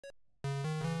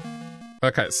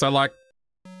Okay, so like,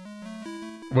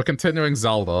 we're continuing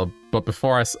Zelda, but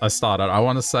before I started, I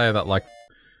want to say that like,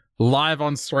 live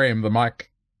on stream, the mic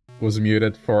was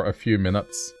muted for a few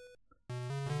minutes.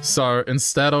 So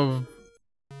instead of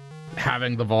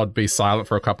having the VOD be silent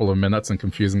for a couple of minutes and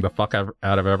confusing the fuck out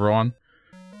of everyone,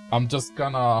 I'm just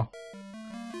gonna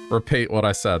repeat what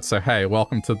I said. So hey,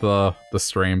 welcome to the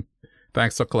stream.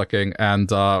 Thanks for clicking,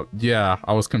 and yeah,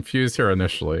 I was confused here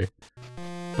initially,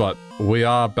 but we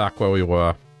are back where we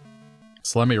were.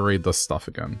 So let me read this stuff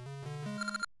again.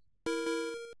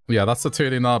 Yeah, that's the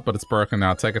 2D nut, but it's broken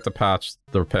now. Take it to patch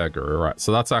the repair guru, right?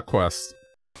 So that's our quest.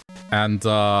 And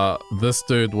this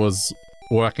dude was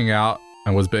working out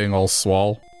and was being all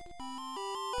swole.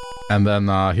 And then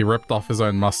he ripped off his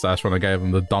own mustache when I gave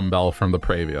him the dumbbell from the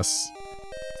previous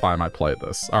time I played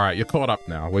this. Alright, you're caught up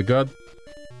now. We're good?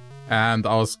 And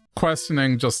I was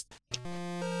questioning just...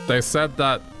 They said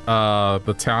that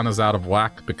the town is out of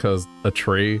whack because a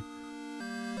tree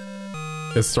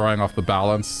is throwing off the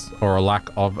balance, or a lack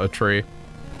of a tree.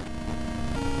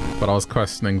 But I was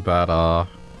questioning that,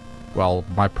 well,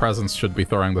 my presence should be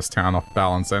throwing this town off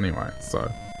balance anyway,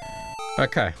 so...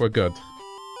 Okay, we're good.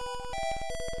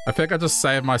 I think I just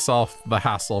saved myself the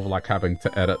hassle of, like, having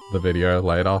to edit the video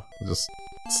later. Just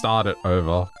start it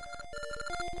over.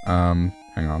 Hang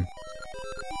on.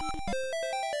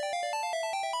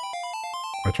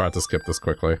 I tried to skip this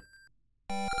quickly.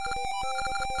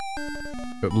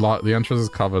 The entrance is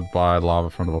covered by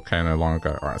lava from the volcano long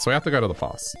ago. Alright, so we have to go to the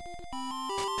pass.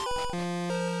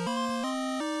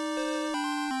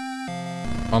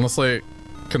 Honestly,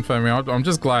 confirming, I'm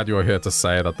just glad you were here to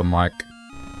say that the mic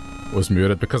was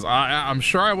muted, because I'm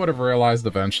sure I would have realized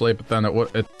eventually, but then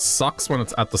it sucks when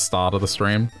it's at the start of the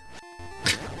stream.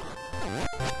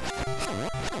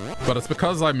 But it's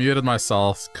because I muted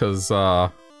myself, because I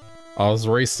was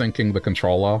resyncing the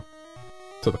controller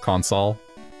to the console.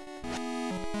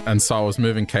 And so I was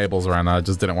moving cables around and I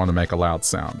just didn't want to make a loud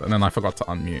sound. And then I forgot to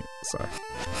unmute, so...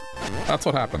 That's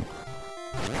what happened.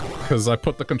 Because I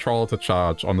put the controller to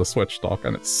charge on the Switch dock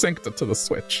and it synced it to the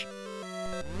Switch.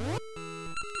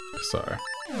 So...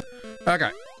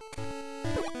 Okay.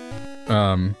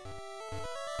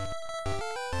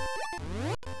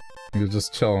 You're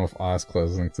just chilling with eyes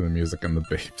closed, listening to the music and the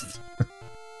beeps.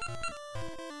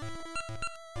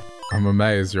 I'm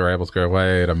amazed you're able to go,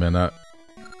 wait a minute.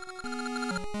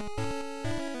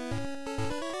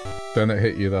 Then it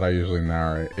hit you that I usually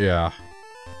narrate. Yeah.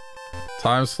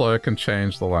 Time slow can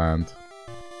change the land.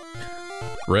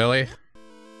 Really?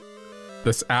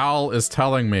 This owl is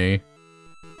telling me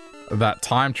that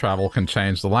time travel can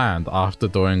change the land after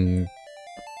doing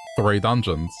 3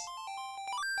 dungeons.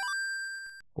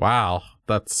 Wow,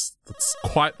 that's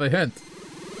quite the hint.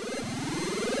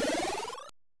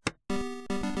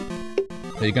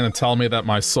 Are you gonna tell me that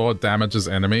my sword damages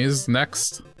enemies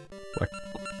next? Like,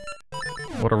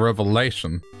 what a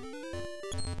revelation.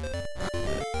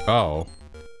 Oh.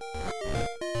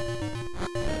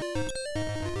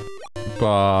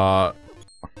 But...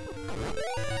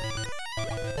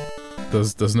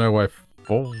 There's no way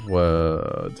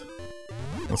forward.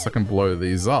 Unless I can blow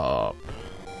these up.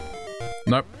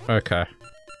 Nope, okay.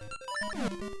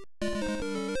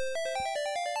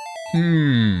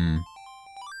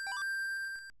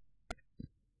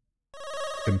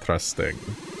 Interesting.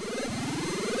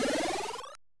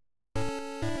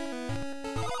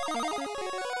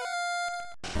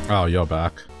 Oh, you're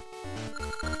back.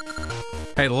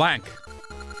 Hey, Lank!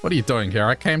 What are you doing here?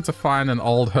 I came to find an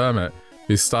old hermit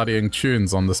who's studying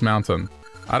tunes on this mountain.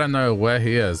 I don't know where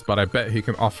he is, but I bet he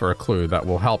can offer a clue that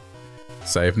will help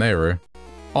save Nehru.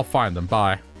 I'll find him,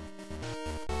 bye.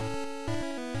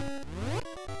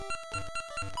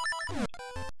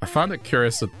 I found it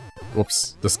curious that,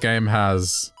 whoops, this game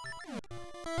has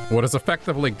what is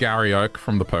effectively Gary Oak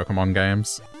from the Pokemon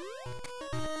games.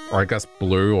 Or I guess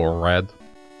blue or red.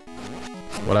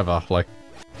 Whatever, like,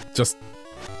 just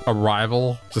a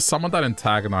rival. Just someone that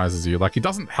antagonizes you. Like, he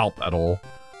doesn't help at all.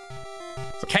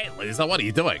 It's like, hey, loser, what are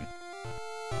you doing?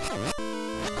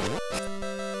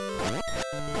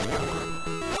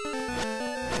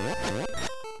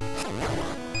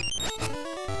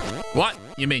 What?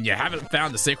 You mean you haven't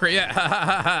found the secret yet? Ha ha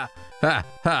ha ha! Ha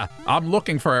ha! I'm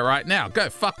looking for it right now. Go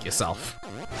fuck yourself.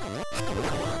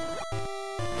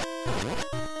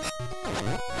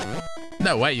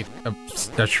 No way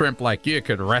a shrimp like you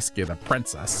could rescue the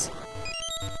princess.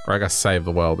 Or I guess save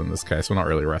the world in this case. We're not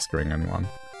really rescuing anyone.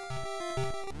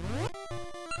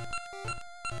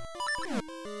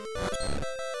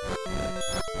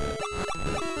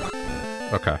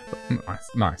 Okay,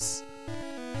 nice.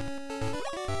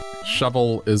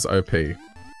 Shovel is OP.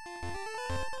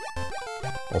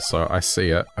 Also, I see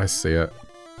it. I see it.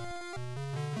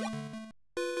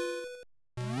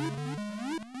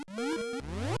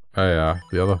 Oh yeah,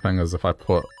 the other thing is if I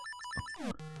put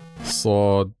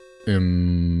sword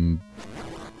in...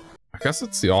 I guess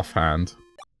it's the offhand.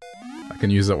 I can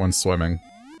use it when swimming.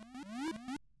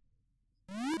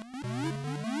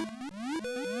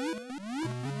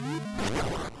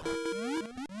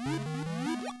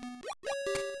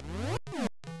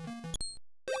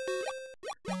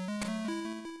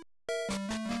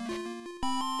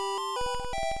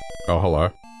 Oh,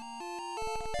 hello.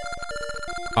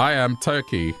 I am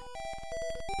Toki.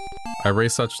 I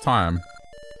research time.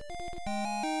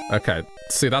 Okay,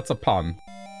 see, that's a pun.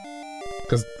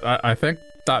 Because I think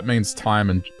that means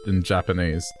time in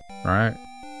Japanese, right?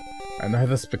 I know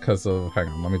this because of... Hang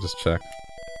on, let me just check.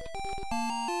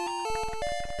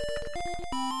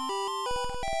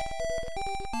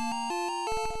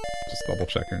 Just double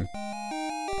checking.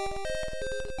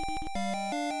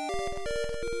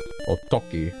 Or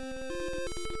Toki.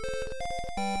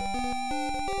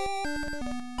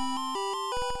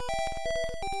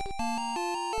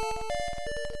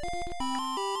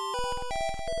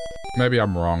 Maybe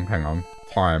I'm wrong. Hang on.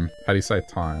 Time. How do you say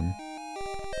time?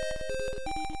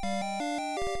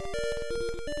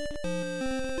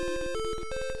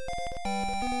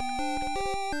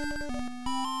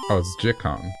 Oh, it's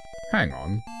Jikan. Hang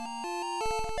on.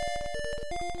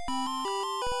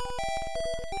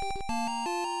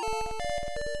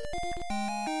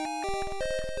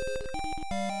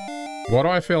 Why do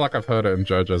I feel like I've heard it in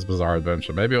JoJo's Bizarre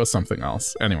Adventure? Maybe it was something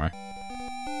else. Anyway.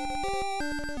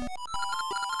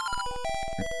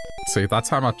 See, that's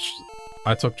how much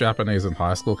I took Japanese in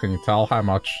high school. Can you tell how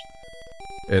much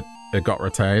it got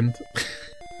retained?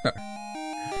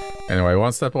 Anyway,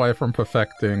 one step away from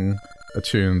perfecting a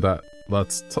tune that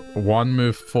lets one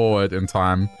move forward in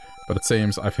time, but it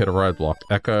seems I've hit a roadblock.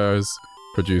 Echoes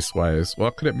produce waves.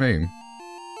 What could it mean?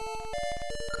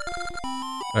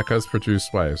 Echoes produce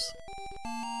waves.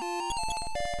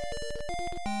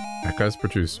 Echoes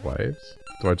produce waves?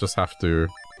 Do I just have to...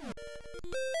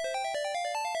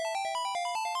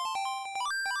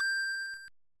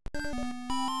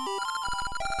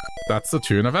 That's the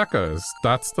tune of Echoes.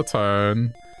 That's the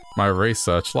tone my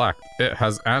research lacked. It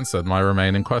has answered my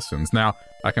remaining questions. Now,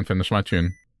 I can finish my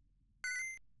tune.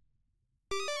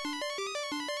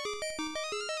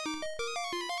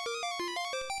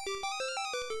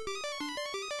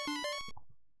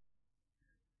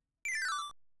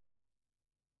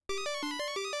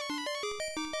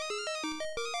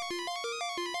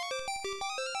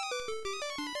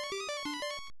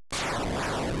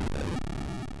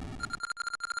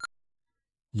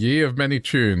 Ye of many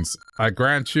tunes, I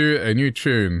grant you a new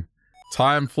tune.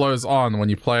 Time flows on when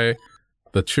you play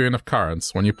the tune of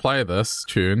currents. When you play this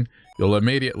tune, you'll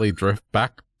immediately drift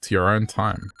back to your own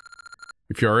time.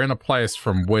 If you're in a place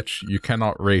from which you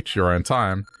cannot reach your own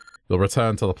time, you'll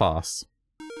return to the past.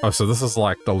 Oh, so this is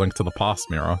like the Link to the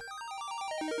Past mirror.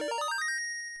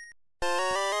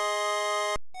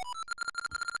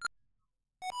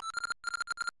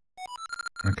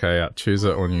 Okay, yeah, choose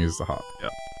it when you use the heart.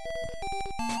 Yep.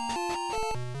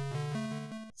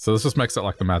 So this just makes it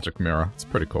like the magic mirror. It's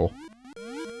pretty cool.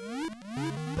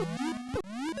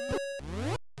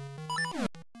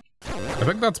 I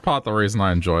think that's part of the reason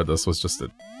I enjoyed this, was just that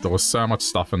there was so much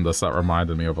stuff in this that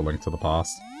reminded me of A Link to the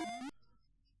Past.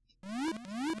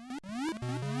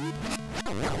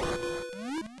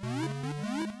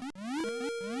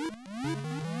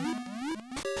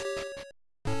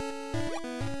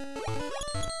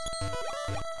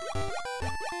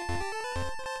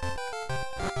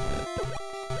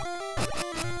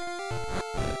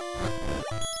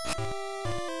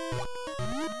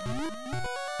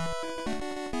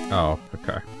 Oh,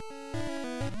 okay.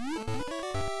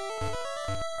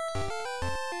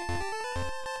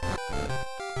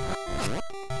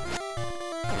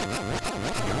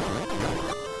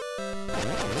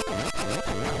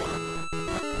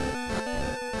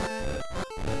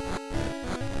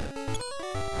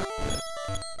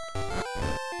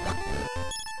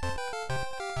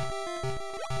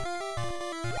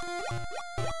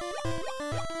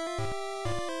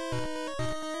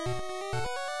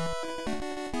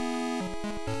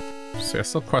 See, I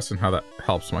still question how that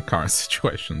helps my current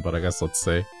situation, but I guess let's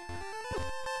see.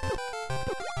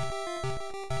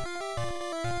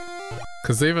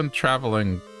 Because even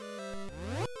traveling...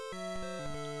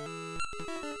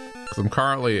 Because I'm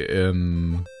currently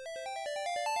in...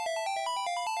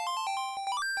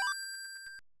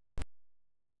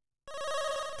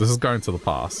 This is going to the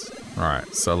past.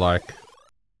 Alright, so like...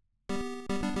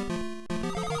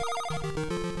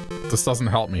 This doesn't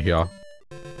help me here.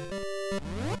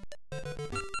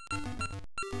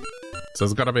 So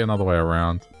there's gotta be another way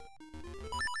around.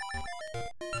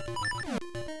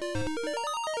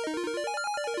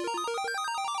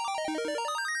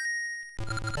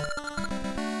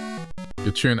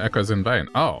 Your tune echoes in vain.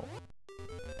 Oh.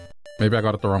 Maybe I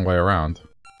got it the wrong way around.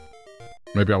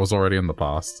 Maybe I was already in the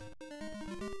past.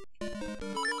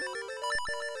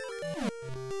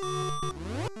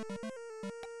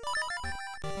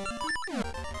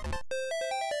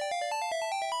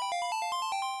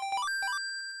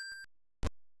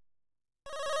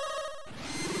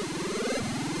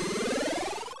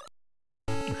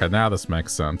 Okay, now this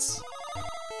makes sense.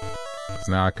 'Cause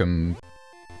now I can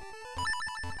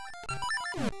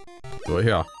do it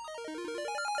here.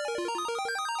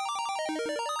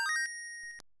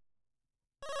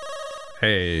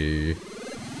 Hey.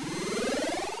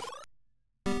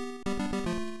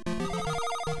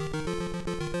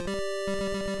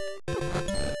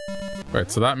 Wait,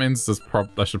 so that means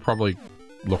I should probably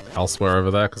look elsewhere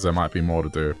over there, because there might be more to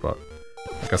do, but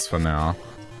I guess for now.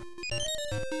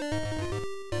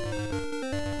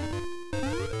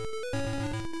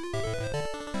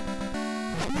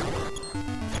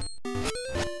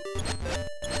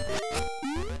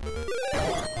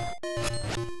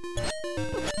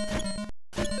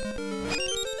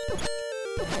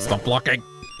 Stop blocking!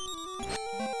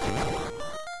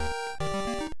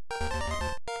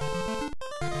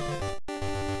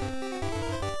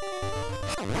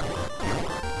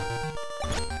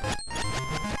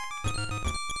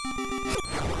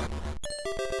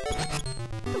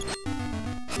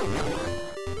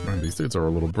 Man, these dudes are a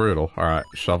little brutal. Alright,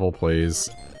 shovel please.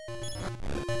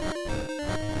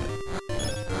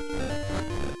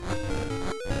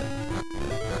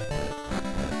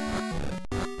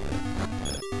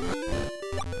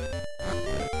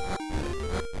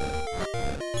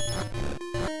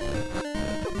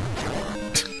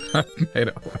 I made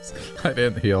it worse. I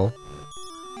didn't heal.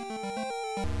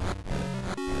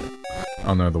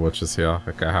 Oh no, the witch is here.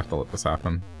 Okay, I have to let this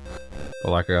happen.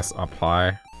 But like, I guess up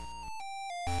high.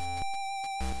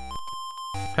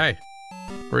 Hey!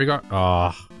 Where you going?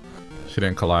 Oh, she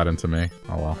didn't collide into me.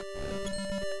 Oh well.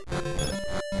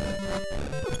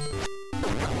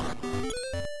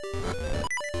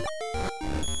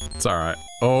 It's alright.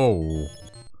 Oh!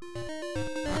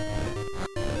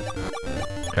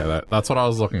 Okay, that's what I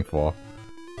was looking for.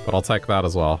 But I'll take that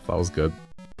as well. That was good.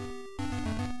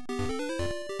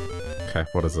 Okay,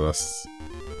 what is this?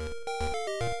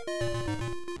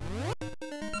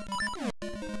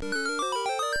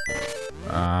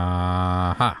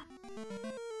 Aha!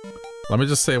 Let me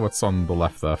just see what's on the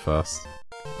left there first.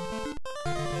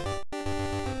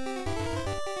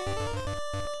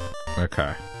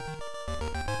 Okay.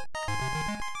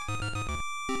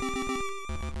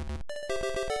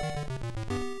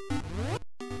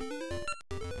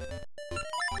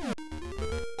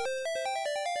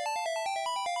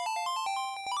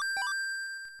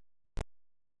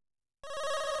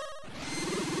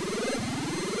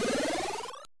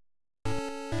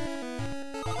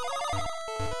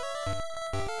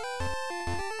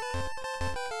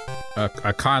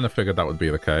 I kind of figured that would be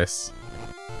the case.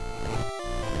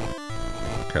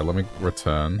 Okay, let me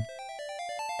return.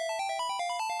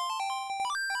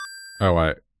 Oh,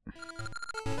 wait.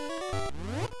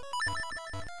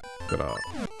 Gotta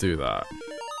do that.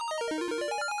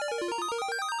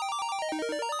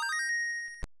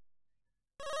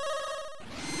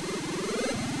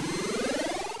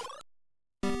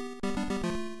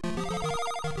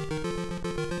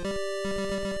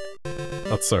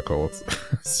 That's so cool.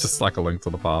 It's just like a link to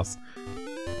the past.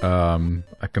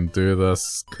 I can do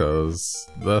this, cause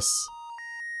this.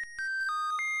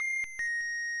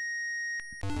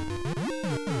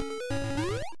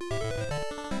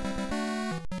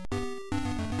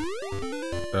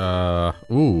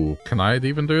 Ooh, can I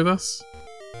even do this?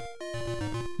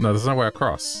 No, there's no way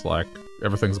across. Like,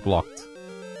 everything's blocked.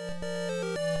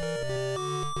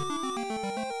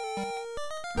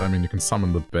 I mean, you can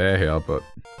summon the bear here, but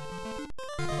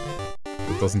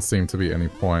there doesn't seem to be any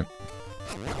point.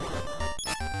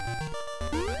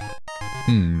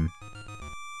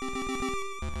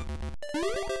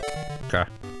 Okay.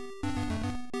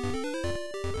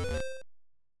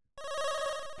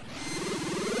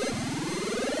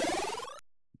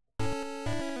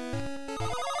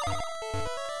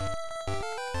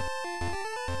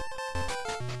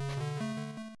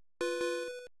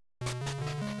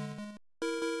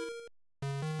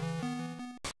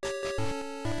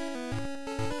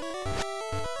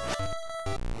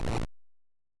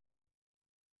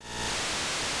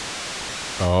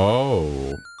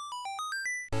 Oh.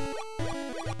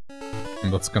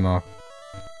 That's gonna...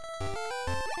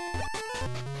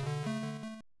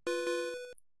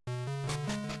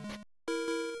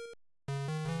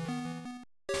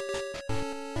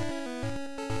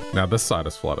 Now this side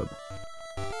is flooded.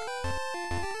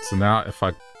 So now if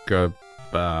I go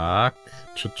back,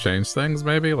 should change things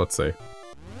maybe? Let's see.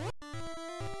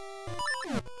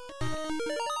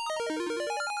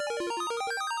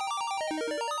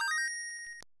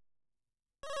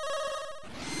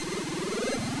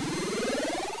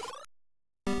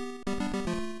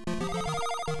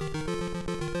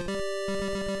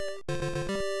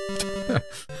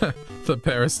 The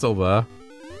bear is still there.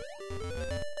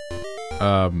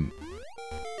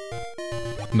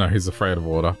 No, he's afraid of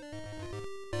water.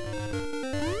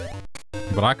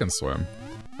 But I can swim.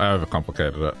 I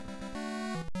overcomplicated it.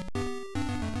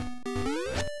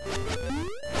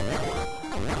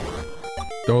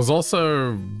 There was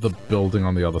also the building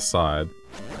on the other side.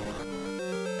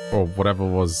 Or whatever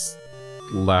was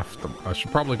left. I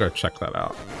should probably go check that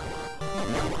out.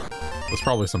 There's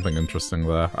probably something interesting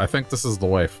there. I think this is the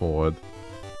way forward.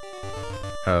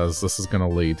 As this is gonna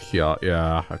lead here.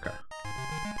 Yeah, okay.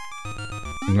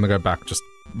 I'm gonna go back just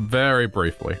very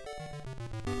briefly.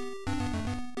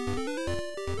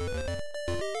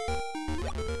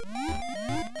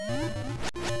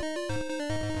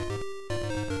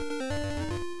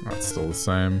 That's still the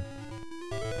same.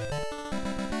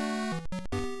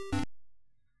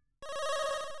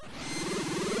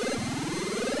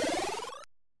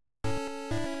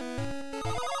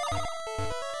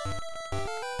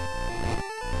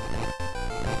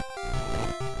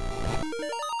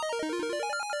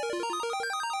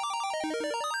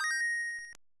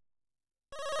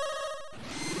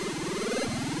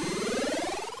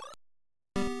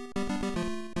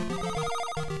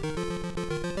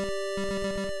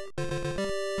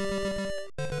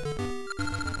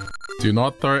 Do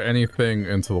not throw anything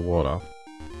into the water.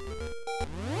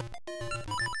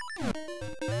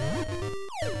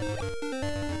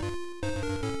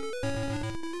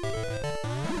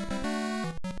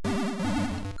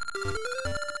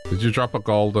 Did you drop a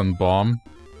golden bomb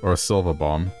or a silver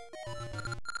bomb?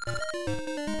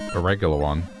 A regular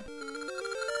one.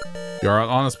 You're an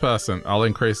honest person. I'll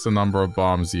increase the number of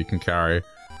bombs you can carry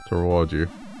to reward you.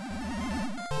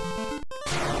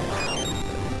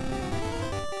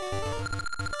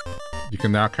 You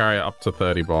can now carry up to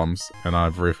 30 bombs, and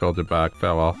I've refilled your bag.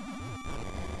 Farewell.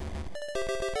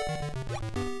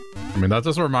 I mean, that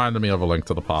just reminded me of A Link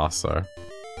to the Past, so...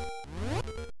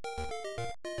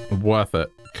 worth it.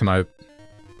 Can I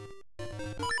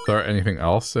throw anything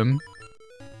else in?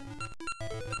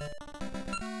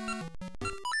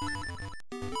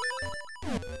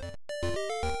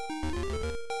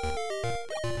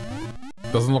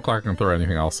 Doesn't look like I can throw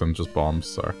anything else in, just bombs,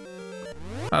 so...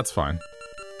 that's fine.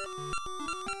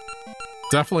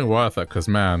 Definitely worth it, because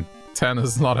man, 10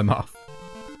 is not enough.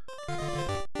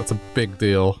 That's a big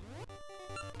deal.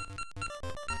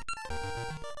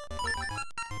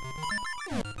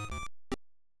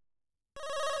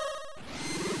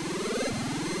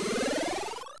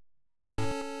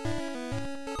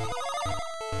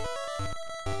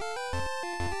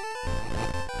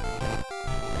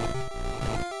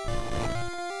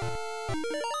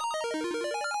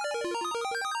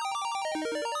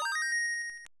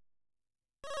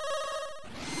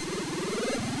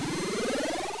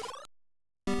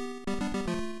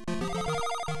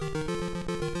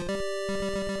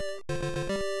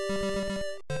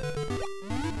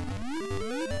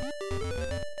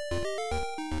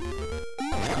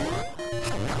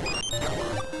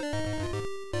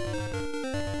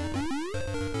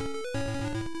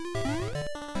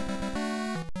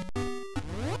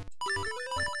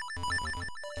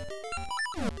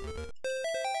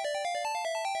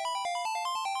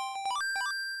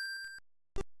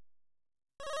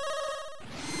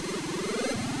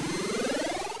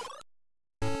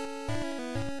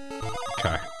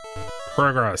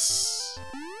 Progress.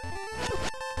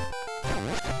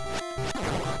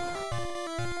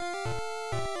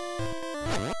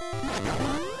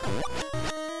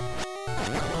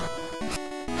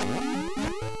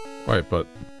 Wait, but...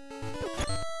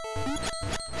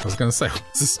 I was gonna say,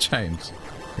 what's this change?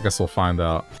 I guess we'll find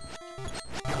out.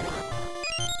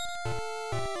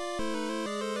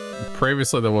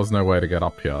 Previously there was no way to get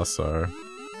up here, so...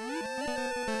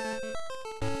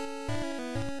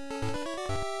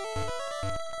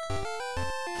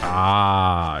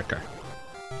 Ah, okay.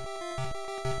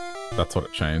 That's what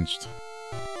it changed.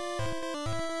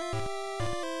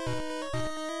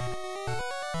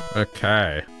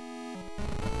 Okay.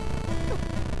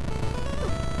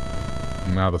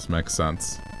 Now this makes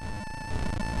sense.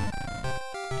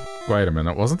 Wait a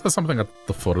minute, wasn't there something at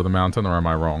the foot of the mountain, or am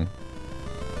I wrong?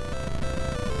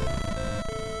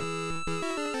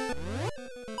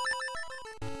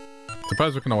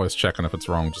 Suppose we can always check, and if it's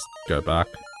wrong, just go back.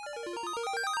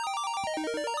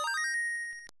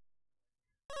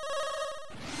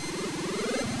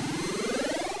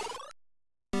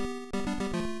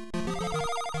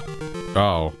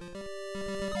 Oh.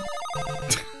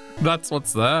 That's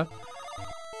what's there?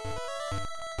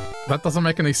 That doesn't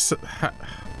make any sense.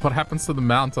 What happens to the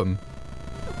mountain?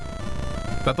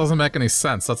 That doesn't make any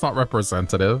sense. That's not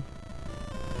representative.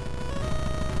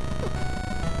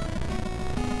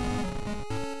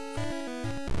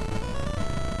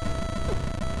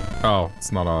 Oh,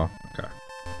 it's not a... okay.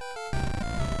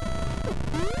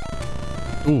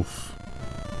 Oof.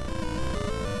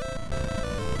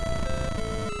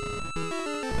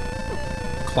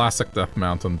 Classic Death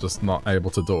Mountain, just not able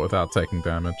to do it without taking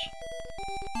damage.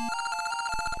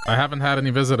 I haven't had any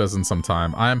visitors in some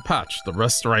time. I am Patch, the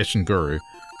Restoration Guru.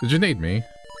 Did you need me?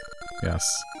 Yes.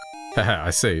 Haha,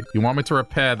 I see. You want me to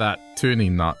repair that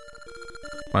tuning nut.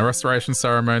 My restoration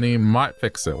ceremony might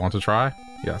fix it. Want to try?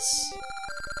 Yes.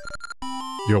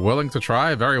 You're willing to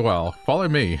try? Very well. Follow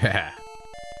me. Haha.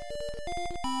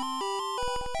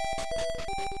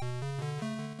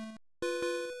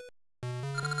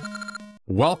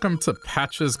 Welcome to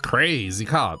Patch's Crazy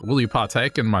Cart. Will you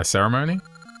partake in my ceremony?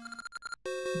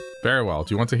 Very well.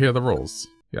 Do you want to hear the rules?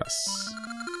 Yes.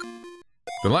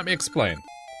 Then let me explain.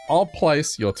 I'll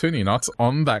place your tuning nuts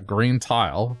on that green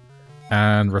tile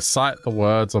and recite the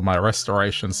words of my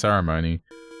restoration ceremony.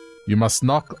 You must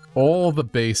knock all the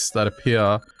beasts that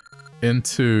appear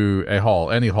into a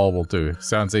hole. Any hole will do.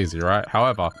 Sounds easy, right?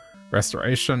 However,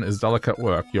 restoration is delicate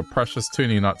work. Your precious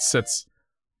tuning nut sits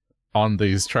on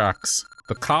these tracks.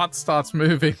 The cart starts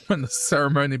moving when the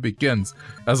ceremony begins.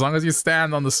 As long as you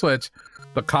stand on the switch,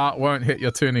 the cart won't hit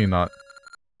your tuning nut.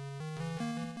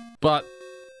 But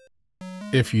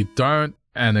if you don't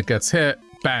and it gets hit,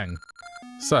 bang.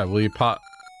 So, will you part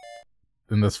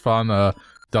in this fun,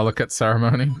 delicate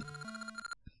ceremony?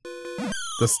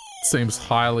 This seems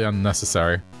highly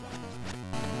unnecessary.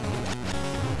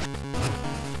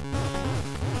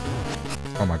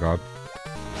 Oh my god.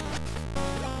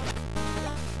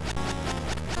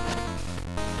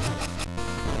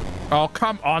 Oh,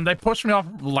 come on, they pushed me off,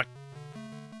 like...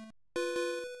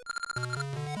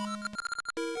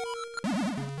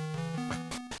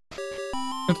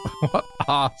 What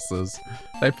asses?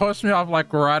 They pushed me off,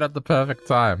 like, right at the perfect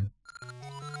time.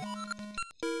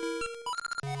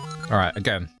 Alright,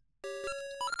 again.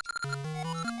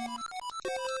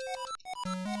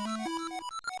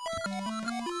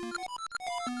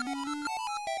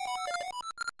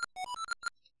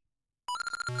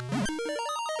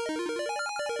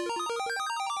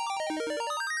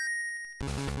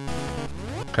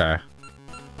 Okay.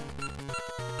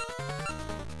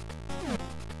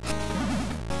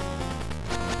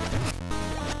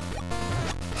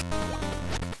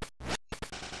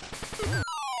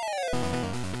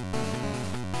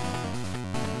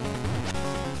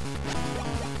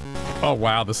 Oh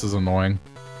wow, this is annoying.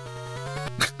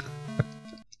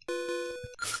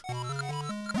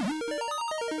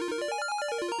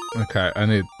 Okay, I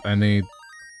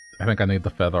think I need the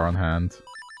feather on hand.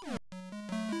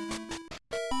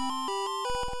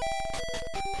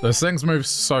 Those things move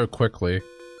so quickly.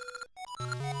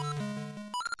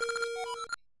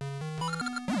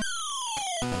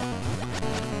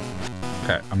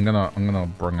 Okay, I'm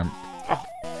gonna bring him. Oh.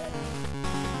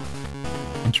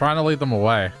 I'm trying to lead them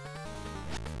away.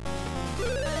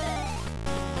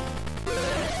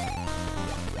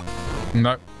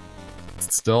 Nope.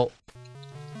 Still.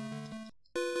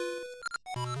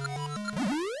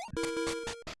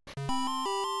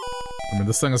 I mean,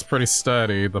 this thing is pretty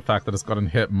sturdy, the fact that it's gotten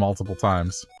hit multiple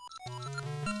times.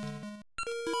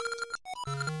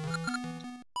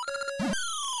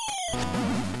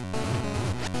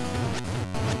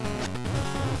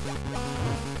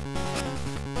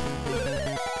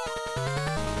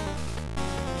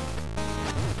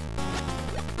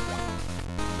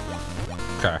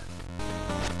 Okay.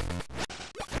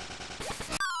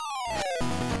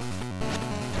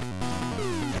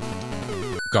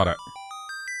 Got it.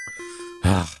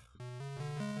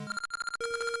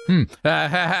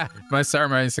 My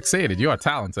ceremony succeeded. You are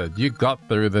talented. You got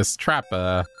through this trap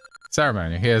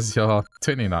ceremony. Here's your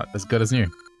tuning nut, as good as new.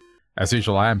 As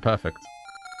usual, I am perfect.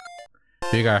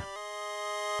 Here you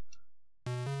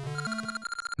go.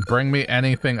 Bring me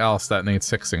anything else that needs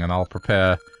fixing and I'll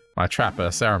prepare my trapper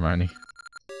ceremony.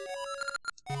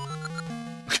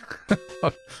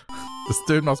 This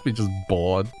dude must be just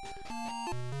bored.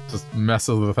 Just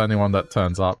messes with anyone that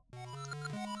turns up.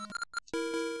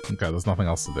 Okay, there's nothing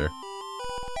else to do.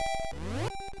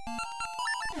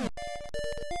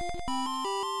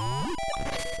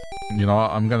 You know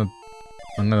what? I'm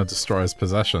gonna destroy his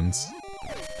possessions.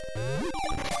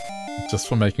 Just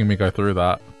for making me go through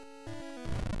that.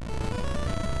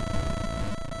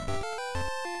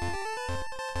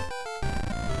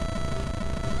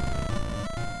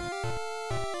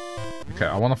 Okay,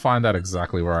 I want to find out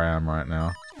exactly where I am right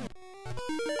now.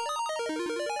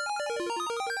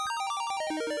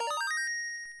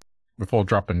 Before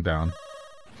dropping down.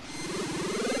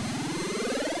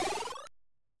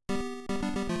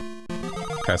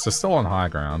 Okay, so still on high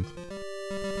ground.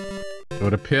 It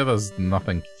would appear there's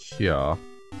nothing here.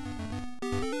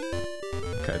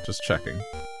 Okay, just checking.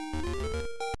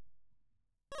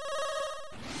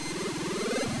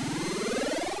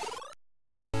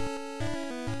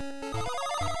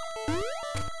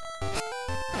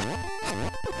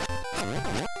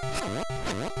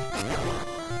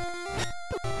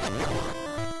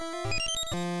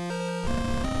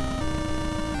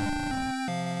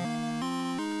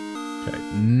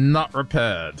 Not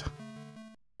repaired.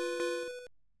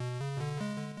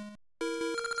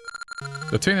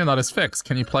 The tuning nut is fixed.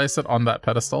 Can you place it on that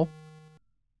pedestal?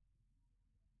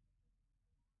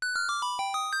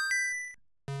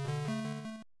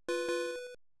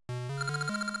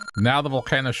 Now the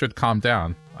volcano should calm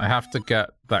down. I have to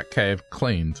get that cave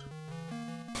cleaned.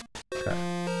 Okay.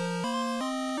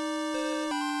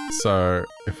 So,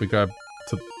 if we go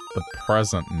to the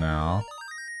present now...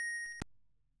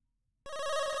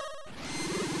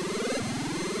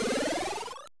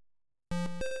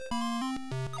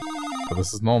 So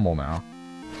this is normal now.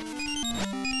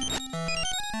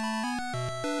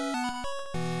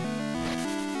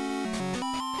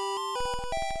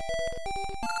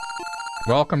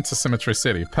 Welcome to Symmetry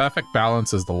City. Perfect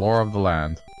balance is the law of the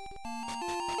land.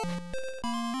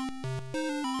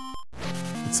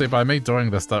 Let's see, by me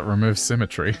doing this, that removes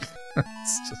symmetry.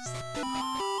 It's just...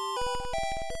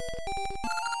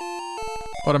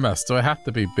 What a mess. Do I have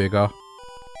to be bigger?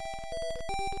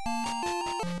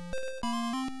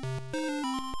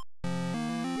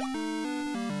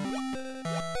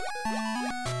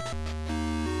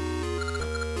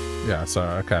 Yeah, so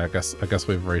okay, I guess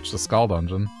we've reached the Skull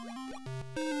Dungeon.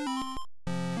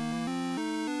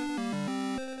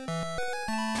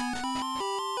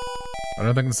 I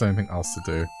don't think there's anything else to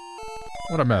do.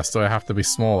 What a mess, do I have to be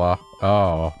smaller?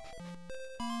 Oh.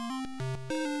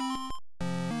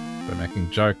 They're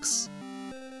making jokes.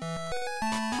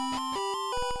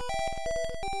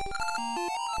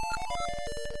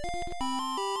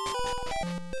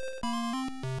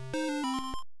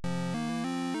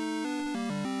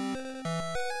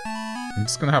 I'm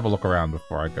just gonna have a look around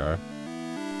before I go.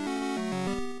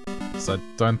 So I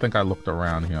don't think I looked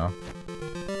around here.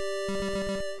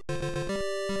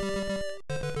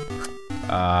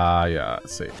 Yeah,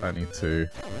 let's see, I need to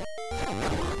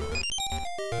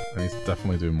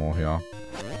definitely do more here.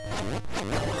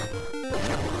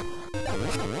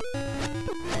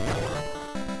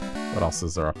 What else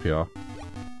is there up here?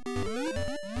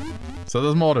 So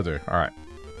there's more to do, alright.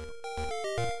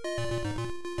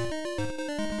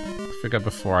 Figure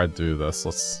before I do this,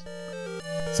 let's...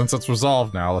 Since it's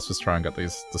resolved now, let's just try and get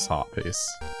this heart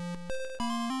piece.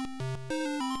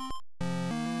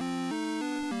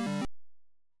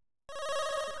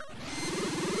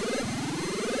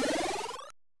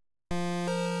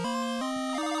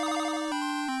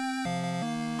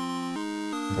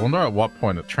 I wonder at what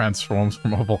point it transforms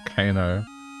from a volcano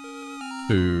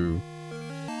to...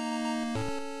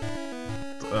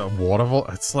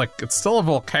 It's like, it's still a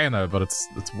volcano, but it's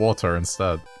water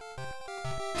instead.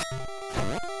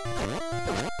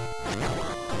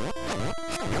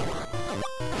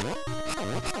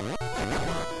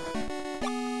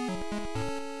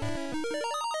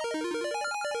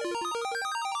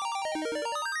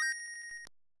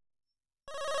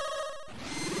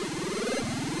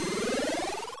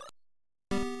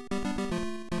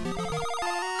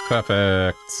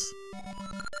 Perfect.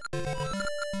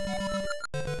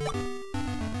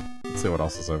 Let's see what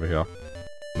else is over here.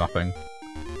 Nothing.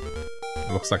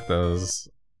 It looks like there's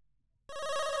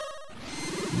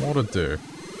more to do.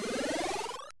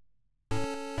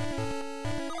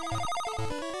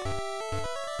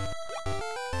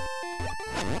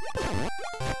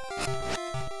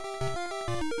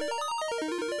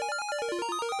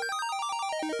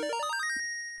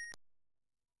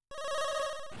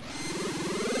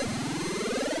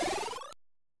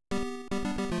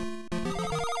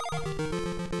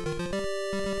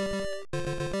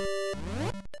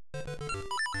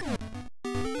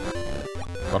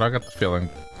 But I got the feeling...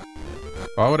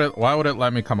 Why would it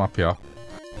let me come up here?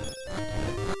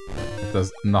 If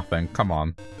there's nothing. Come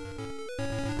on.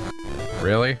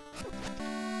 Really?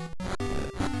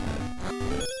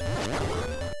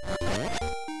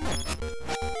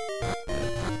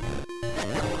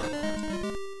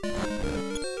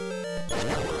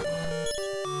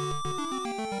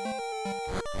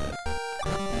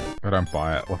 I don't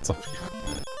buy it. What's up here?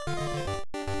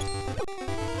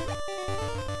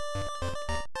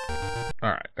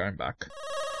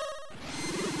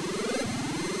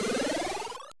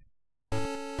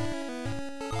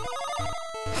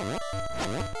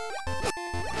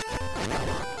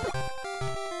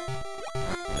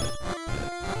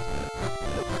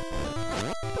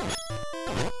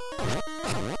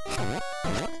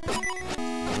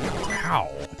 Ow.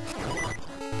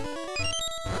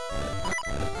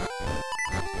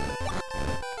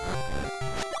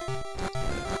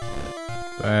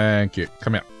 Thank you.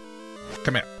 Come here.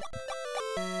 Come here.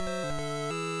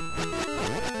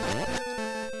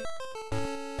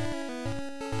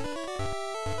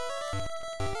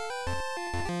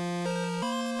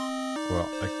 Well,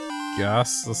 I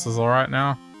guess this is alright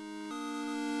now.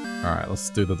 Alright, let's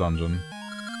do the dungeon.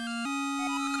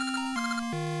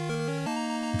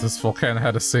 This volcano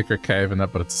had a secret cave in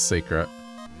it, but it's a secret.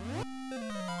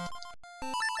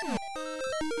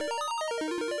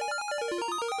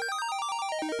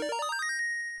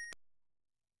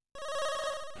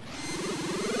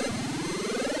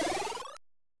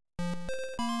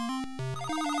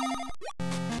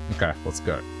 Okay, let's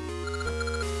go.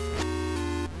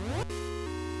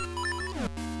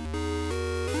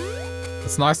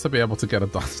 It's nice to be able to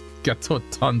get to a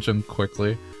dungeon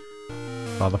quickly.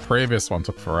 The previous one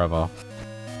took forever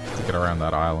to get around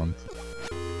that island.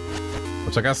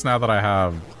 Which I guess now that I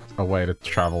have a way to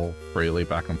travel freely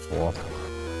back and forth,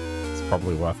 it's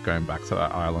probably worth going back to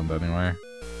that island anyway.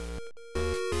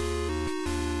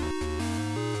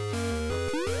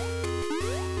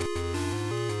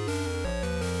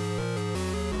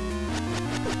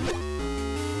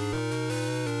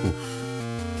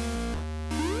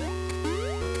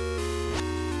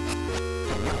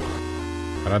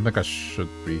 I don't think I should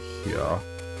be here.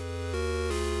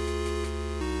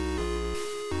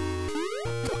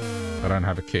 I don't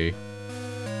have a key.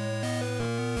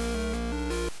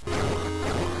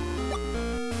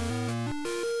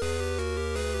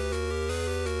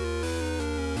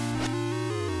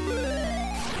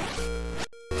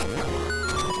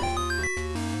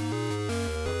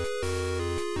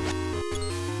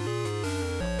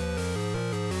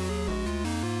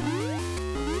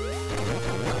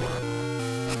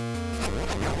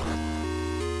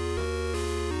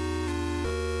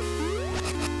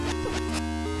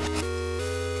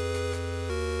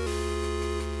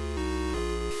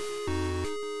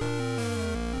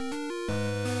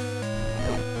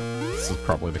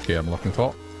 Probably the key I'm looking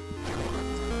for.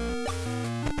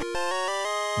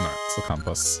 No, it's the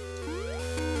compass.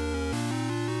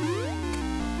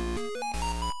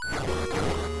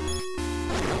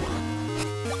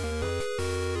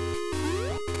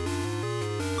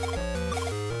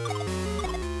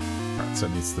 Alright, so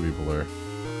it needs to be blue.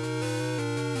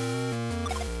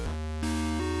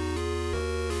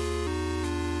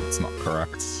 It's not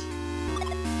correct.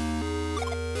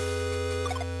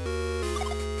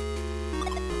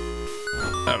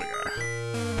 There we go.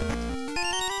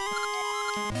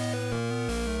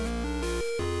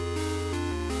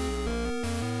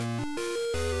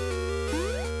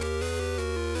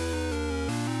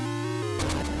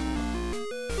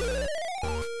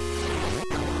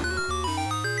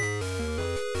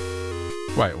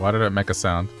 Wait, why did it make a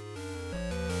sound?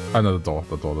 Oh no, the door.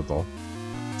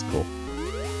 It's cool.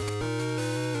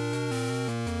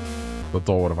 The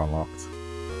door would have unlocked.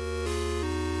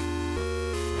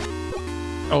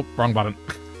 Oh, wrong button.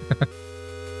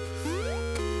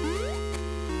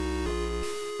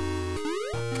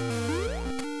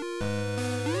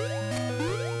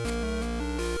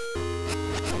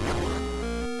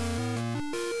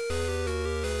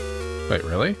 Wait,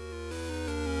 really?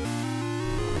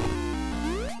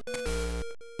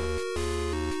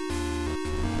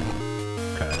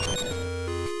 Okay.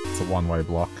 It's a one-way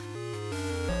block.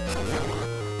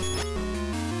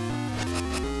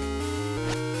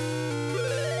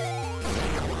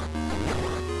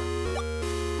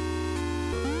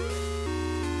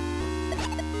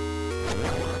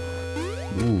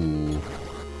 Ooh.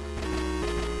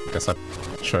 Guess I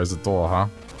chose the door, huh?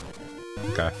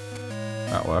 Okay.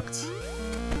 That worked.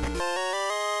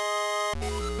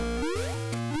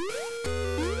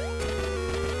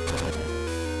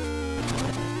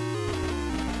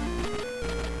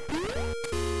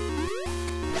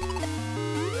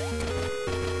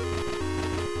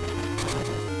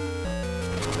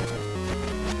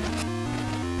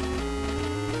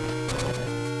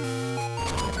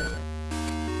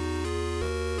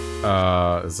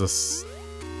 Is this...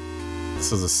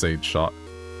 This is a seed shot.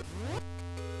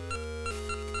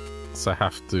 So I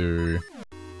have to...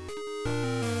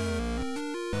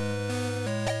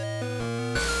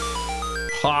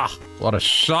 Ha! What a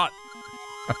shot!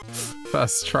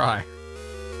 First try.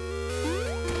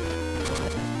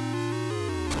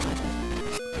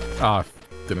 Ah,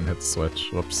 didn't hit the switch.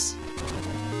 Whoops.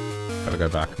 Gotta go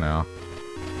back now.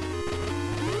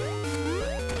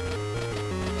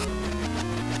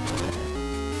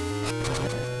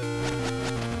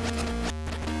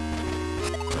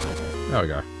 There we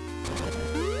go.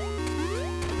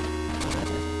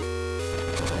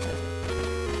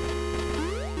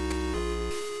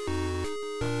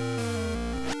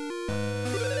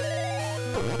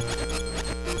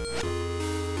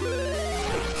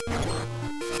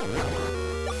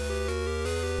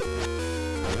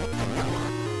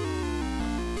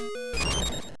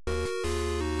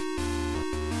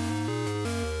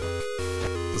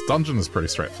 This dungeon is pretty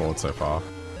straightforward so far.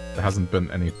 There hasn't been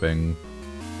anything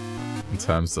in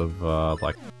terms of,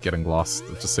 like, getting lost.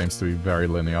 It just seems to be very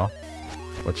linear.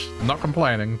 Which, I'm not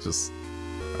complaining, just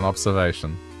an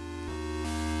observation.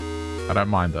 I don't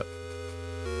mind it.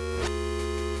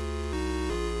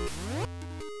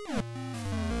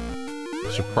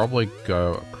 I should probably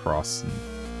go across and...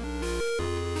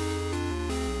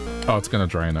 Oh, it's gonna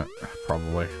drain it,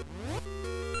 probably.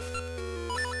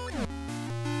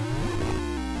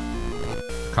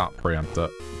 Can't preempt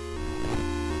it.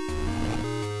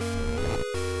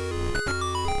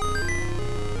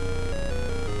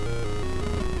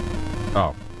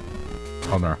 Oh.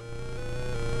 Oh no.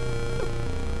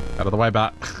 Out of the way,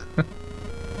 bat.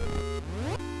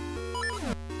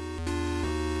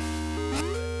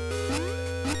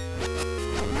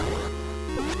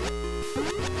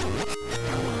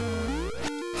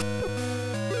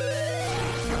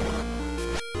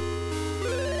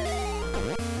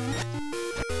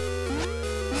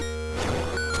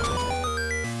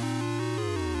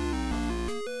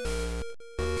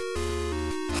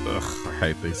 I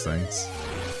hate these things.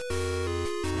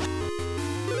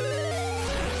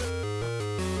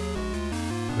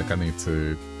 I think I need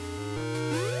to...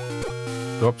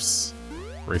 Oops.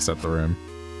 Reset the room.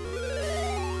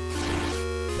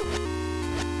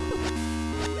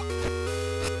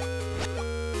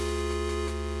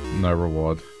 No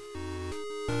reward.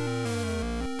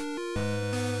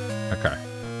 Okay.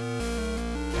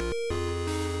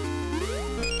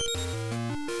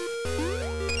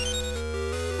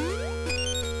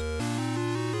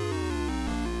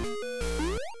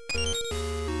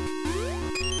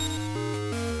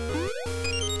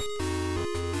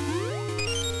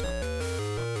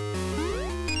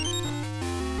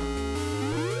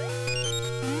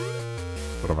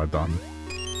 What have I done?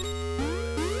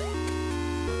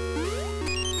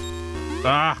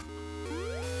 Ah!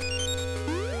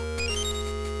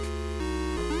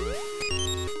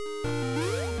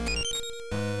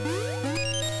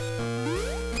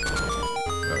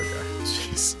 There we go.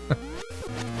 Jeez.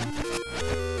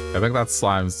 I think that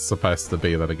slime's supposed to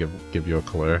be that'll give you a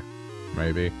clue.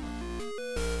 Maybe.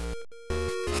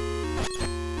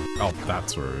 Oh,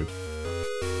 that's rude.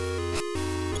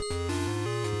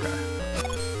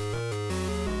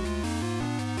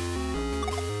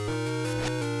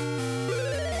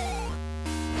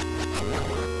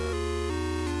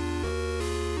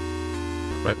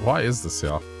 Wait, why is this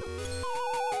here?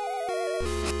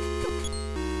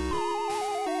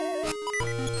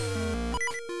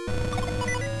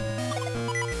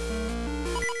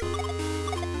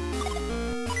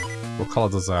 What color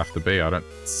does it have to be? I don't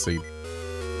see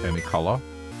any color.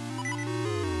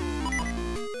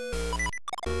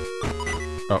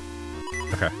 Oh,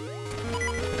 okay.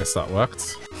 Guess that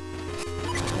worked.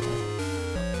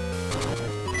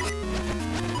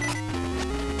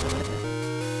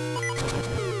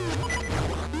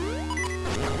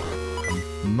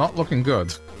 Not looking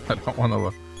good. I don't want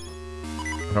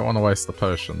to waste the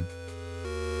potion.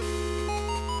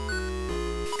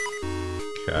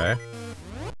 Okay.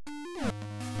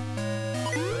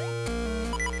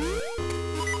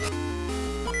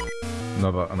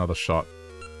 Another shot.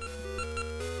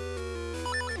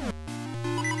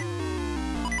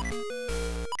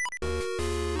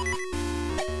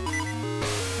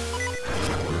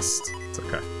 Missed. It's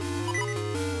okay.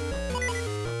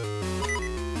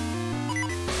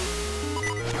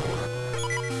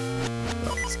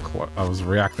 I was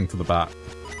reacting to the bat.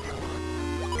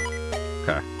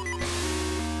 Okay.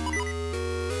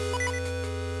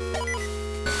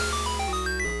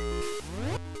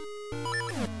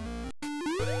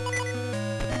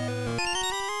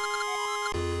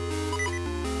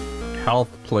 Health,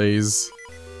 please.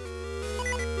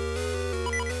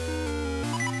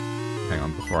 Hang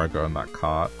on before I go in that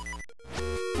cart.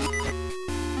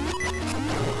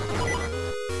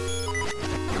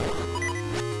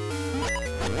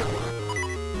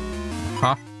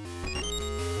 Huh?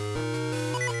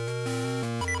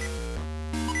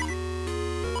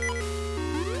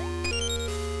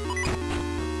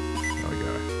 There we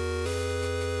go.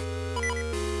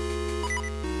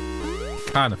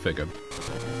 Kinda figured.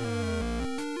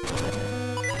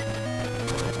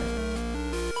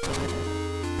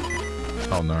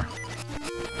 Oh no.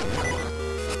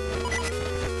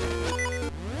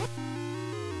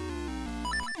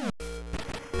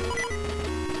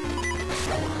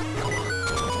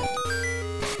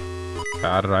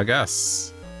 How did I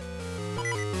guess?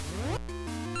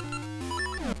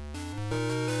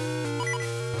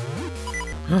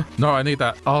 No, I need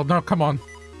that. Oh, no, come on.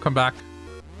 Come back.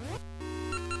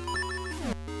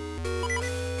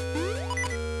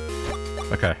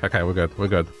 Okay, okay, we're good. We're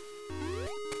good.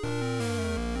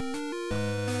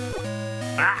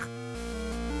 Ah!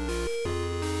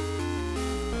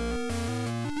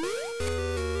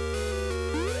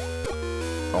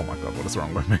 Oh my god, what is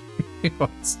wrong with me?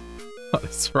 What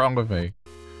is wrong with me?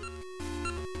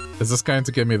 Is this going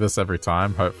to give me this every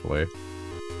time? Hopefully.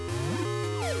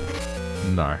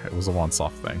 No, it was a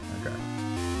once-off thing. Okay.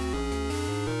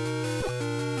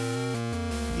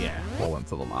 Yeah, fall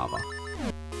into the lava.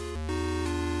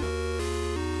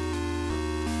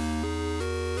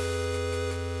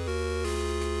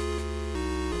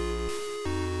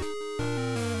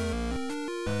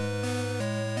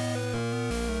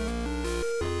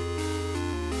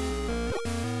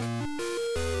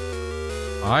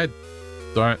 I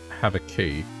don't have a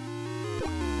key.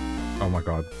 Oh my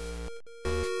god.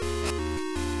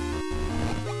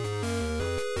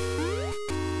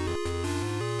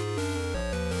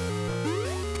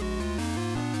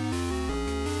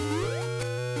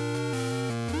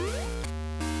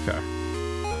 Okay.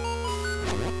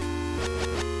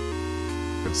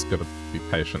 Just gotta be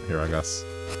patient here, I guess.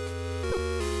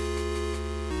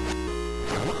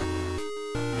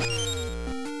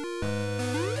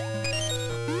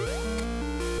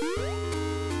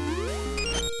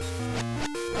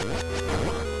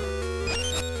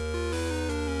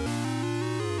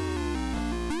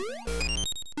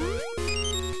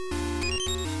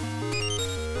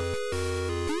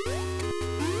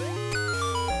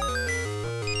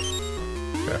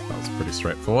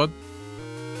 Straightforward.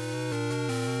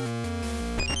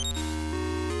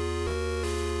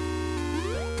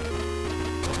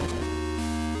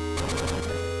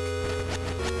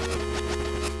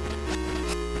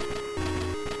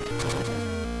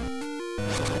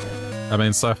 I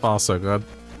mean, so far so good.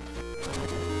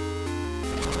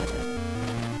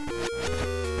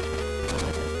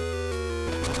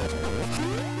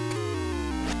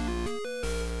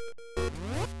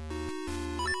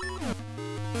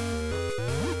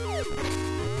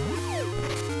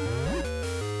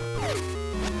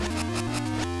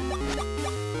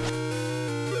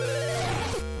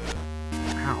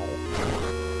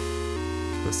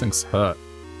 Things hurt.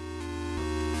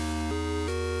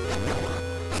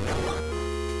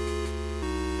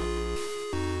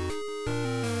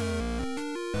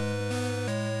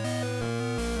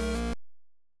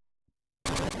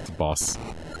 The boss.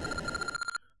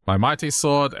 My mighty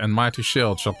sword and mighty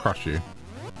shield shall crush you.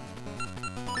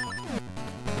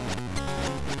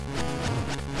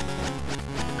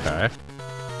 Okay.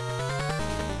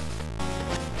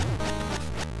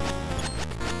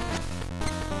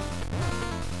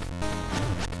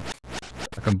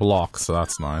 Can block, so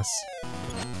that's nice.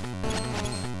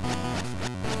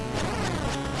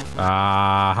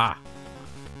 Aha!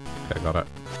 Okay, got it.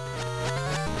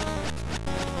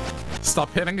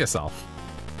 Stop hitting yourself.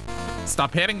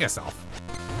 Stop hitting yourself.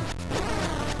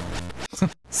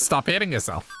 Stop hitting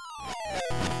yourself.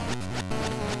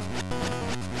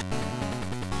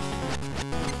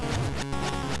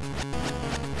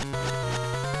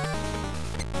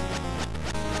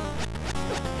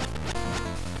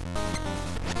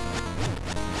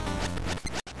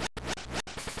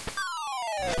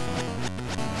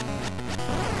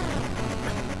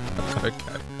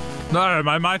 No,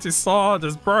 my mighty sword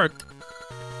is broke.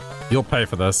 You'll pay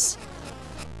for this.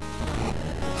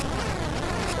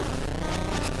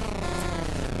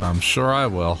 I'm sure I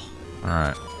will.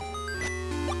 Alright.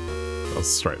 That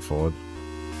was straightforward.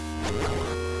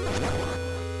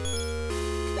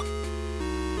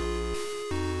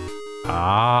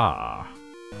 Ah.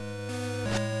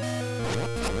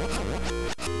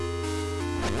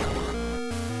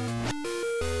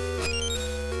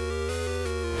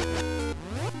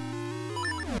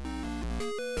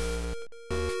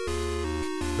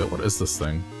 What is this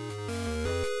thing?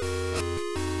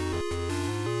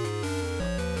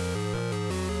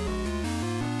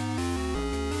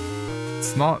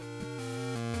 It's not...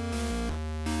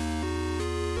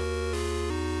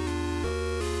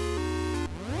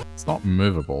 It's not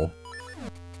movable.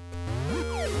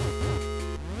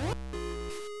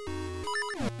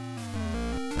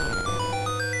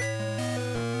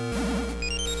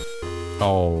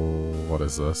 Oh, what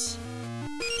is this?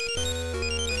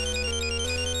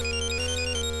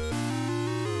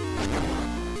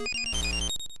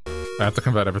 I have to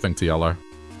convert everything to yellow.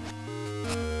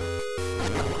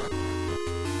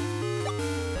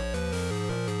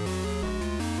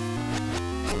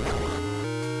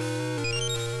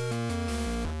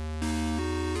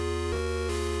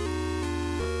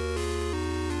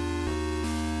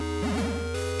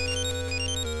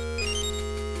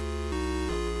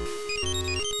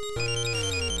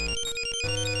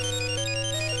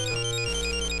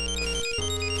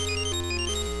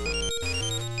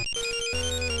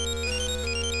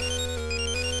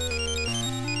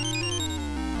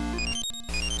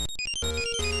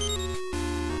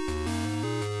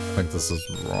 I think this is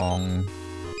wrong.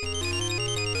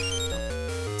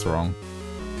 It's wrong.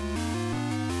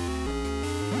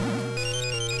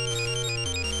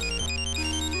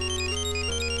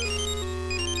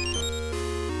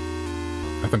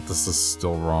 I think this is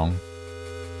still wrong.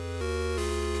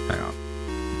 Hang on.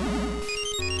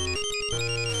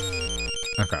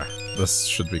 Okay, this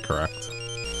should be correct.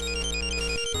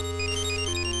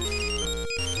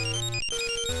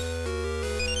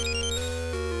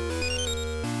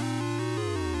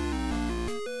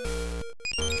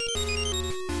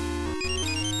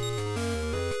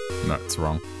 No, it's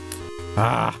wrong.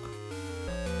 Ah!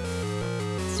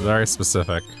 It's very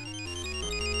specific.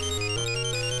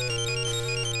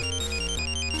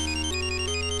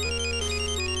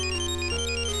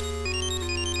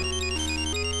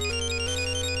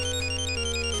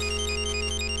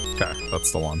 Okay,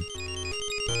 that's the one.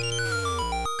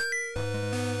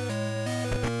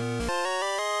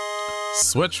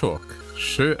 Switch hook.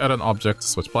 Shoot at an object to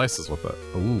switch places with it.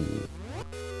 Ooh.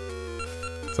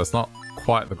 So it's not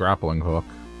quite the grappling hook.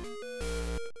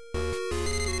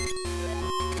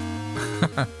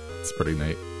 It's pretty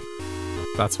neat.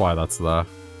 That's why that's there.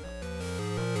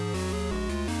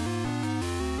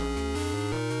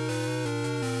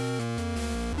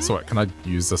 So wait, can I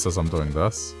use this as I'm doing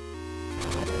this?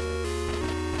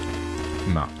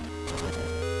 No.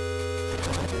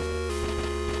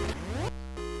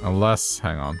 Unless,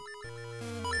 hang on.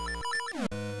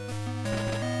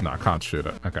 No, I can't shoot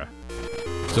it. Okay.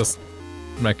 Just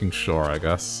making sure, I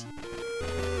guess.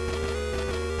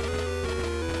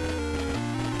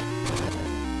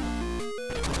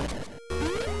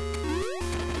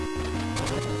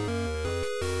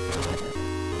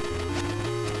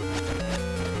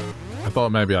 I thought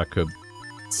maybe I could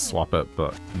swap it,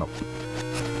 but nope.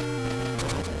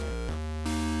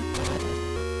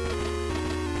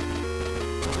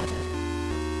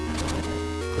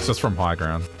 It's just from high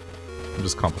ground. I'm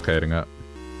just complicating it.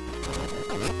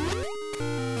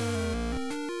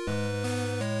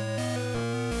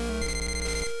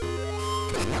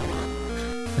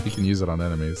 You can use it on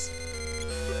enemies.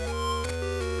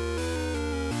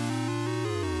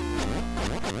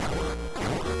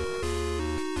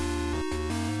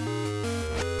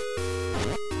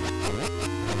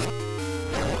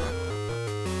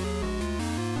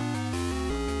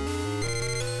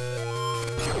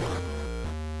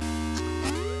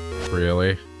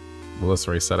 Really? Will this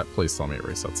reset it? Please tell me it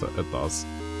resets it. It does.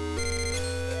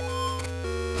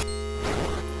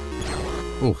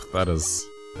 Oof, that is...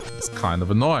 It's kind of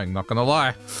annoying, not gonna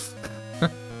lie.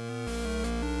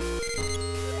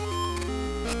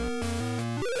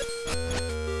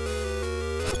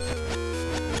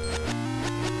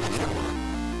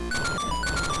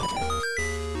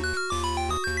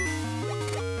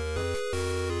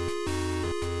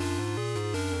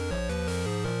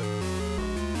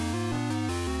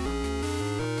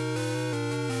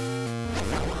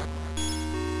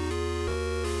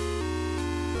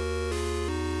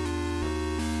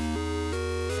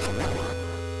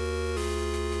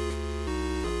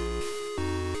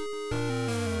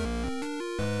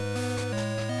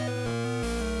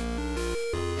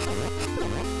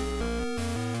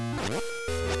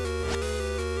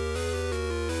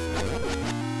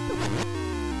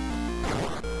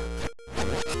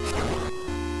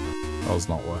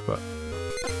 Not worth it.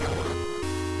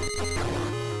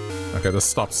 Okay, this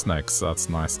stops snakes, so that's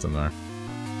nice to know.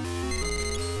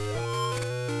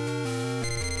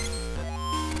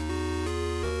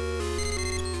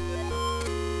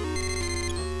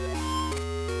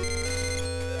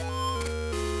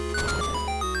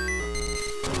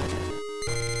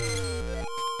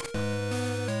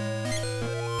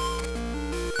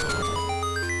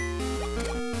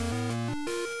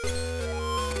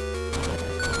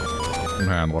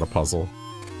 Man, what a puzzle.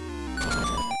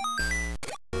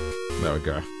 There we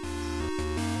go.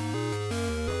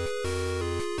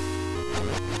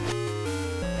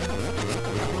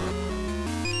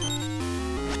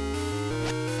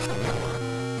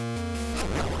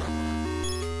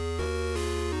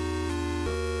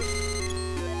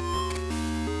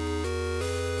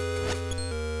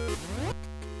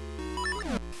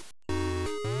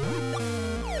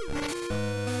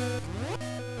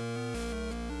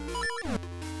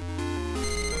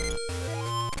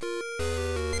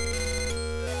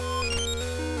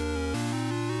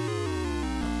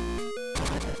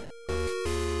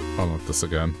 This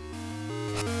again.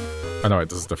 Oh no, wait,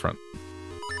 this is different.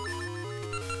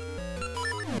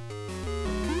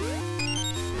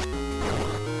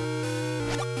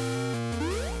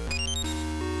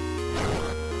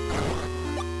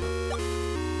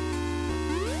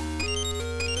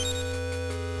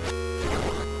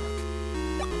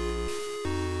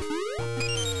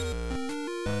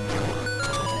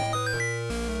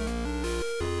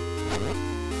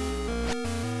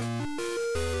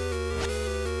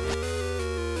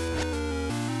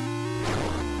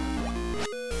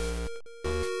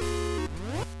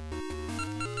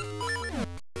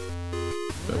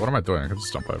 what am I doing? I can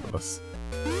just jump over this.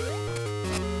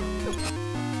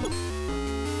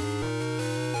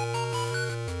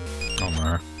 Oh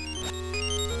no.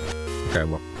 Okay,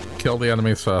 look. Kill the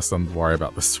enemies first and worry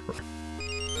about this room.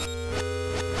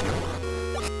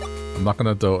 I'm not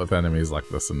gonna do it with enemies like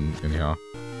this in here.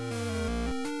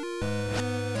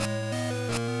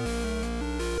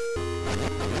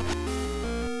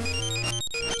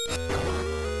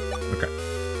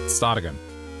 Okay. Start again.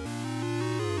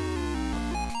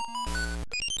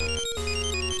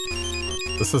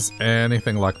 This is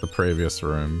anything like the previous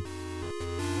room.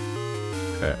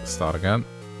 Okay, start again.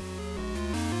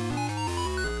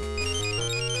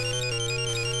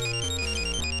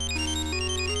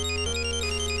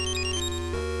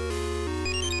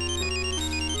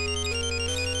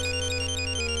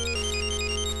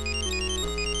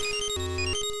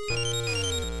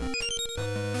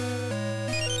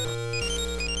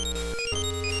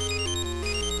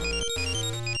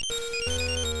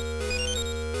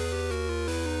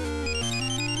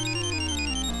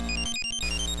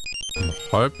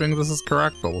 Hoping this is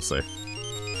correct, but we'll see.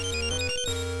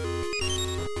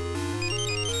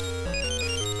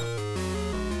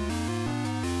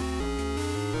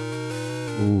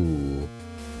 Ooh.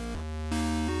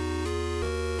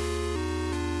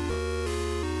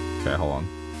 Okay, hold on.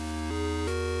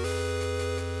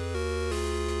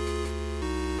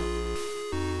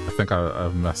 I think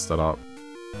I've messed it up.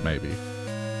 Maybe.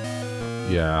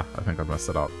 Yeah, I think I've messed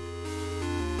it up.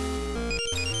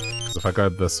 If I go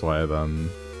this way, then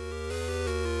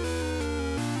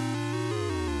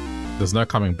there's no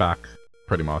coming back,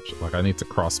 pretty much. Like, I need to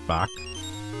cross back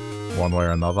one way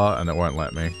or another, and it won't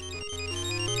let me.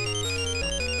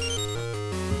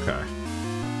 Okay.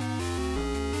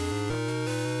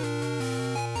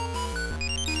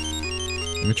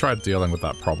 Let me try dealing with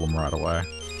that problem right away.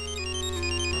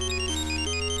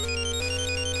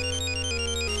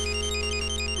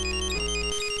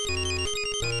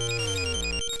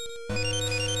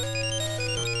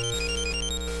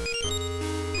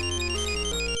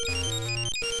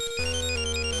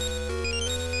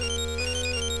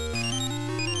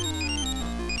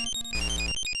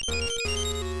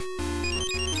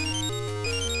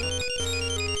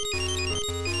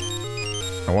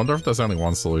 I wonder if there's only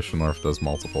one solution or if there's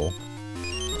multiple.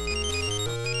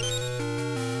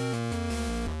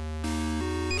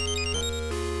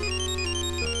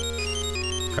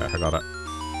 Okay, I got it.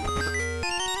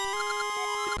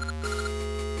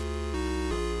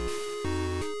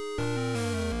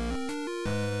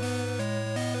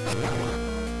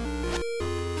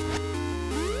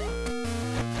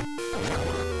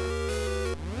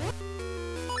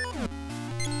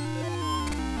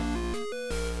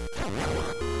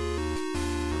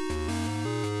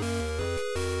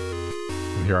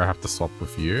 Here I have to swap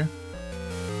with you.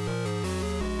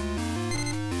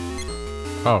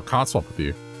 Oh, can't swap with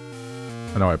you.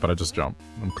 Oh, no, wait, but I just jump.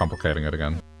 I'm complicating it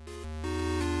again.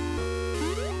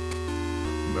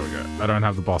 There we go. I don't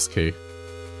have the boss key.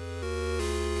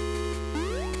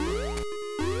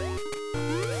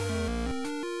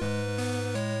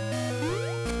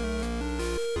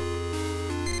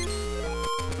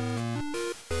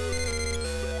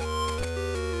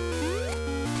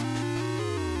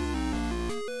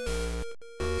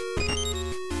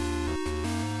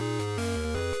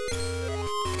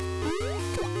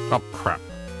 Oh, crap.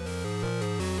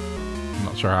 I'm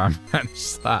not sure how I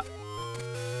managed that.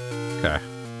 Okay.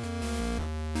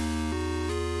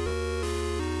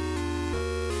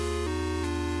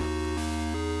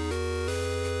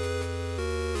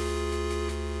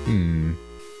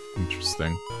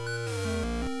 Interesting.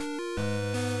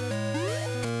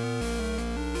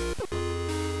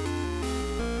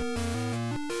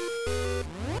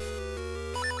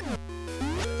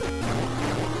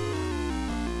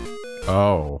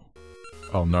 Oh.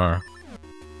 Oh no.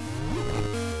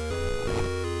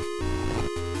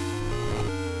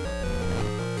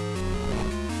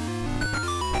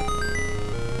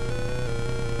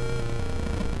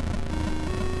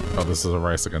 Oh, this is a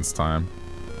race against time.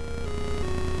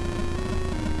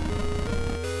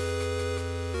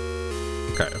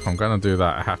 Okay, if I'm gonna do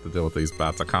that, I have to deal with these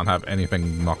bats. I can't have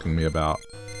anything knocking me about.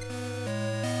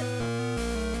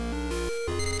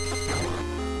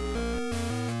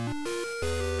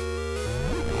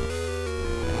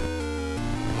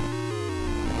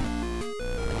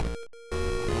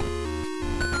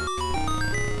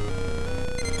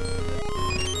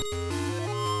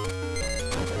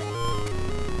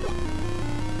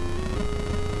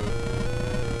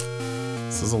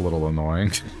 This is a little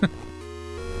annoying.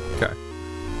 Okay.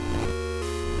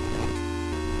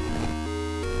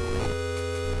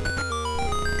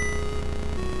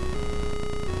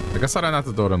 guess I don't have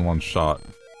to do it in one shot.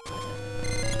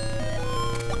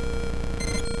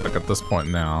 Like at this point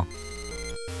now.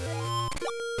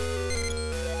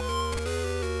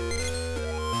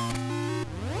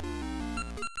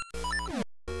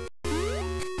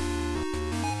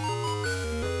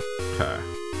 Okay.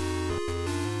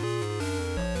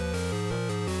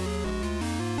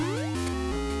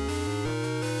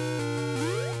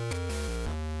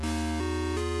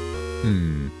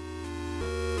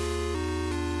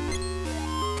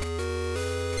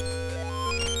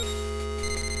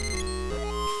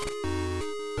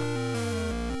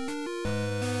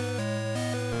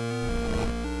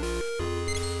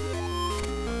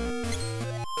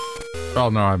 Oh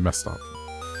no, I messed up.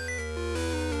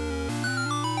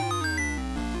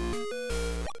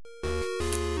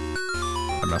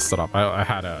 I messed it up. I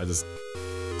had it, I just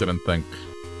didn't think.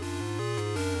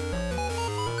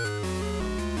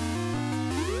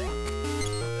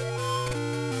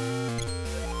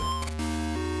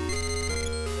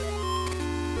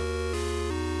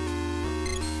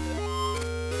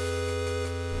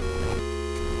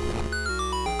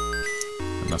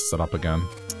 I messed it up again.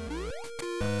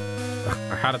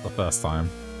 I had it the first time.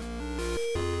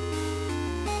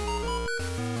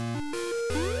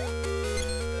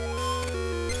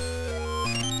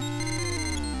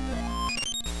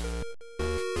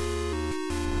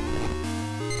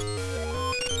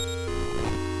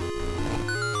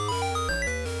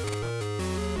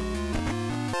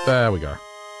 There we go.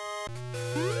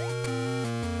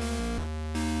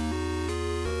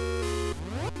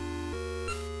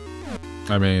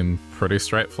 I mean, pretty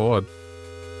straightforward.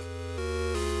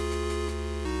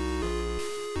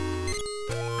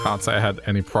 Can't say I had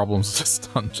any problems with this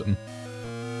dungeon.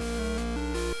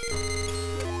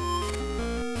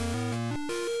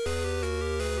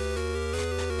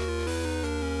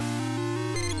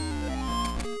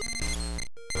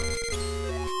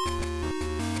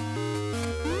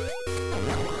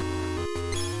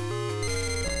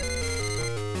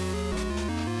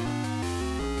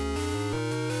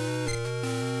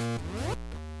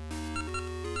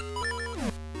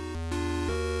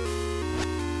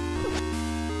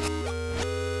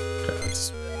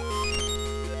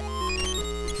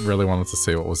 Really wanted to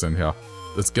see what was in here.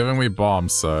 It's giving me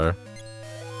bombs, so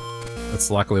it's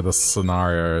likely the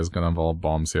scenario is going to involve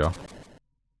bombs here.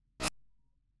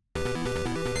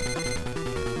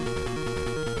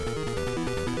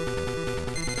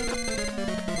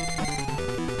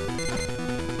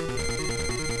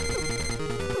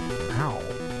 Ow.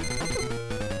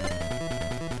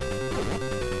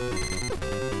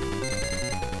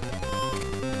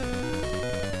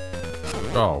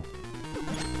 Oh.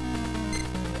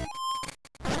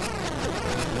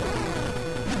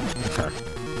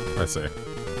 I see.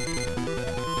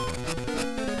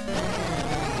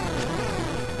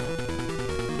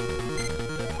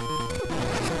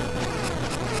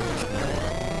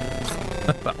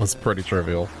 That was pretty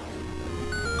trivial.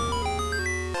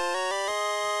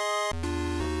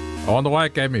 I wonder why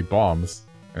it gave me bombs.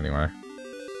 Anyway.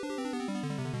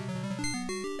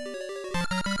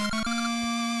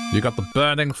 You got the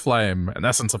burning flame, an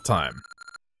essence of time.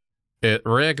 It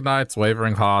reignites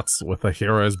wavering hearts with a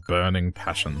hero's burning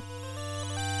passion.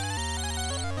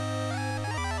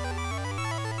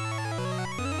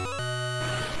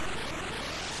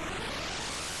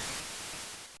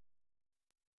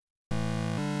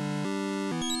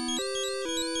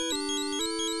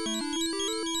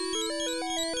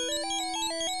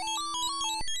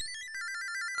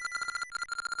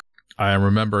 I am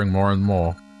remembering more and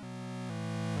more.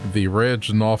 The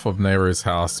ridge north of Nehru's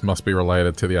house must be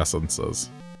related to the essences.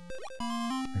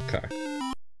 Okay.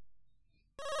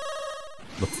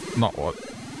 That's not what...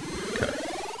 Okay.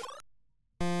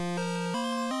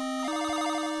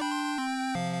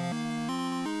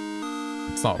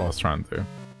 It's not what I was trying to do.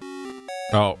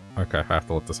 Oh, okay, I have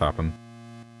to let this happen.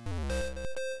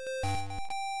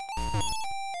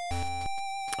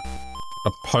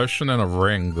 A potion and a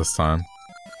ring this time.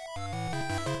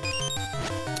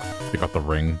 We got the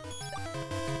ring.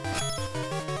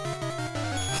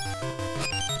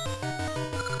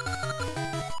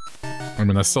 I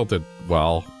mean, I still did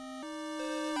well.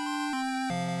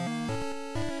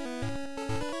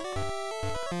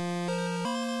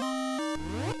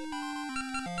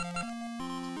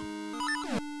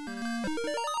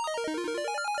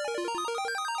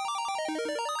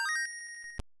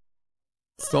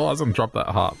 Still hasn't dropped that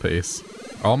heart piece.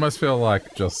 I almost feel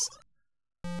like just...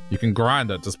 You can grind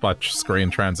it just by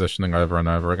screen transitioning over and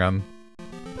over again.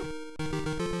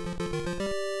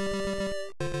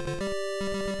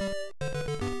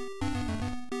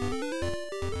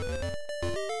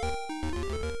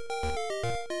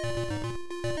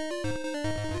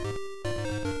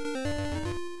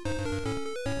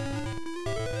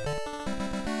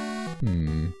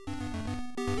 I'm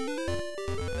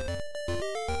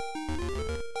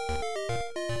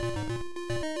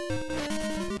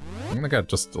gonna get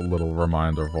just a little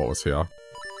reminder of what was here.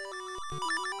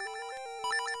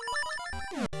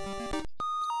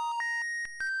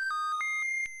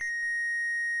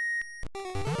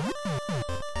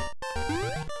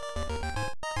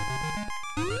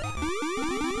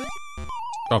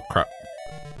 Oh, crap.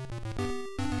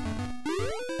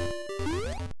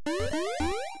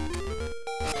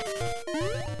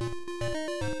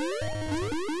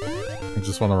 I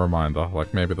just want a reminder,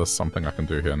 like maybe there's something I can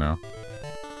do here now.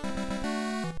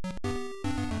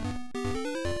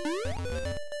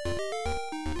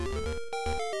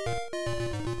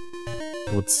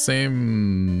 It would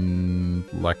seem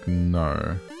like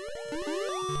no.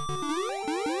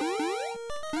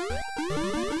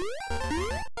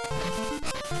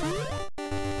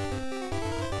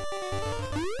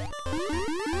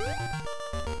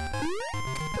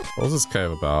 What was this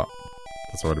cave about?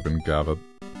 That's already been gathered.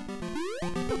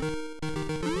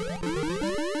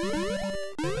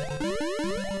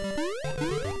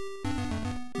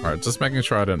 Alright, just making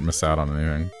sure I didn't miss out on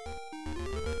anything.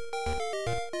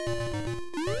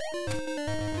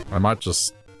 I might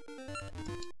just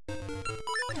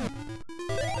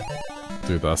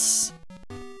do this.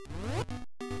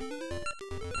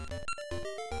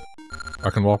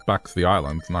 I can walk back to the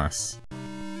island, nice.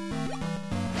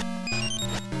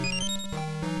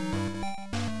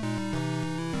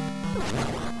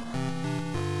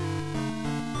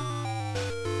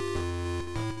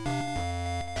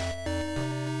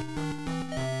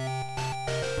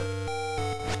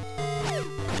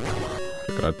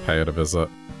 Figured I'd pay it a visit.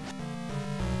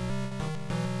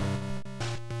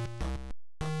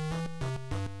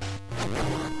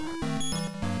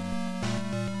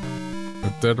 I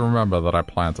did remember that I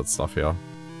planted stuff here.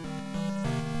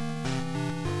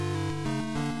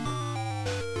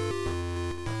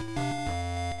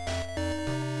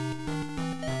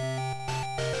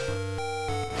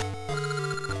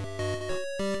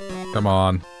 Come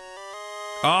on.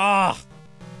 Ah!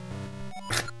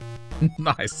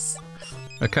 Nice.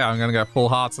 Okay, I'm gonna get full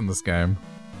hearts in this game.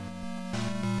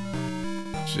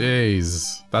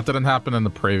 Jeez. That didn't happen in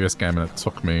the previous game and it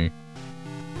took me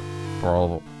for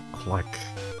all, like,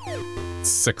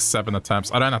 6-7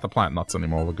 attempts. I don't have to plant nuts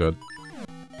anymore, we're good.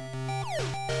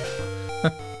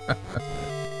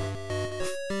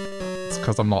 It's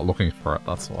because I'm not looking for it,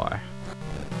 that's why.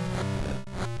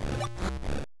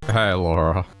 Hey,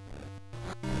 Laura.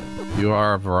 You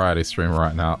are a variety streamer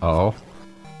right now. Oh.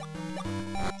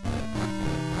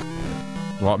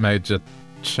 What made you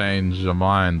change your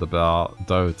mind about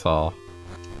Dota?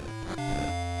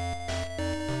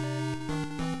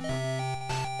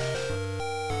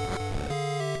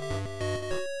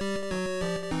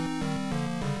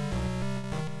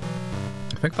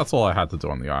 I think that's all I had to do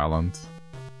on the island.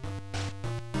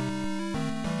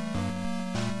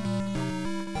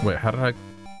 Wait, how did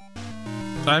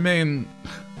I mean,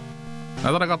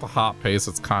 now that I got the heart piece,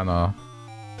 it's kinda...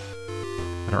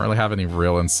 I don't really have any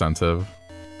real incentive.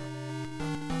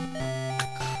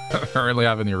 I don't really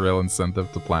have any real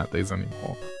incentive to plant these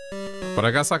anymore. But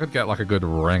I guess I could get like a good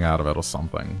ring out of it or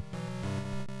something.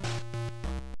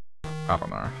 I don't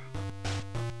know.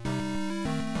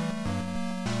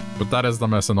 But that is the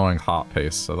most annoying heart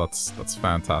piece, so that's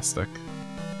fantastic.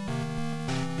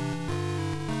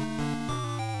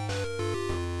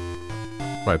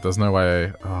 Wait, there's no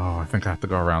way... Oh, I think I have to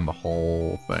go around the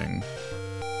whole thing.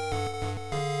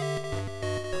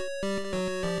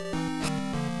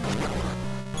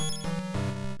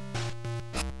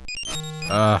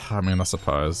 I mean, I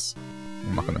suppose.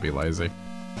 I'm not gonna be lazy.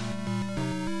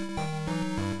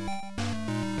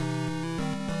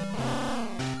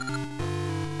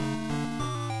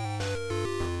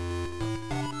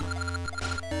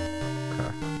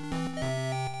 Okay.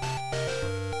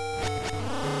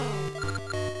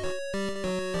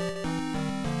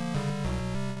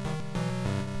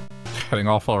 Heading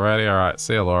off already? Alright,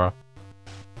 see you, Laura.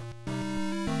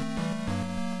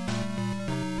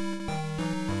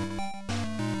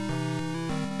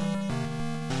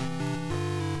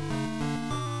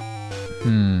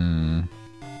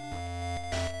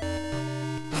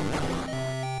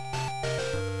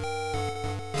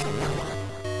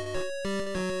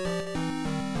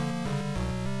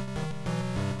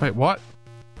 Wait, what?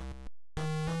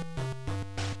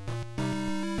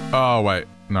 Oh, wait.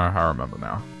 No, I remember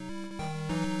now.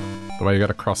 The way you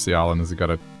gotta cross the island is you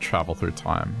gotta travel through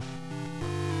time.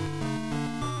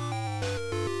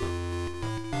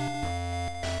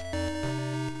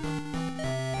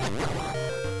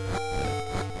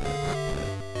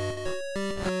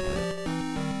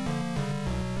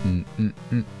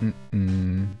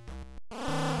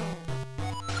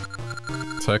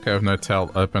 Toko with no tail,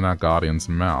 open our guardian's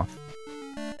mouth.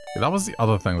 Yeah, that was the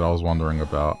other thing that I was wondering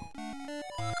about.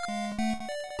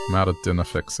 I'm out of dinner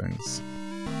fixings.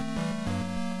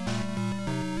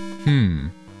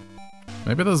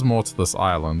 Maybe there's more to this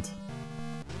island.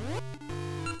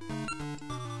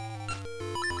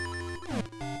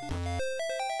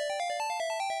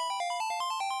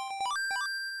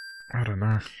 I don't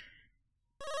know.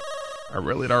 I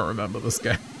really don't remember this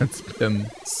game. It's been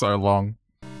so long.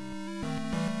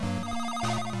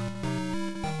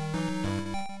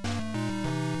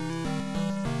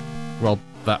 Well,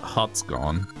 that hut's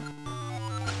gone.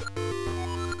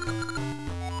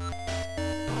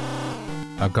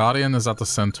 Our guardian is at the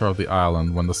center of the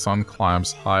island. When the sun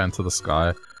climbs high into the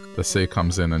sky, the sea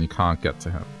comes in and you can't get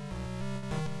to him.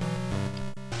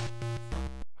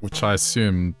 Which I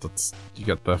assume that's you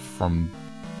get there from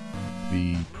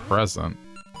the present.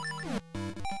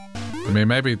 I mean,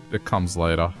 maybe it comes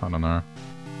later. I don't know.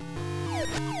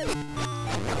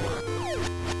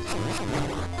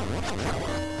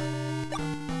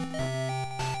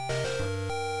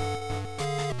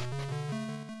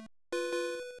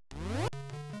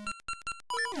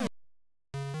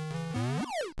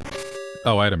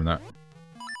 Oh, wait a minute.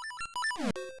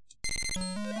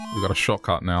 We got a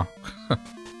shortcut now.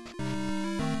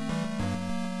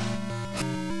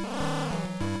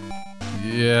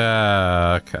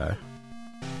 Yeah, okay.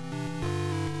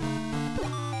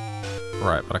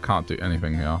 Right, but I can't do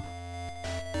anything here.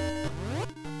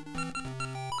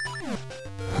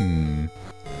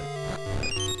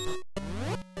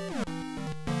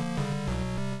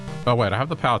 Oh wait, I have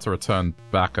the power to return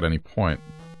back at any point.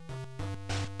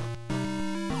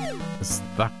 Is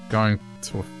that going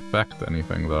to affect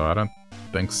anything though? I don't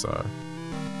think so.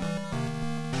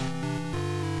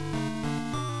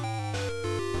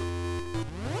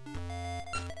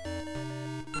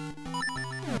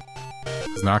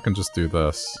 Because now I can just do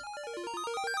this.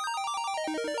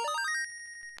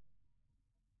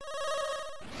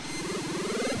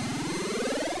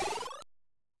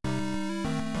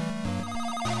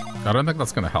 I don't think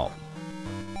that's gonna help.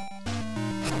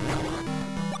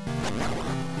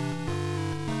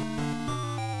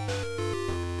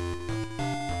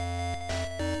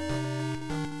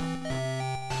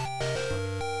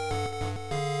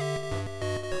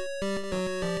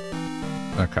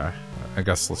 Okay, I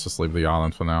guess let's just leave the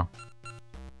island for now.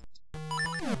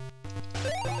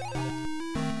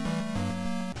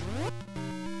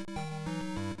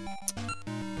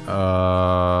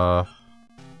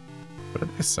 What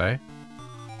did they say?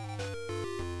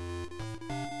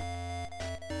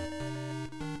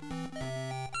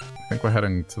 I think we're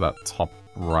heading to that top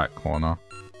right corner.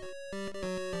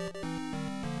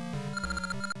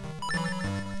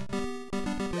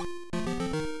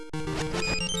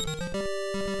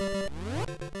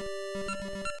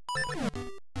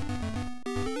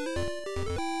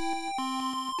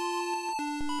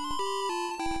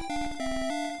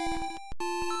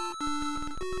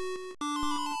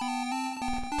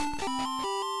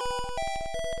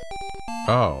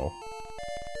 Oh.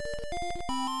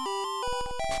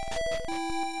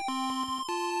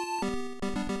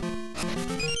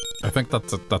 I think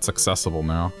that's accessible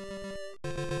now.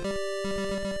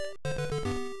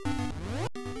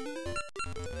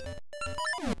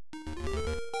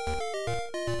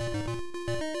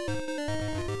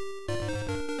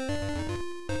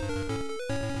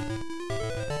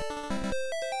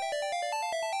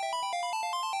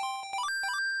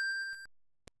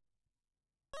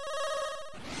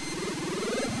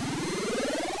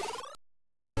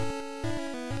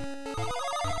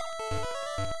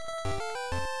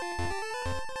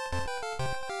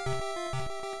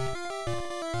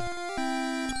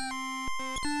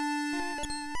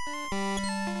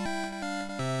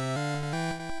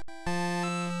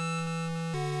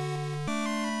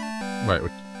 Wait,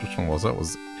 which one was it? I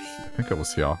think it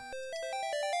was here.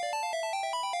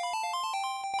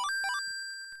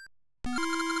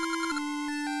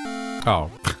 Oh.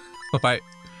 Wait.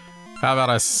 How about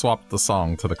I swap the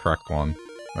song to the correct one?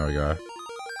 There we go.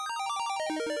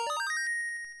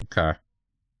 Okay.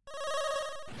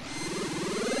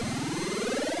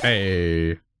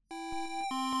 Hey.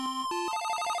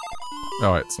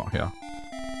 Oh wait, it's not here.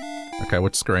 Okay,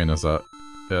 which screen is it?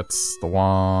 It's the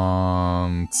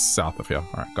one south of here.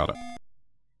 Alright, got it.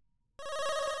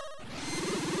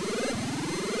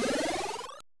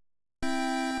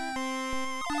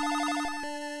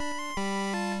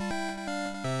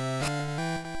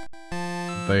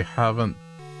 They haven't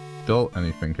built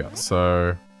anything yet,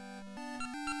 so...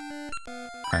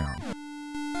 Hang on.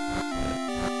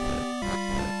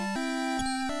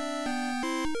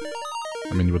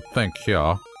 I mean, you would think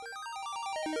here.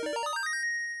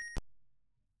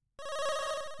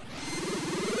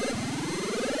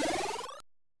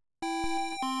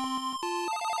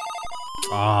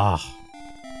 Ah.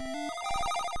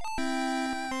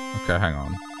 Okay, hang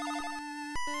on.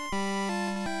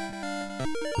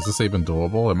 Is this even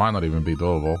doable? It might not even be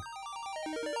doable.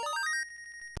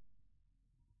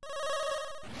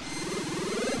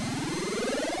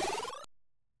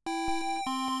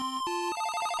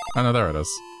 Oh no, there it is.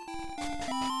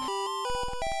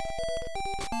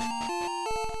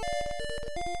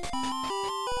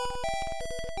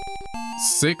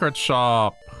 Secret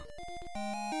shop!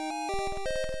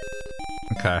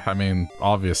 Okay, I mean,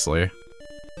 obviously.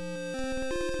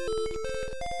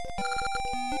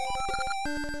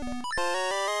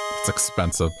 It's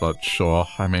expensive, but sure.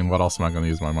 I mean, what else am I gonna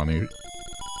use my money?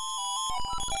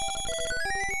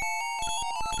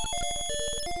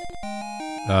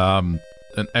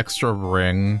 An extra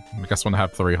ring. I guess when I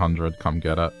have 300, come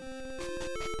get it.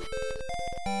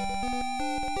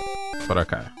 But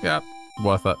okay. Yeah,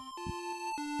 worth it.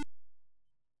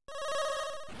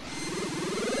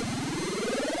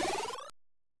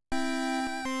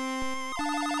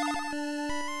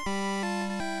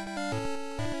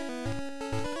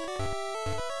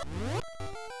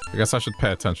 I guess I should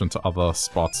pay attention to other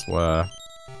spots where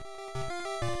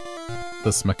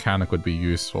this mechanic would be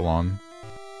useful on.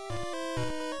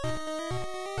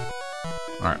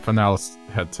 Alright, for now let's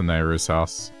head to Nehru's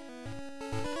house.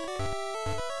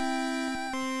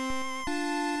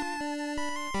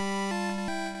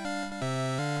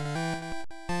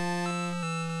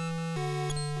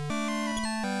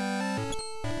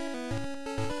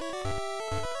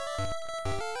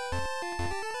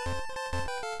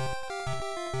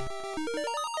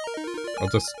 I'll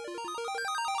just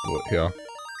do it here.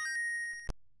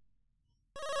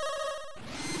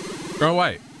 Oh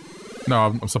wait! No,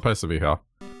 I'm supposed to be here.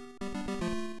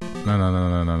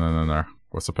 No.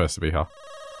 We're supposed to be here.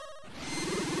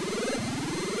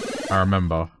 I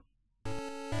remember.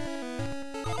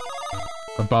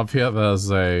 Above here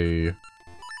there's a...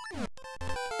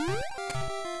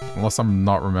 Unless I'm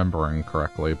not remembering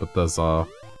correctly, but there's a...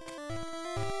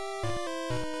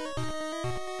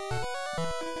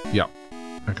 Yep.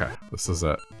 Okay, this is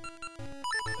it.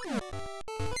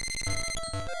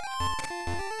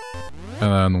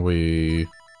 And then we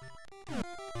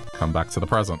come back to the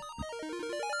present.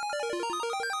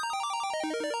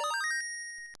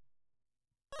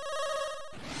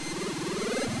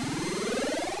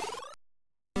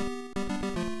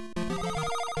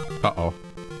 Uh-oh.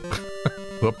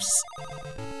 Whoops.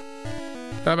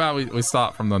 How about we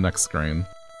start from the next screen?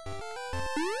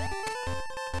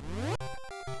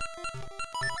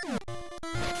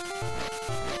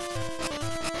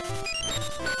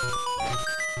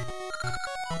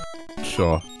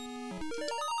 Sure.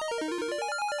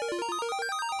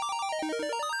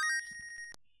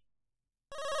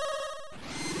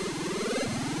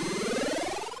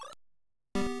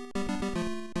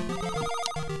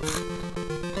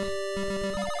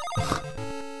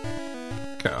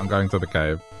 Okay, I'm going to the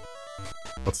cave.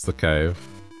 What's the cave?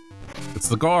 It's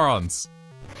the Gorons!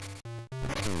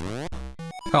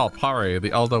 Help, hurry!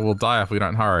 The Elder will die if we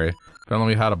don't hurry. If only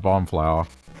we had a bomb flower.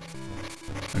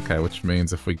 Okay, which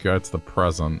means if we go to the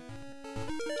present...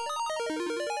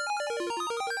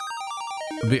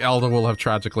 The Elder will have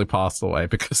tragically passed away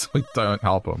because we don't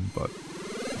help him, but...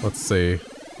 Let's see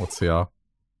what's here.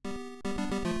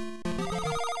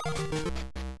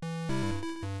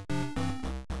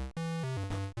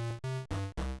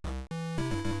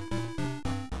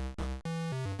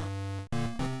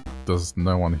 There's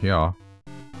no one here.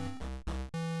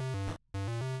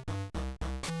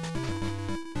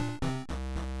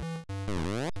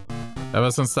 Ever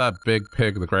since that big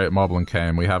pig, the Great Moblin,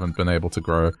 came, we haven't been able to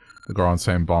grow the Goron's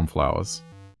same bomb flowers.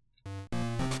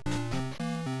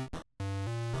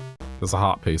 There's a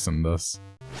heart piece in this.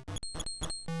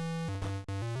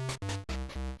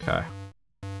 Okay.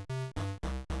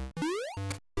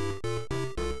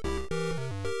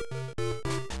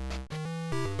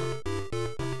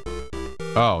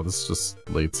 Oh, this just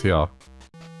leads here.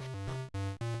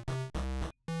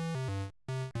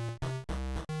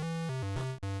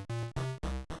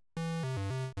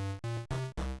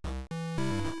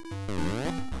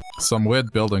 Some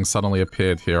weird building suddenly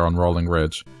appeared here on Rolling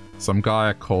Ridge. Some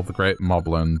guy called the Great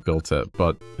Moblin built it,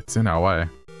 but it's in our way.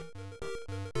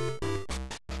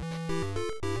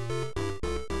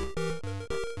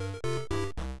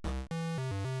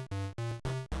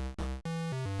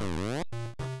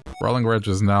 Rolling Ridge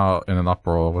is now in an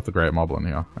uproar with the Great Moblin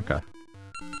here. Okay.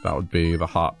 That would be the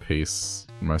heart piece,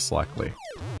 most likely.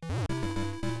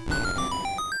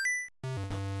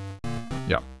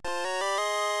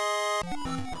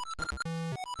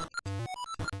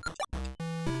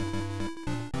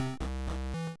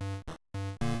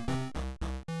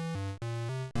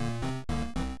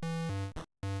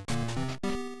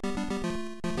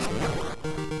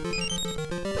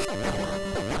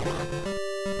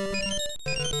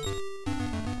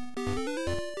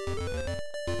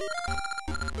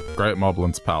 Great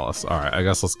Moblin's Palace. Alright, I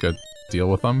guess let's go deal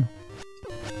with them.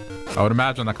 I would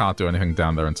imagine I can't do anything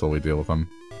down there until we deal with them.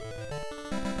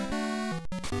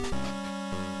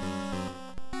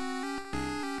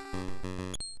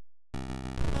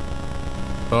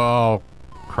 Oh,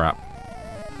 crap.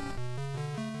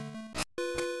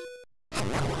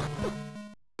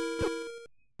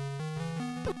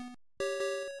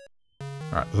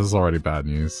 Alright, this is already bad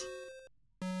news.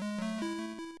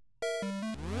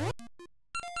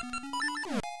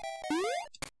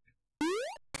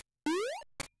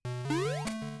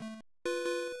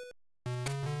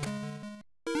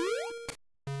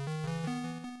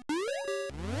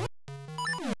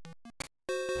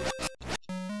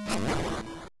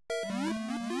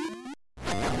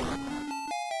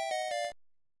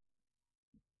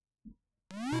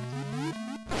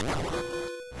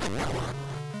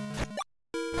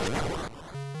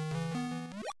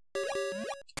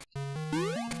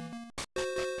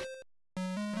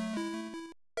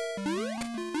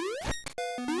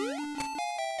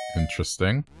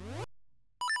 Interesting.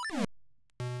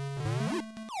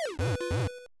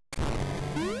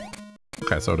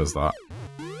 Okay, so it is that.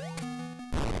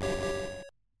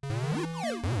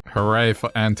 Hooray for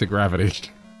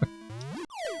anti-gravity.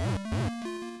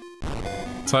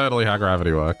 Totally how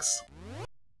gravity works.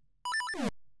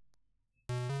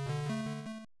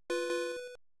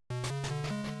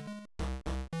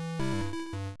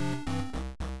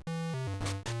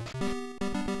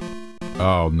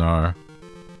 Oh no.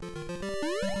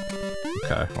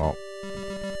 Okay, well.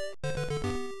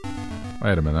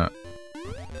 Wait a minute.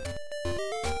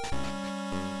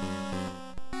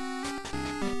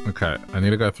 Okay, I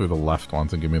need to go through the left one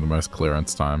to give me the most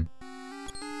clearance time.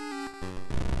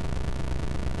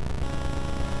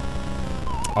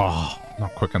 Oh,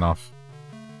 not quick enough.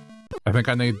 I think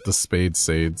I need the speed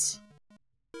seeds.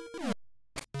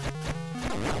 I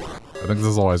think this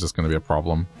is always just going to be a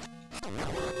problem.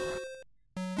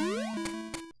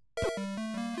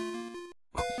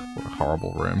 What a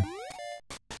horrible room.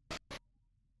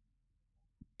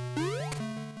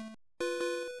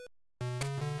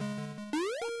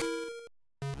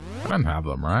 I don't have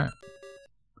them, right?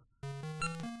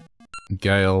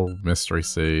 Gale, mystery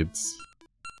seeds.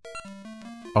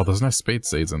 Oh, there's no speed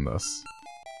seeds in this.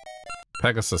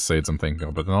 Pegasus seeds I'm thinking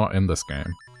of, but they're not in this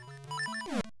game.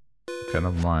 Okay,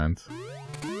 never mind.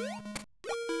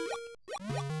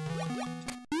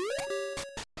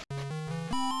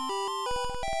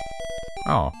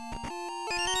 Oh.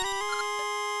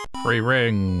 Free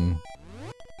ring!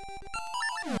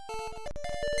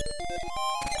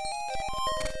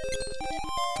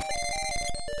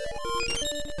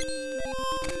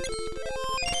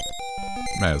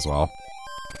 May as well.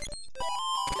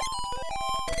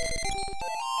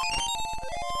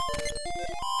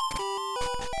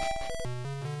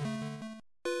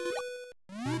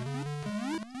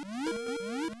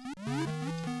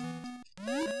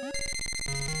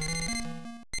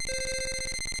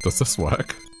 Does this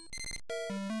work?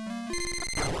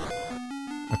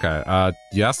 Okay,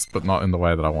 yes, but not in the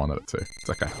way that I wanted it to. It's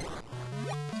okay.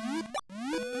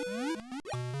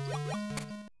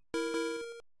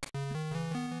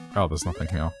 Oh, there's nothing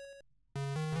here.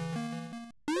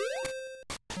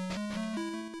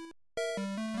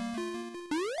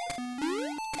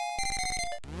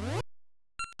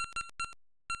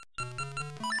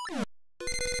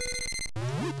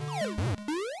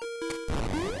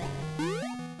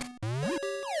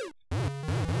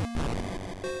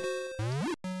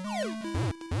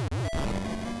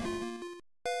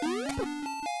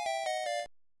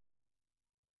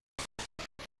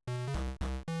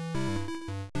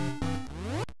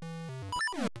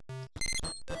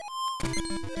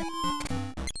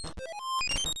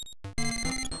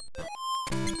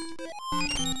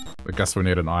 I guess we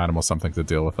need an item or something to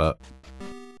deal with it.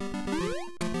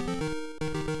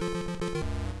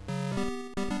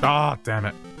 Ah, oh, damn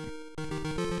it.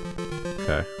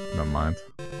 Okay, never mind.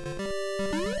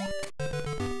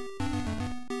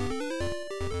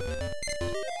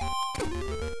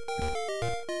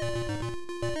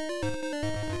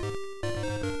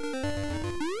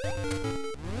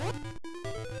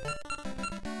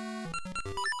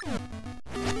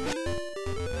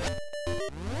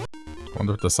 I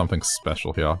wonder if there's something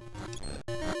special here.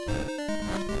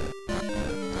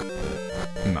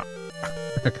 No.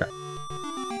 Okay.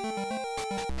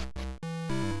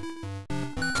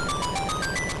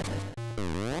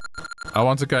 I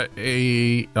want to go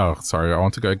I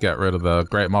want to go get rid of the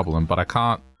Great Moblin, but I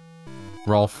can't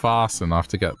roll fast enough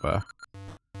to get there.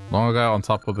 Long ago, on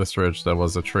top of this ridge, there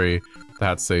was a tree that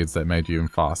had seeds that made you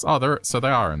fast. Oh, so they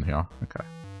are in here. Okay.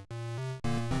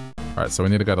 Alright, so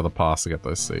we need to go to the pass to get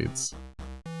those seeds.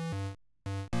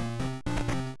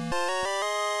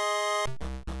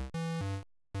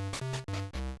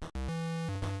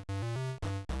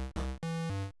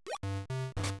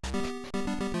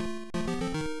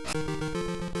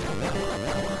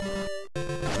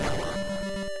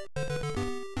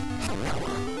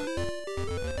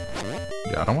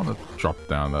 Yeah, I don't want to drop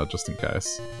down there just in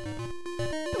case.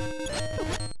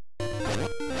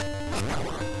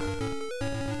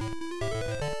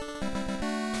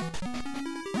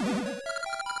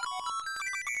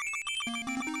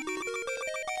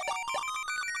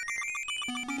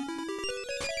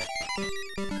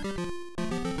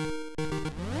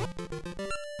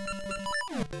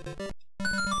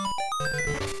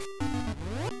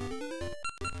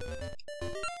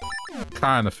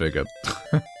 Kinda figured.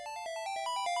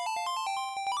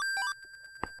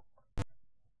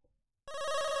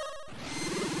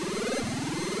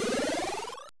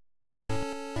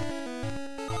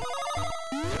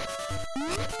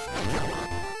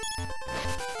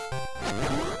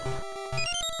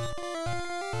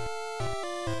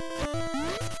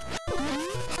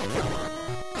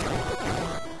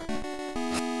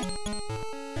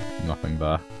 Nothing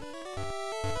there.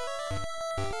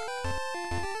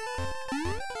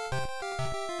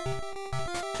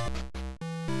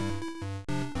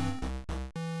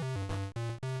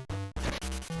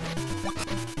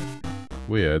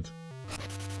 Weird.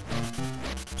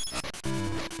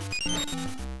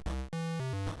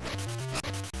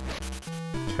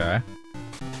 Okay.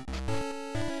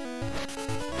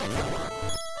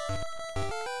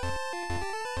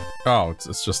 Oh,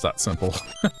 it's just that simple.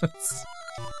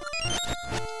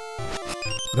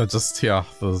 They're just here.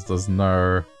 There's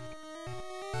no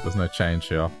change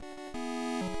here.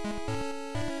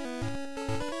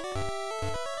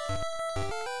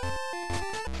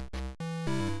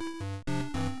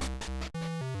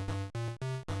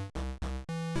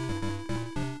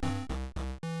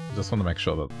 I just want to make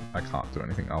sure that I can't do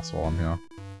anything else while I'm here.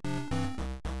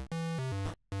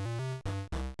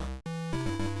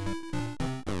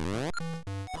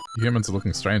 Humans are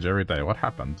looking strange every day. What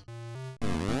happened?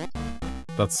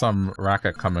 That's some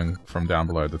racket coming from down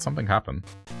below. Did something happen?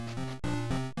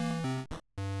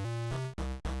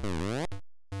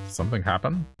 Something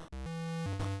happen?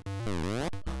 I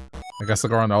guess the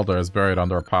Goron Elder is buried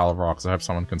under a pile of rocks. I hope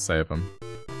someone can save him.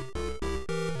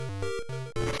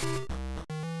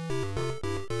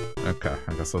 Okay,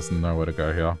 I guess there's nowhere to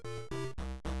go here.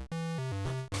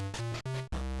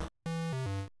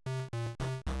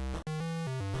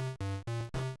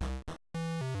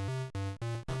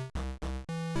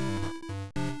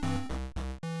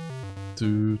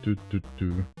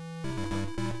 Do.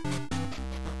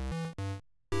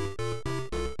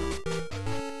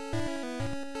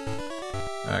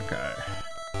 Okay.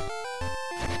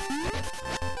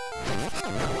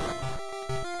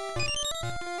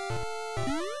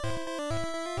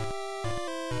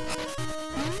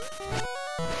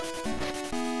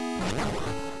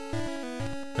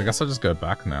 I guess I'll just go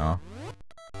back now.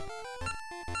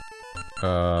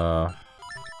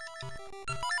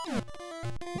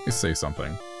 Let me see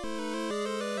something.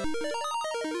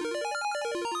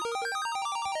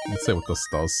 Let's see what this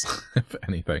does, if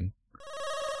anything.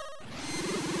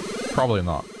 Probably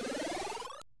not.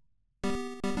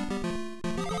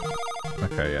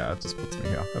 Okay, yeah, it just puts me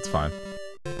here. That's fine.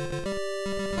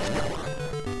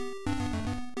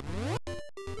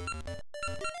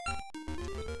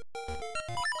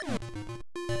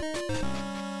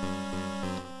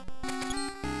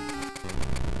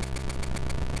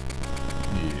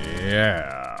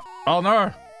 Yeah. Oh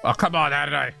no! Oh, come on, how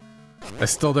did I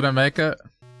still didn't make it?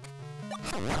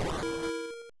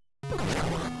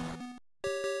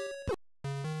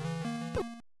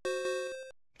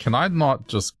 Can I not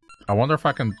just... I wonder if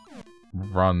I can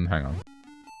run... Hang on.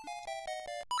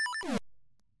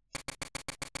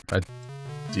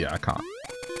 Yeah, I can't.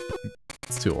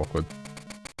 It's too awkward.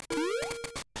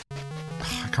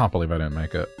 I can't believe I didn't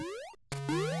make it.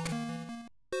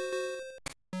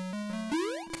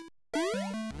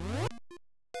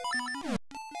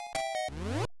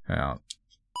 Hang on.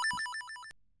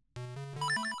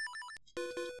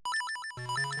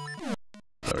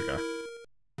 There we go.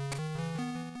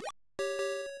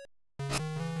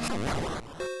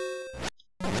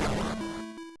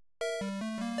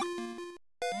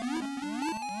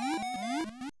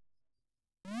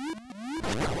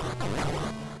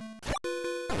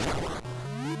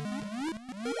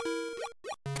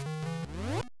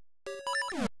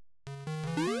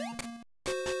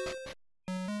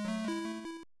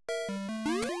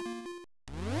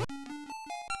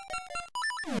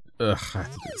 Ugh, I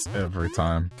have to do this every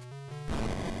time.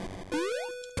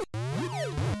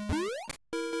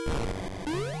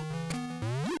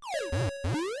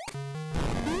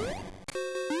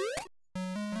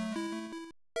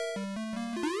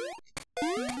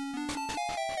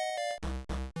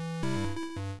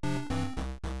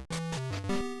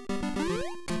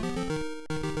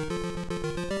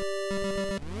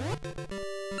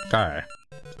 Okay.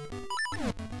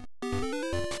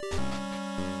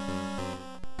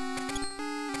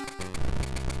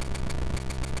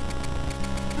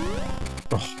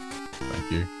 Oh, thank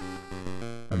you.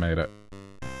 I made it.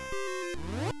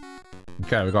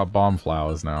 Okay, we got bomb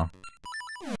flowers now.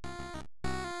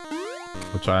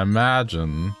 Which I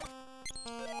imagine...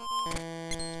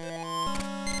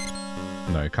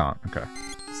 No, you can't. Okay.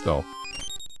 Still.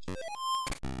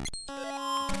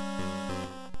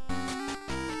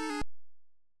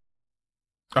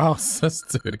 Oh, this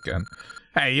dude again.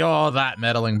 Hey, you're that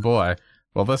meddling boy.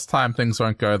 Well, this time things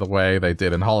won't go the way they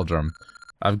did in Holdrum.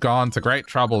 I've gone to great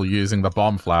trouble using the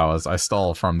bomb flowers I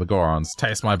stole from the Gorons.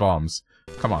 Taste my bombs.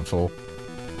 Come on, fool.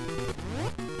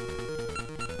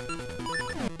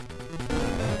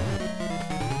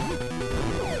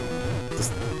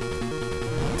 This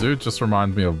dude just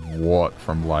reminded me of Wart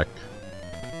from, like,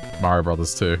 Mario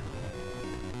Brothers 2.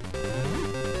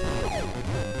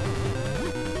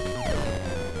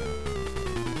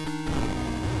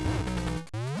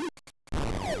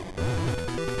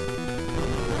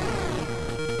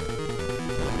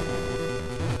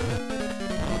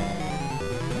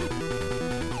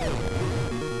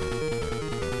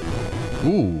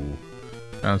 Ooh,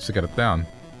 managed to get it down.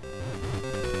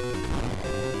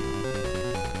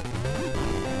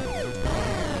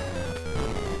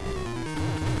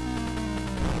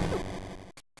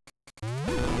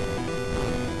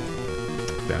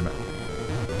 Damn it.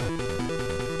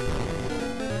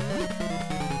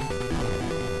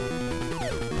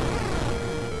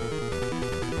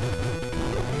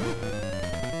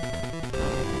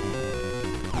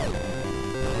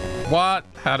 What?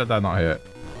 How did that not hit?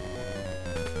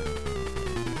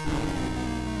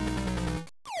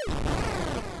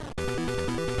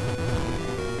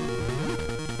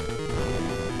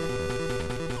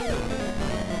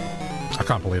 I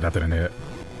can't believe that didn't hit.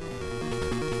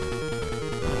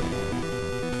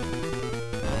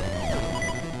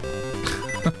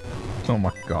 Oh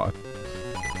my god.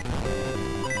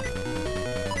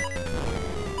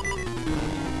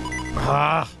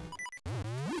 Ah!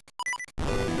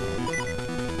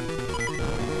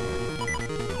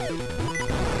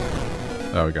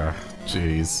 There we go.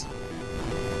 Jeez.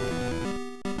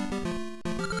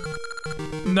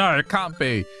 No, it can't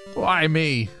be. Why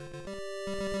me?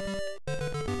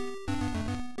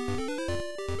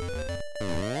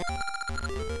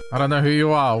 I don't know who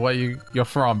you are, where you're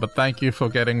from, but thank you for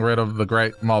getting rid of the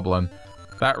great Moblin.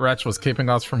 That wretch was keeping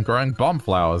us from growing bomb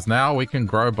flowers. Now we can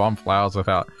grow bomb flowers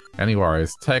without any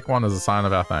worries. Take one as a sign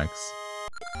of our thanks.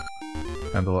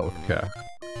 Handle it with care.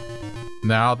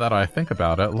 Now that I think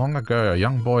about it, long ago a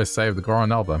young boy saved the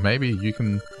Goron Elder. Maybe you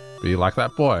can be like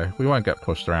that boy. We won't get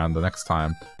pushed around the next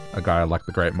time a guy like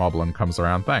the great Moblin comes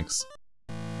around. Thanks.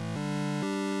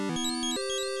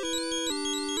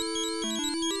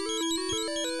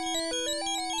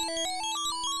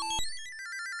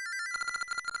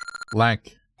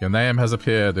 Lank, your name has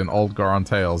appeared in old Goron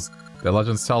tales. Their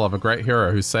legends tell of a great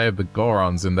hero who saved the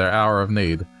Gorons in their hour of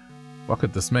need. What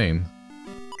could this mean?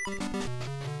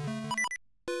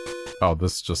 Oh,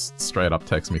 this just straight up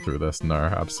takes me through this. No,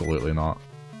 absolutely not.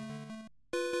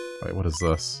 Wait, what is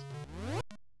this?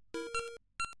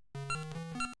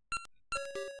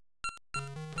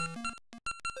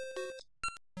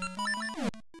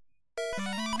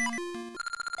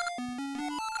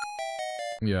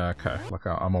 Yeah, okay. Look,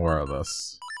 I'm aware of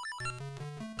this.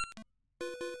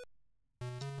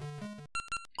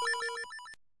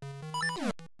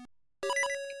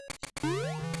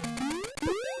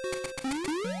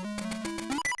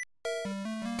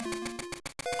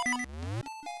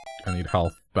 I need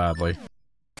health badly.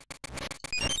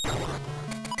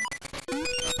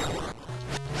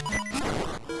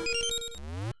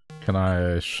 Can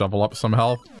I shovel up some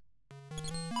health?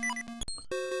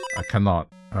 I cannot.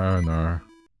 Oh no.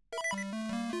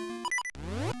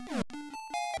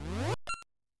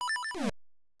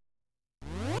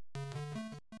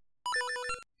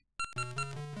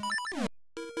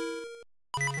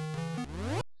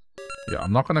 Yeah,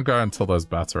 I'm not gonna go until those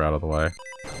bats are out of the way.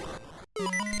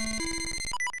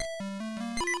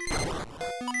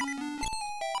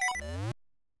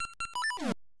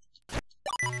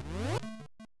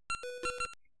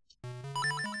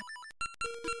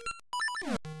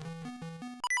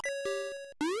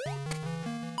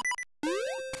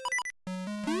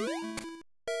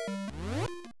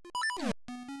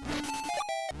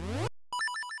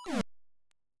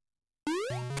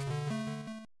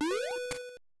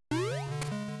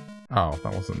 Oh,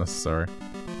 that wasn't necessary.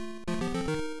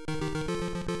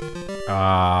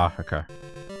 Ah, okay.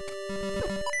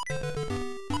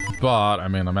 But, I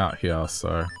mean, I'm out here,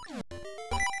 so...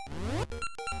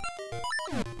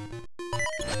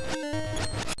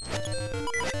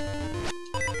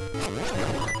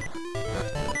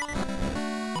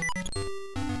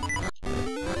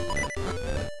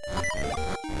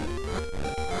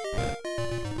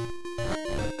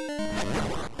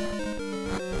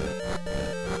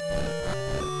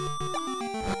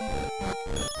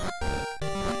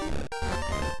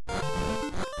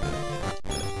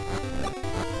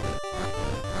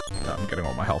 getting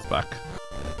all my health back.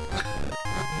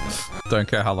 Don't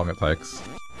care how long it takes.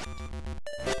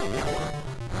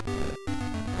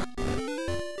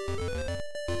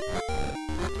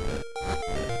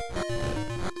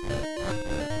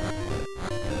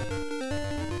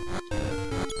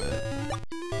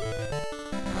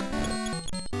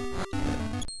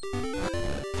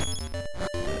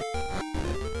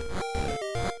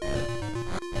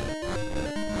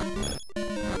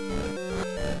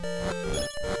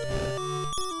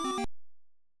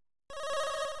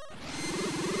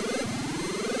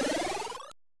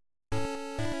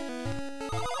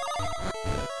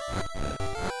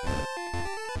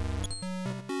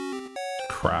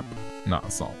 Crap. No,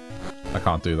 it's not. I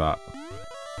can't do that.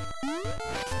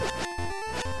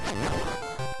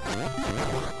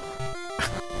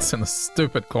 It's in a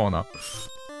stupid corner.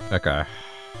 Okay.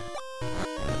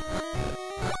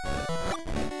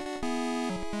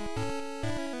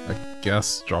 I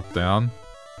guess drop down.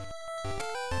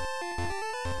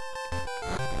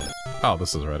 Oh,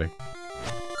 this is ready.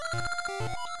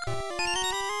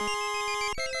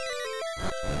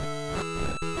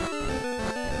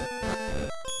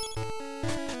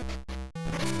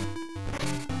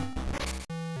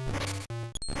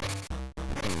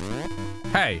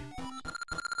 Hey!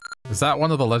 Is that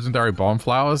one of the legendary bomb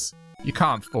flowers? You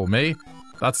can't fool me.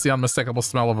 That's the unmistakable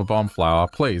smell of a bomb flower.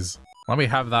 Please, let me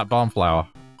have that bomb flower.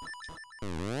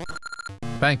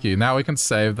 Thank you. Now we can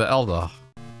save the Elder.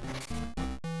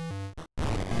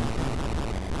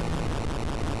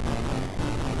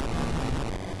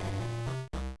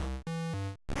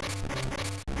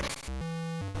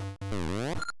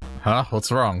 Huh? What's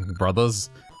wrong, brothers?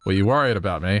 Were you worried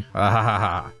about me?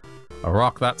 Ah, a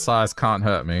rock that size can't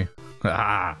hurt me.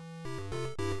 Ah.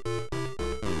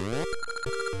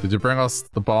 Did you bring us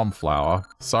the bomb flower?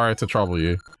 Sorry to trouble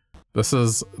you. This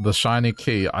is the shiny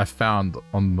key I found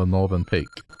on the northern peak.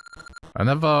 I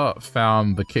never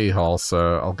found the keyhole,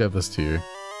 so I'll give this to you.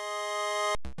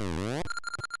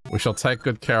 We shall take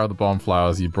good care of the bomb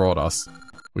flowers you brought us.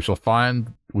 We shall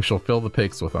fill the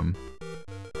peaks with them.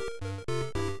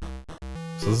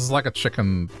 So this is like a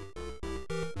chicken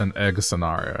and egg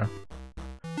scenario.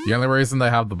 The only reason they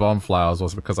have the bomb flowers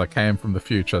was because I came from the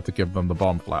future to give them the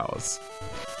bomb flowers.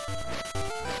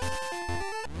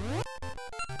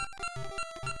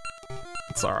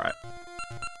 It's alright.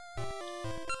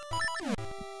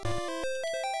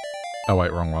 Oh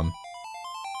wait, wrong one.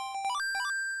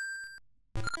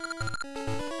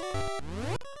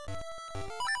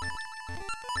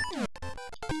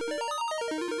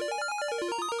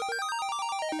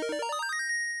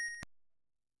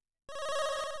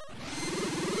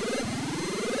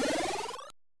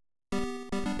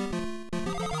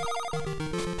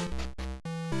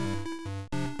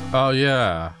 Oh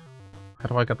yeah. How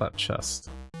do I get that chest?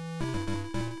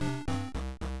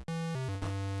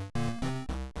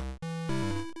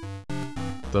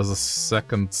 There's a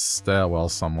second stairwell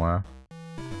somewhere.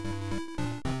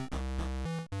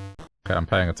 Okay, I'm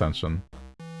paying attention.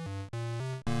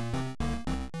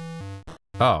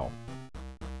 Oh.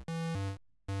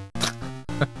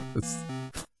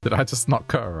 Did I just not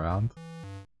go around?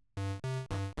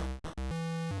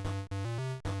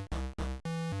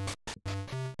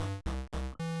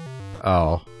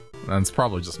 Oh, and it's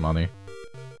probably just money.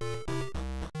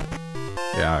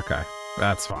 Yeah, okay.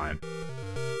 That's fine.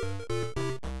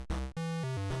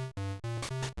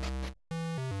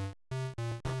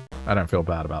 I don't feel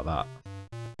bad about that.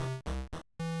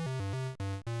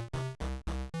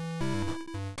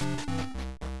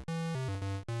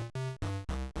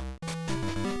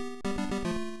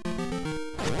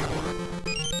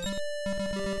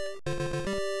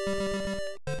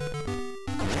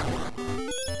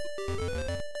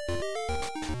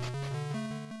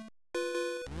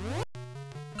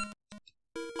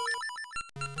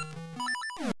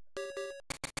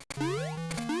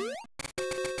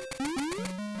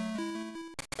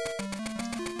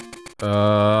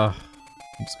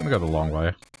 I'm just gonna go the long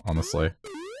way, honestly.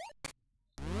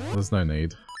 There's no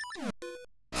need.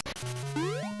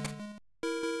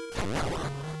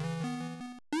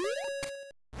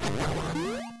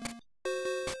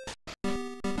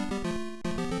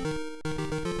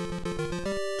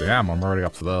 Damn, I'm already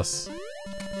up to this.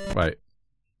 Wait.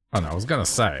 Oh no, I was gonna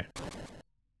say.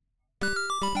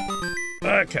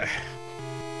 Okay.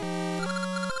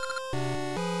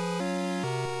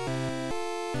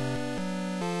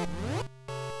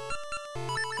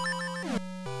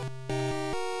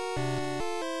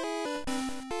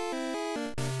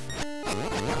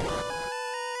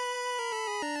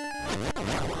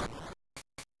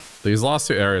 These last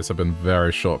two areas have been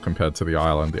very short compared to the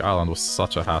island. The island was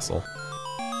such a hassle.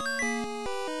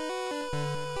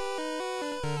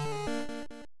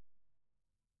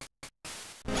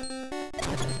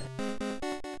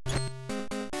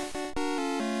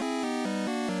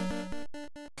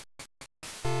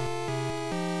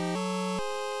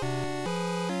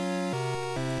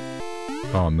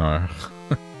 Oh no.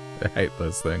 I hate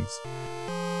those things.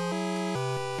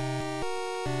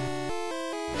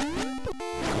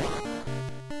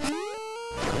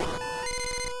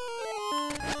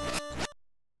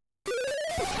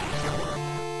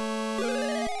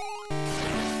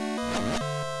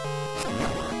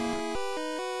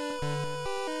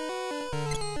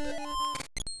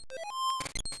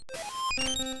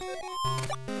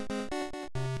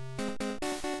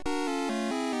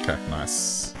 Okay,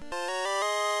 nice.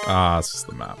 Ah, it's just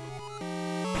the map.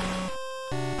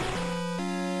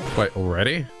 Wait,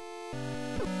 already?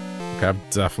 Okay, I've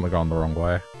definitely gone the wrong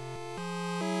way.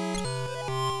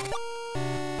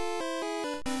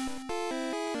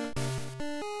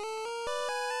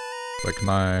 Wait, can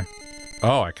I...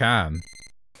 Oh, I can.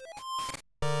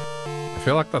 I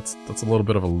feel like that's a little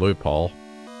bit of a loophole.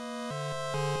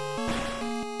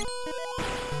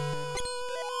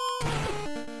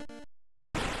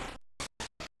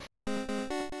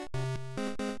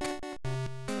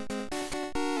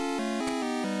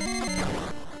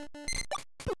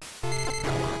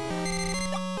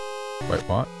 Wait,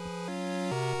 what?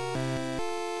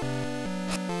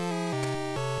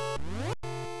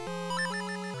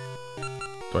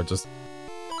 Do I just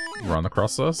run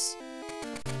across this?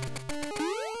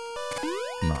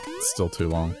 No, it's still too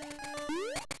long.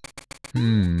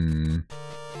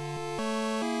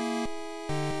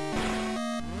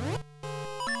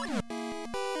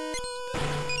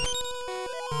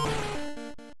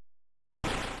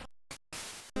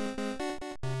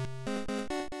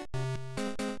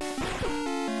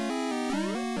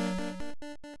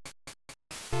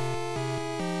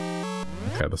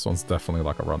 Okay, this one's definitely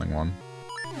like a running one.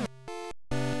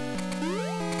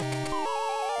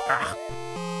 Ah.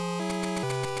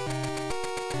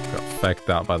 Got faked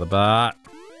out by the bat.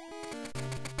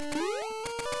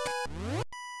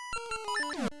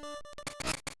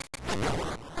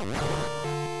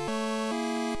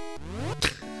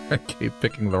 I keep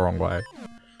picking the wrong way.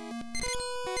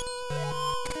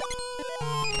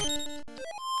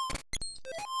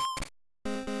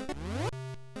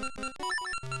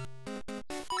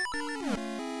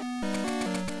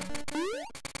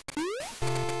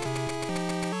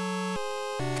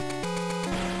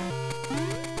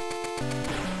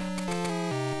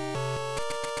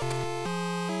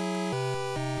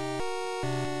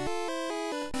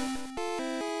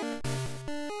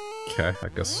 Okay, I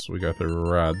guess we go through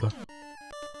red.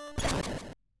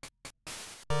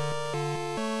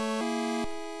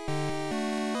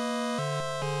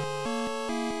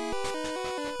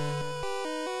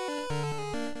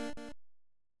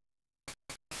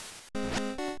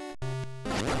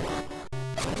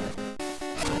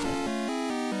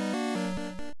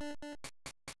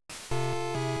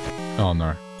 Oh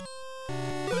no.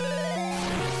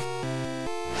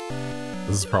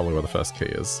 This is probably where the first key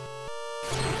is.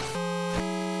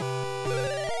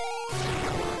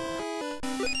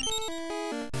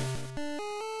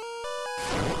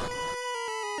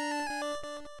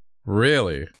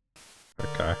 Really?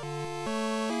 Okay.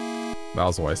 That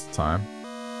was a waste of time.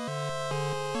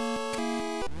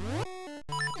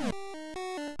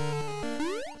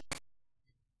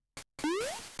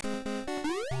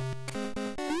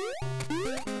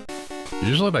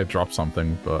 Usually they drop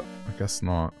something, but I guess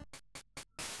not.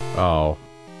 Oh.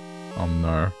 Oh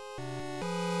no.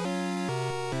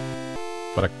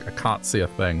 But I can't see a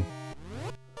thing.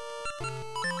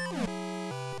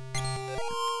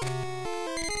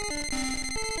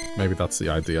 Maybe that's the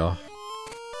idea.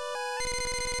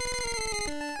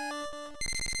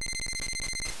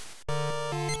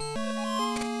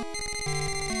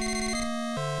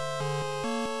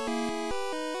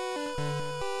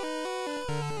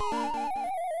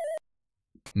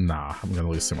 Nah, I'm gonna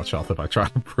lose too much health if I try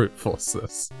to brute force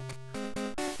this.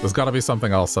 There's gotta be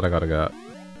something else that I gotta get.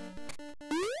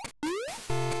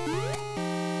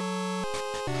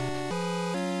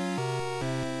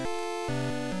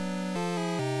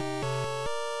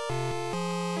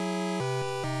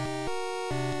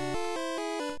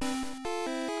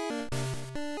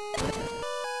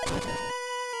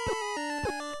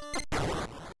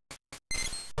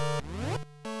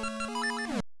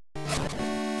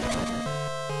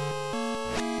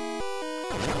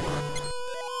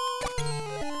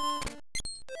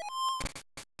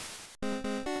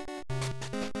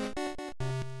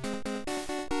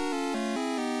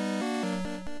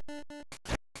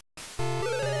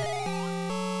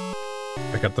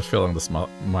 I get the feeling this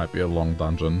might be a long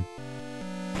dungeon.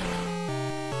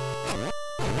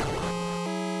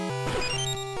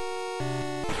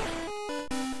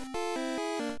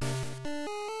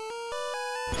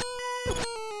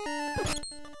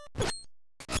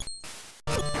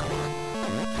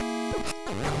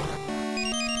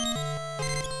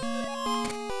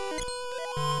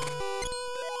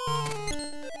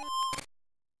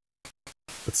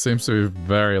 seems to be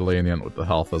very lenient with the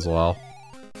health as well.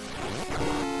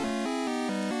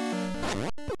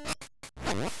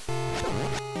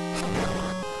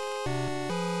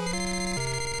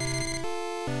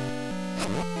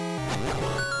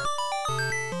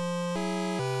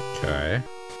 Okay.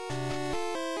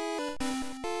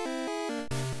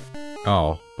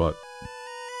 Oh, but...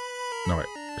 No, wait.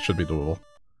 It should be doable.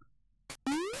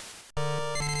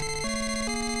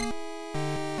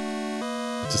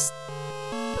 Just...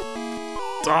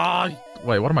 Ah!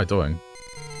 Wait, what am I doing?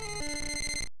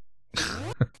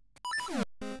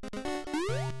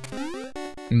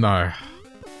 No.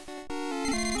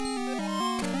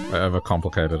 I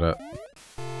overcomplicated it.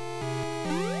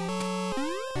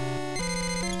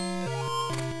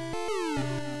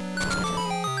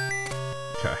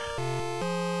 Okay.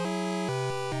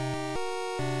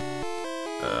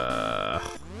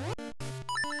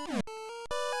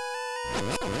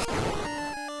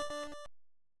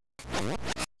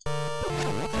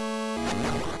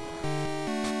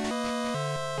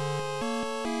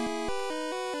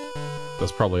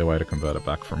 There's probably a way to convert it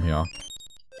back from here.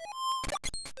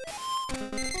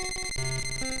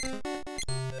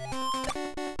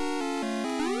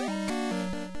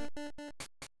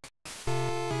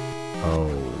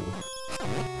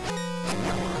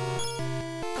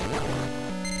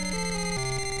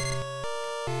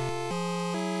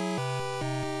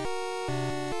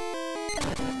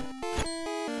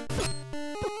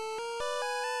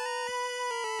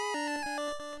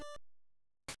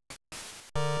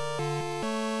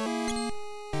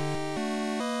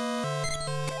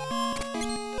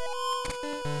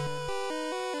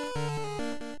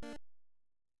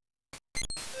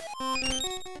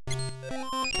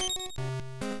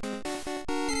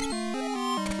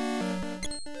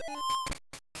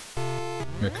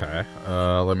 Okay,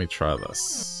 let me try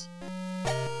this.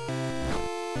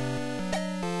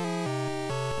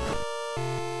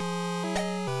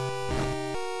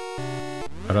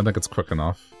 I don't think it's quick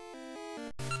enough.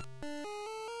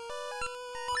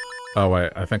 Oh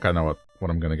wait, I think I know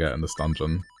what I'm gonna get in this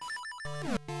dungeon.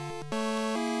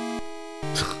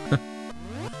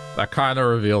 That kinda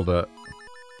revealed it.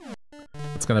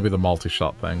 It's gonna be the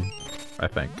multi-shot thing, I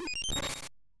think.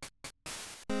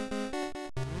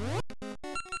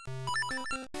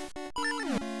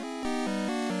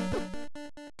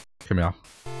 Come here.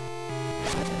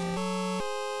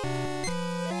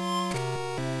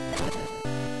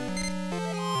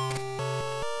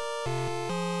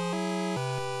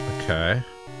 Okay.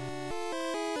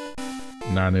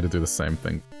 Now I need to do the same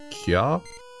thing here.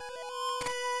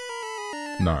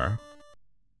 No.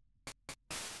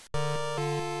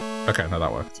 Okay, no,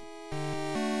 that worked.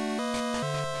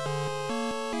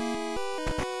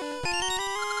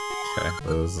 Okay,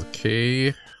 there's the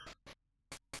key.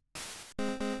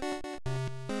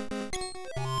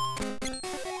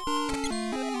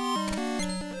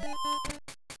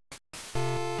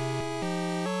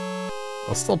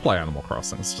 I'll still play Animal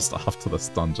Crossing, it's just after this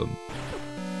dungeon.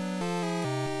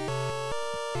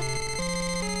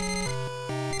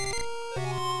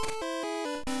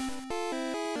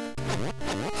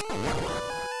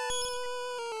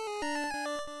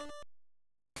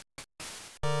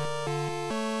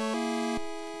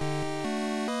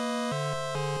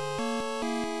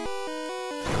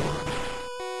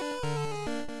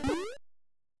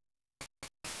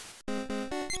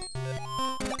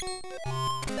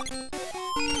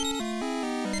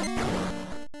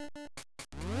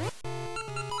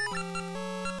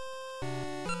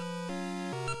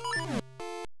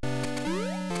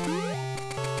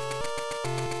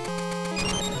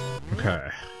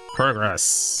 Okay,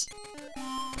 progress.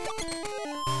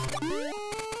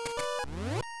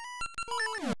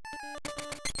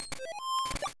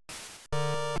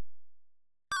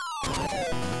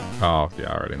 Oh,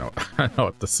 yeah, I already know. I know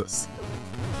what this is.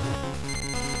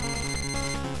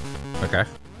 Okay.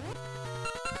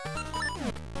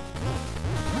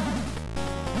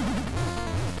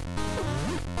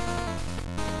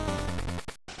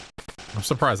 I'm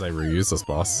surprised I reused this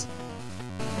boss.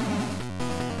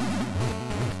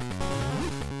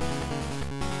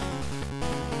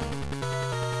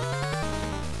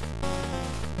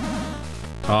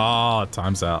 Oh,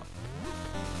 time's out.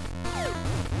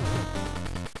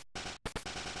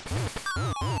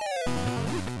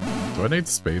 Do I need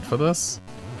speed for this?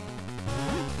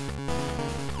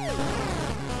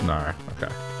 No, okay.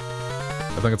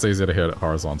 I think it's easier to hit it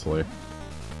horizontally.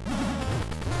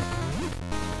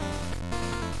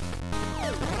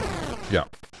 Yeah.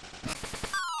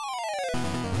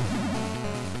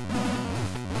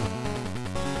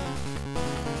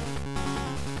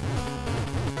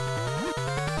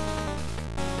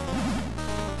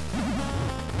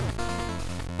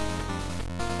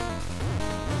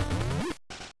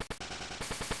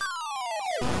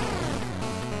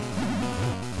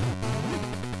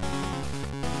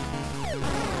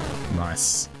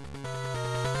 Nice.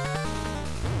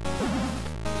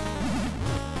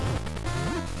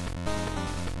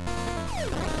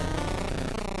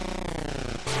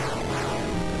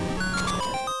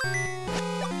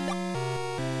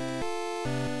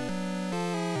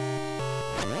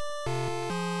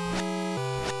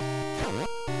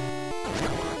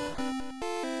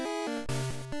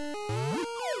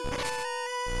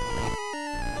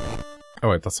 Oh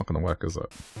wait, that's not gonna work, is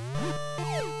it?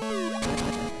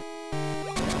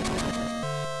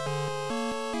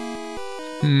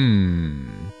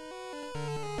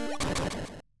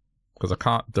 Because I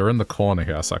can't... They're in the corner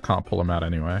here, so I can't pull them out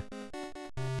anyway.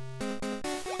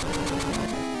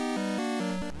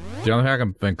 The only thing I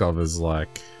can think of is,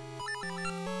 like...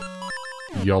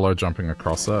 YOLO jumping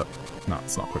across it. No,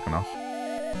 it's not quick enough.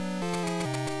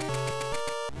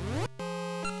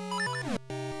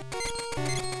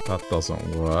 That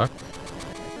doesn't work.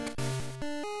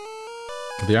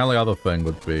 The only other thing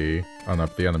would be... Oh no,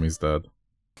 the enemy's dead.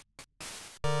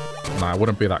 Nah, it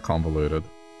wouldn't be that convoluted.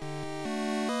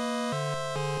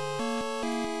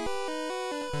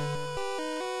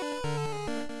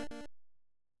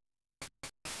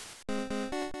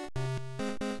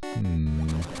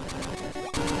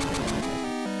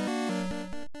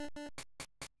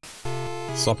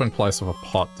 Swapping place with a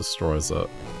pot destroys it.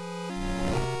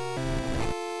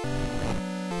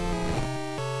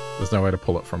 There's no way to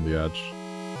pull it from the edge.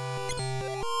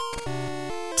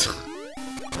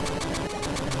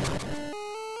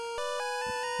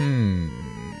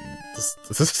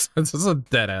 This is a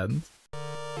dead end.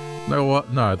 No,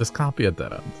 what? No, this can't be a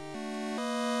dead end.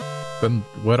 Then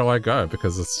where do I go?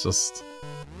 Because it's just...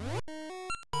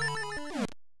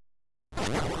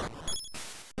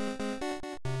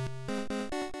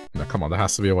 No, come on, there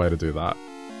has to be a way to do that.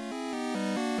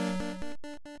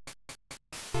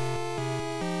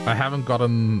 I haven't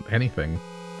gotten anything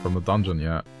from the dungeon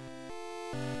yet.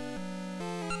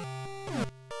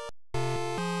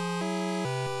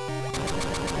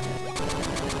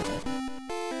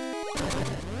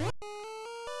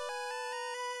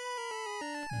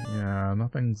 Yeah,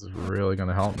 nothing's really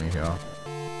gonna help me here.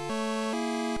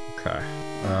 Okay,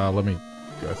 let me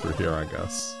go through here, I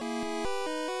guess.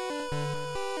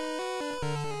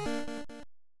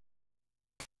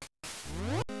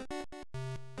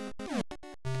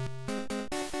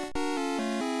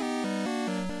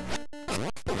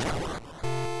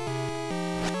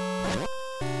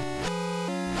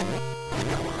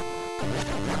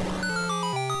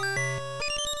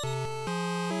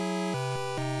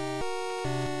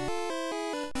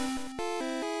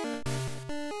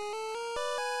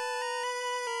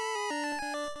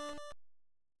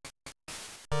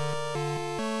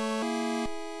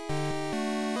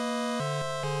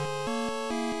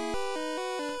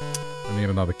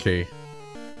 Another key.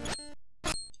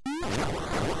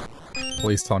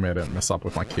 Please tell me I didn't mess up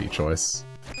with my key choice.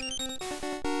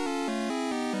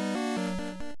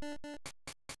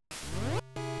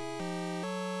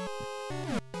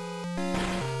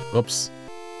 Oops.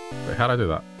 Wait, how'd I do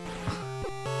that?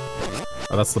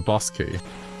 Oh, that's the boss key.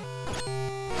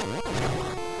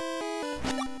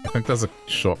 I think there's a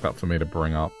shortcut for me to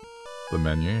bring up the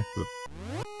menu.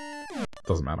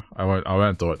 Doesn't matter. I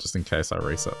won't do it just in case I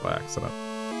reset by accident.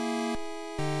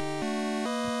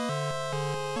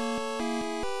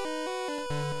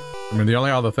 I mean, the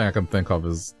only other thing I can think of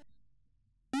is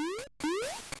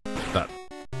that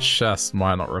chest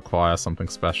might not require something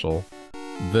special.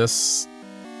 This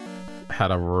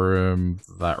had a room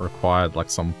that required like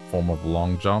some form of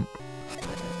long jump.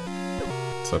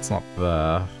 So it's not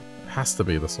there. It has to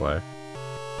be this way.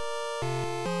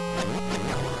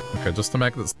 Okay, just to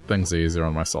make things easier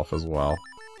on myself as well.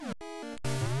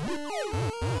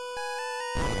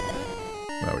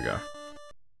 There we go.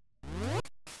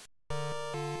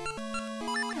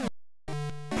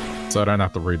 So I don't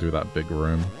have to redo that big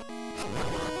room.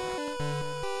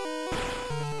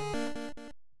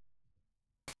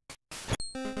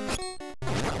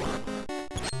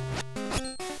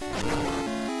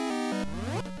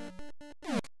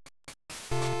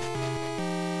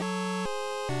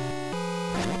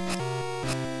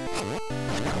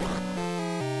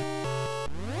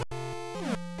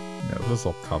 This is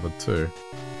all covered too.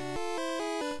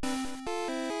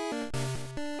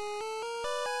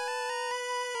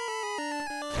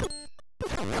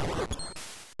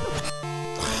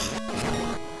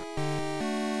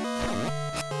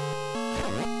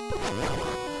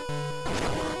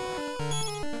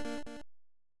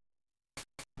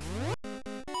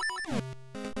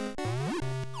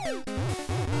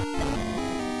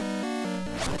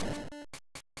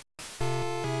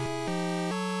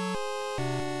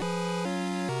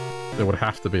 It would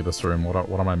have to be this room.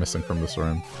 What am I missing from this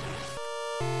room?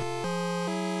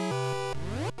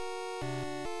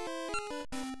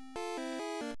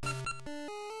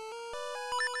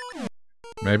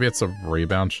 Maybe it's a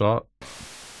rebound shot?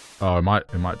 Oh, it might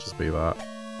just be that.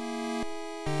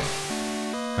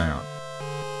 Hang on.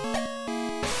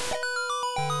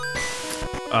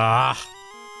 Ah!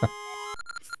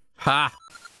 Ha!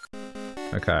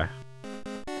 Okay.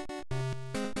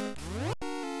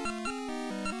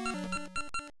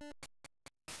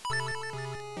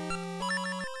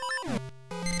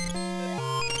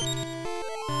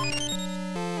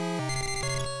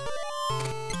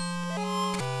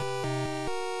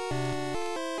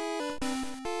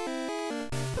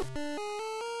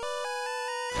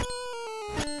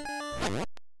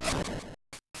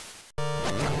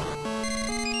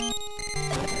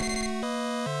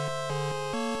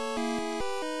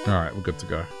 Alright, we're good to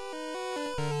go.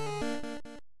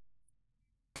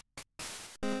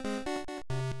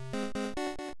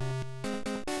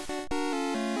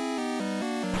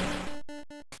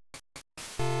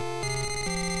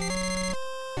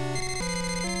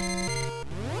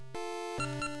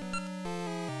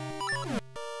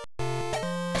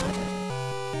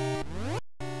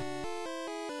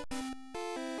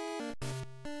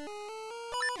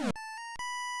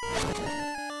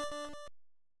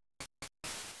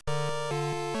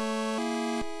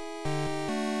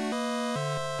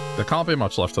 There can't be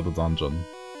much left of the dungeon.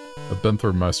 I've been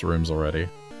through most rooms already.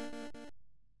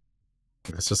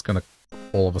 It's just gonna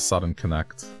all of a sudden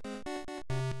connect.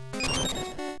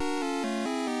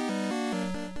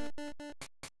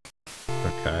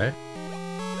 Okay.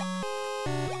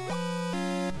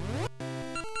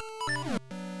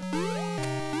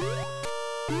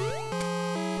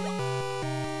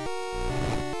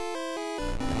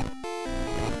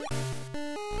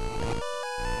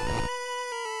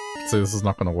 See, this is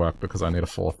not going to work because I need a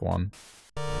fourth one.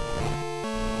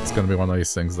 It's going to be one of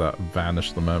these things that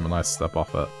vanish the moment I step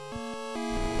off it.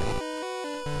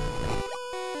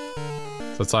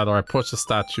 So it's either I push the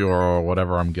statue or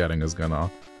whatever I'm getting is going to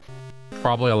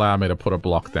probably allow me to put a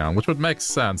block down, which would make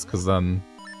sense because then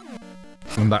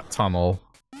in that tunnel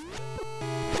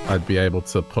I'd be able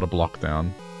to put a block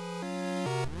down.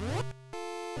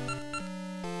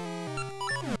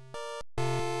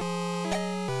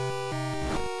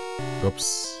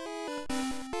 Oops.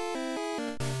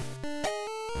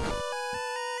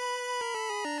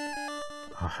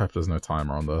 I hope there's no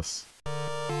timer on this.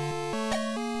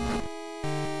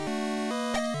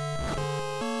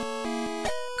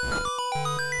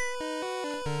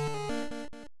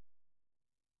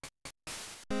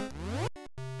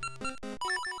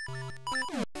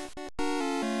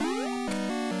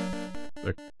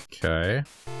 Okay.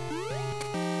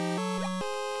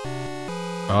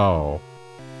 Oh.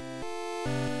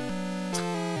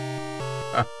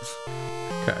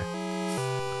 Okay.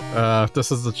 If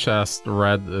this is the chest,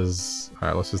 red is...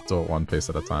 Alright, let's just do it one piece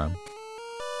at a time.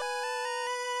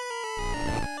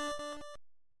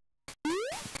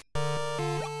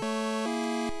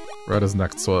 Red is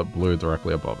next to it, blue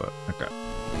directly above it. Okay.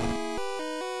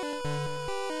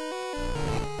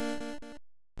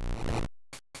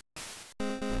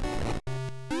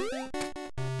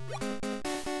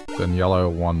 Then yellow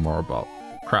one more above.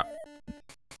 Crap.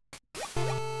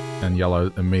 And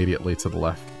yellow immediately to the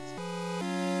left.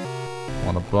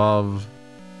 One above.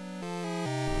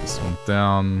 This one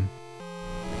down.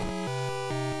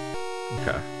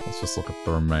 Okay, let's just look at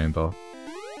the remainder.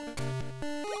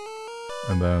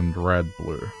 And then red,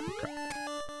 blue. Okay.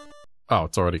 Oh,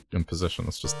 it's already in position.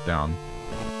 It's just down.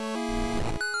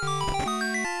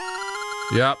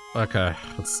 Yep, okay.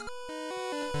 It's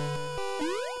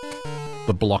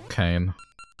the block cane.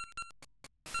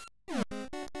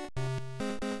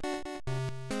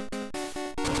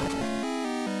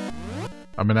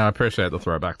 I mean, I appreciate the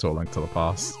throwback to A Link to the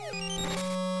Past.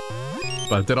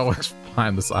 But I did always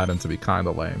find this item to be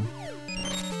kinda lame.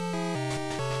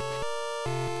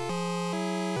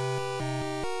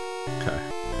 Okay.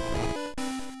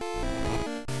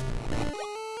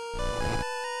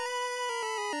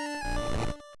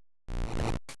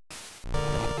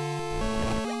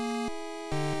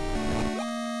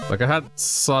 Like, I had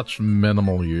such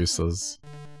minimal uses.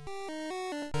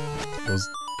 It was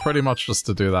pretty much just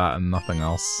to do that and nothing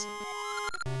else.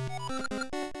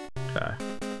 Okay.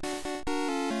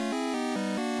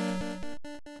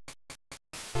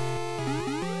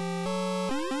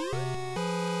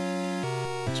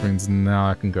 Which means now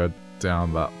I can go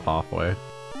down that pathway.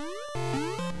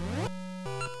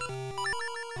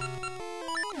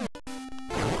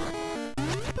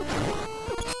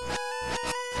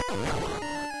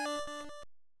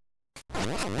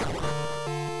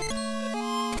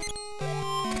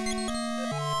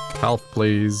 Health,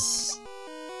 please.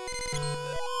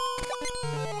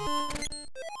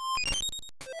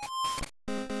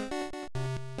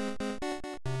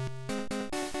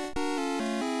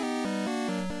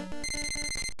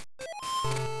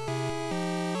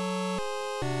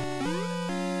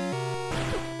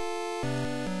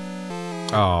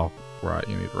 Oh, right,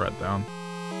 you need red down.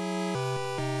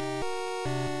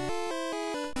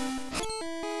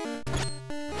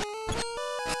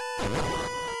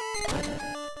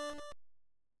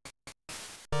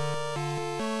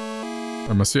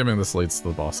 I'm assuming this leads to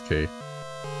the boss key.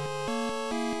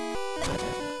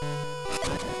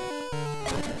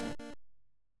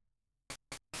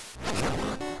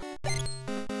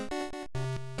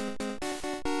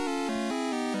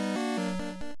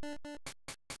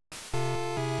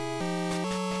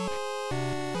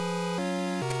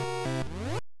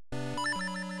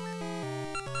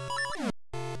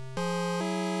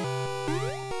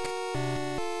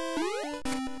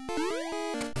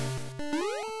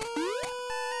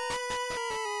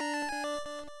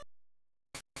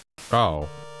 Oh,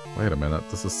 wait a minute,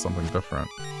 this is something different.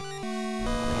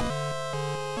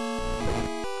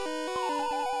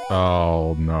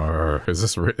 Oh no, is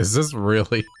this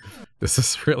really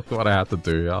what I had to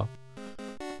do, y'all?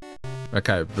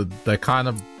 Okay, they kind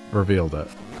of revealed it.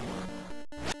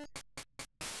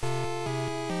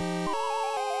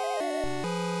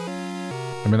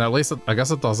 I mean, at least I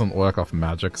guess it doesn't work off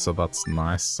magic, so that's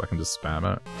nice. I can just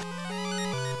spam it.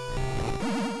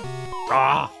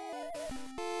 Ah!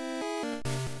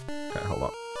 Okay, hold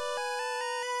up.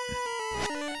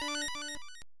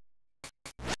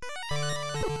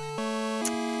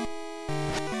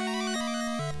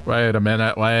 Wait a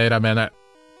minute, wait a minute.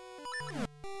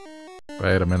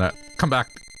 Wait a minute. Come back.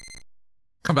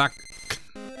 Come back.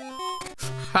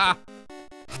 Ha!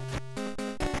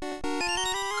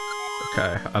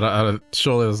 Okay,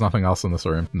 surely there's nothing else in this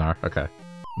room. No, okay.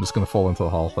 I'm just gonna fall into the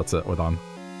hole. That's it, we're done.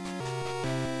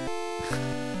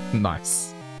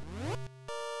 Nice.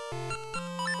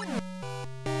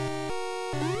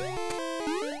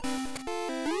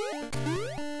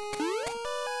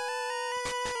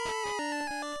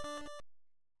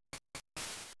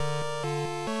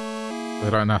 They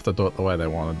don't have to do it the way they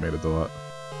wanted me to do it.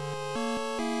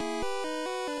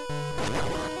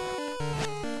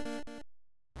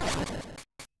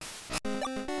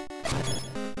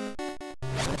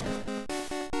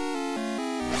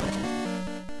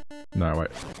 No, wait.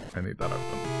 I need that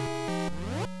open.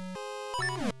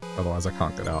 Otherwise I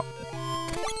can't get out.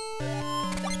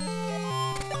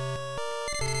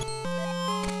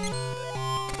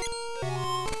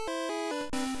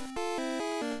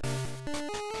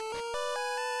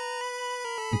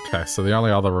 Okay, so the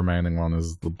only other remaining one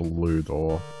is the blue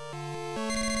door.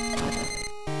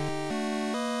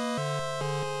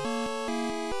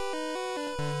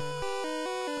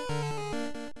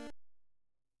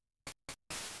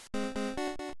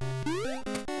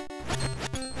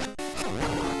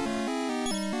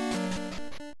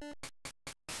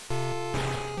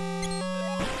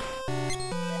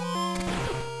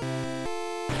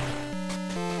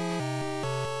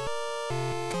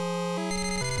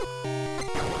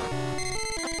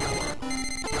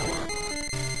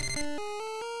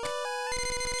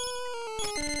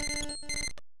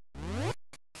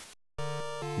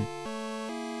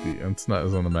 Internet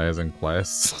is an amazing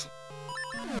place.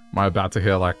 Am I about to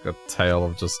hear like a tale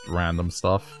of just random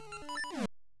stuff?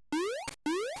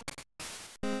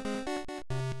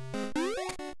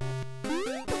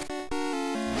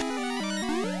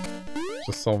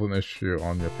 Just solve an issue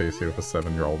on your PC with a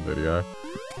 7-year-old video.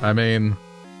 I mean,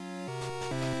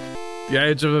 the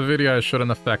age of a video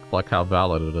shouldn't affect like how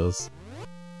valid it is.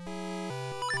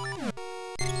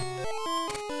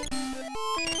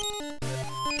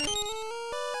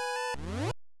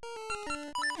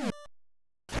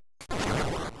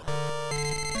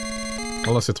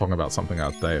 Unless you're talking about something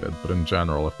outdated, but in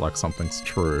general, if like something's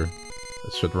true,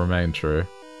 it should remain true.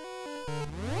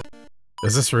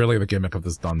 Is this really the gimmick of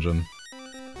this dungeon?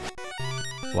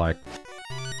 Like...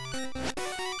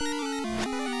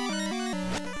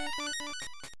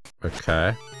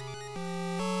 Okay.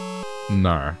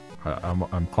 No.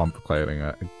 I'm complicating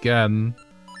it. Again,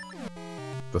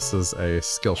 this is a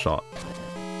skill shot.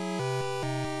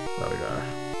 There we go.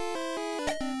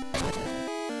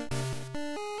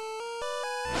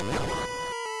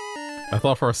 I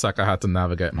thought for a sec I had to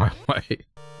navigate my way.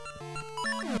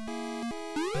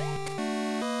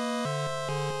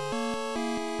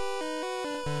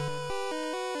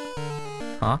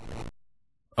 Huh?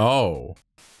 Oh.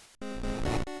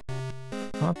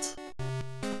 What?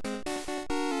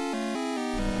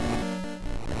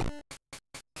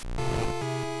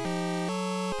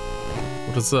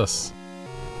 What is this?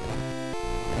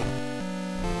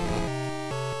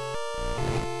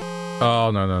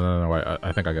 Oh, no, wait.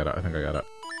 I think I get it. I think I get it.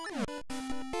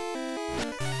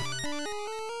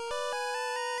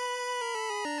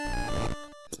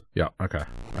 Yeah, okay.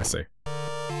 I see.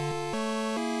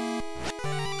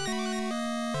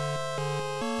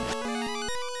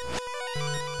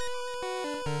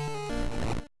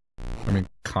 I mean,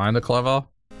 kinda clever.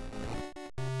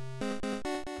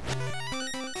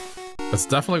 It's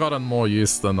definitely gotten more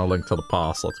use than A Link to the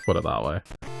Past, let's put it that way.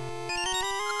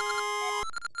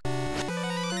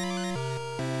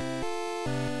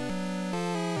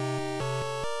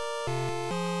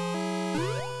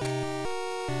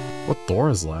 What door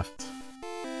is left?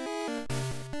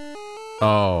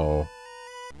 Oh.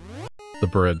 The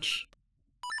bridge.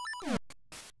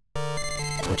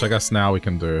 Which I guess now we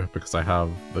can do, because I have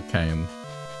the cane.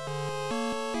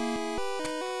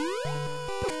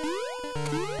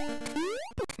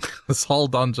 This whole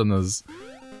dungeon is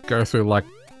go through like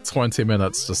 20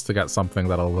 minutes just to get something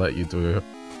that'll let you do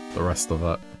the rest of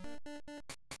it.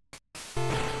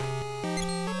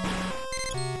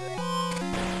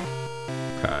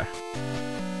 Okay.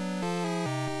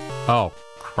 Oh,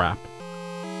 crap.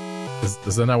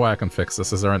 Is there no way I can fix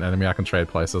this? Is there an enemy I can trade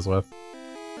places with?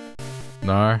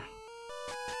 No?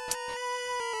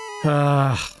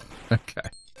 Okay.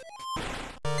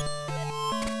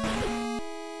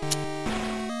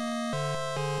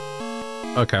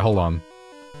 Okay, hold on.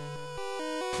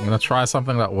 I'm gonna try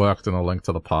something that worked in A Link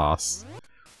to the Past.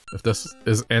 If this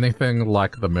is anything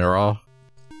like the mirror...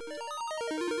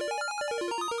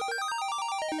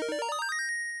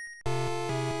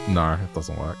 No, it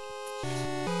doesn't work.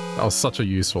 That was such a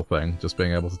useful thing, just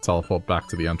being able to teleport back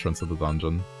to the entrance of the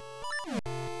dungeon.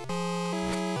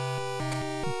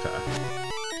 Okay.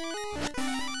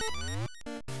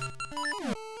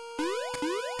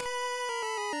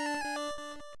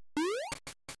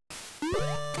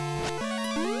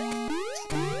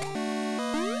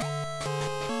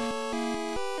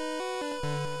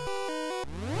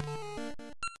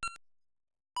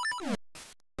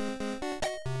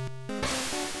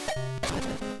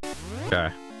 Okay.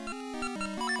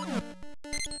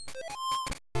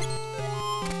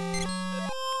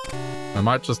 I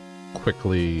might just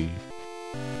quickly...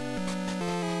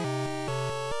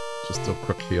 just do a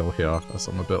quick heal here, as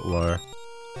I'm a bit low.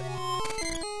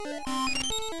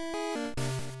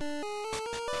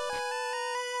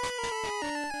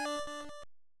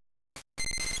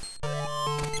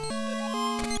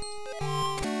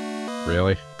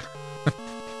 Really?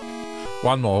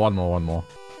 One more.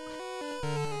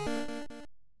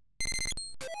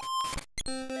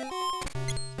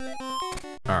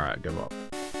 Alright, give up.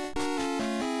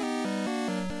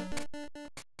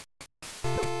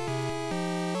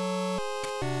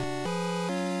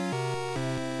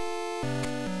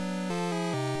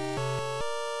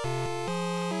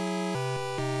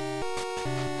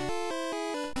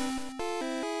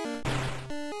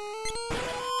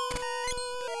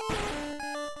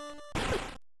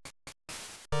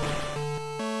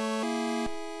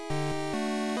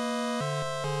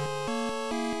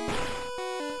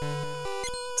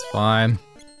 Fine.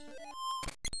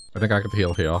 I think I could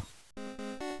heal here.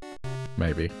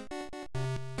 Maybe.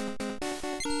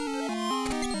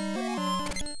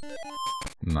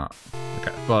 No.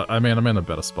 Okay, but I mean, I'm in a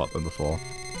better spot than before.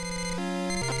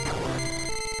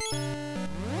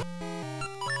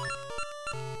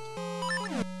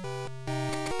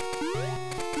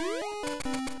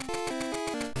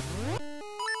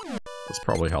 There's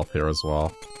probably health here as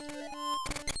well.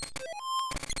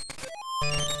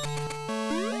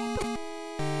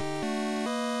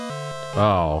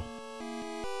 Oh.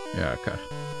 Yeah, okay.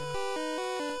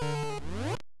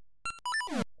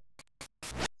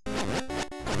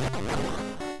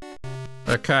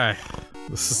 Okay.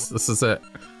 This is it.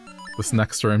 This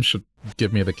next room should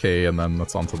give me the key and then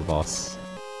it's on to the boss.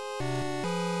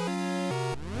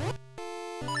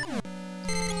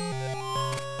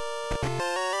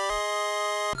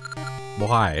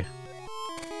 Why?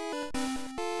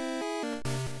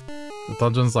 The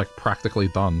dungeon's like practically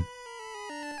done.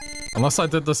 Unless I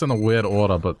did this in a weird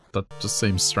order, but that just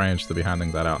seems strange to be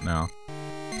handing that out now.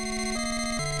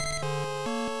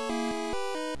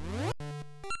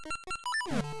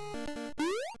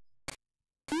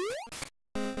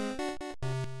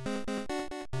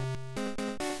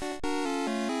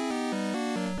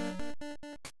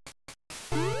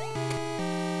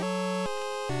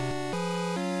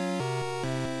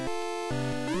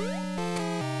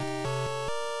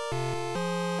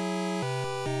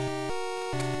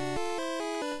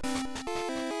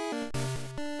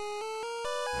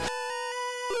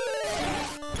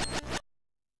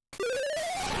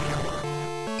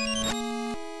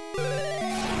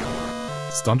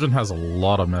 This dungeon has a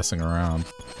lot of messing around.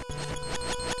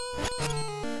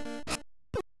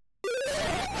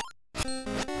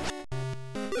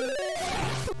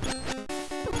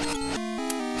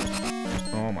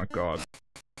 Oh my god.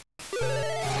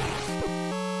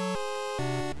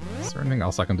 Is there anything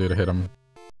else I can do to hit him?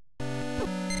 Okay,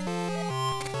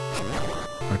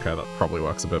 that probably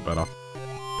works a bit better.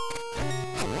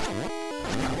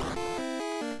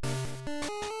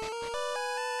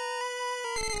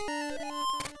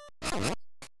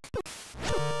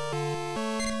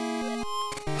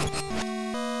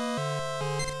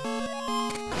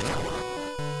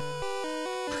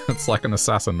 It's like an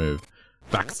assassin move.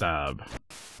 Backstab.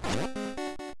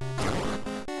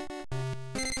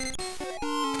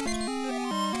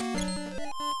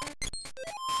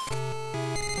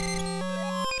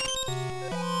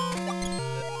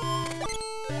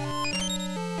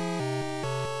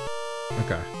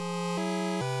 Okay.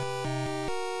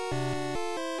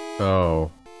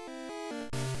 Oh.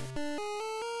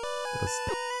 What is...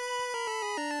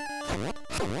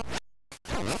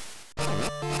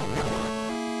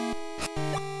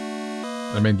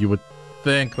 I mean, you would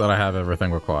think that I have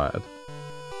everything required.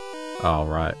 Oh,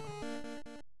 right.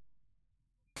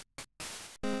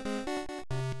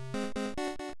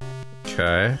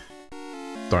 Okay.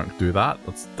 Don't do that.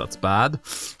 That's bad.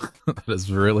 That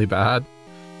is really bad.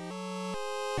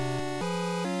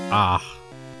 Ah.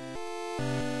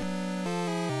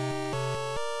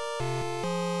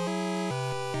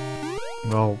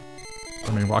 Well,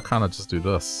 I mean, why can't I just do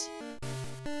this?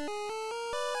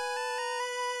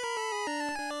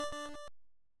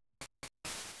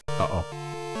 Uh-oh.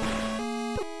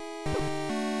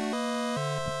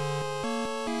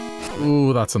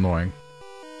 Ooh, that's annoying.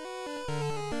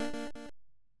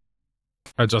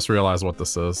 I just realized what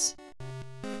this is.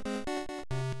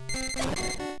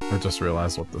 I just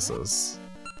realized what this is.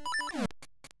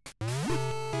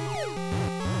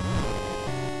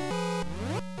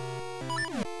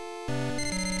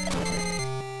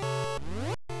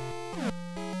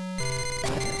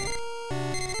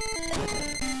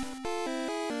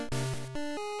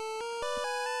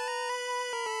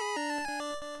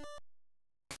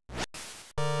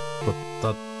 But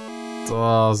that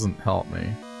doesn't help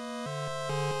me.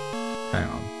 Hang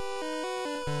on.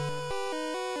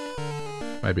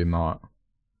 Maybe not.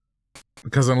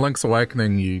 Because in Link's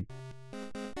Awakening, you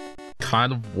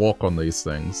kind of walk on these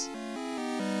things.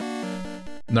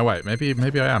 No, wait, maybe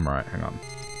I am right. Hang on.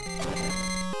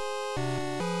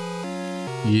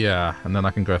 Yeah, and then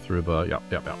I can go through the... Yep.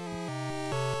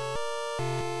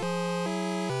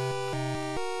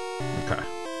 Okay.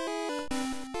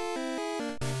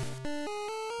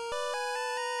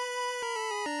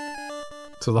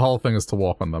 So the whole thing is to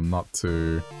walk on them, not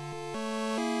to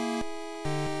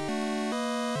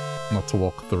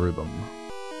walk through them.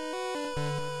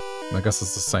 And I guess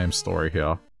it's the same story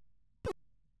here.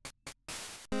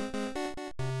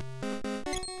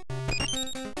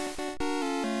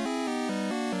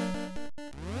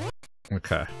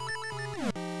 Okay.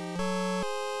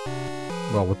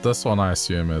 Well, with this one, I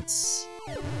assume it's...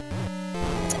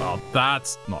 Oh,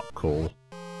 that's not cool.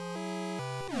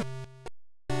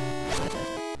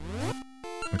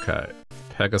 Okay.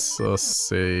 Pegasus,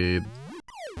 seed,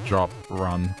 drop,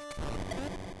 run.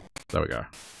 There we go.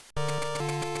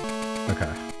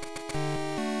 Okay.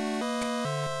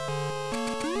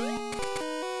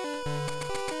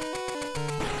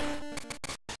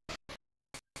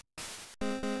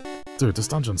 Dude, this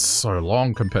dungeon's so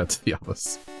long compared to the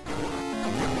others.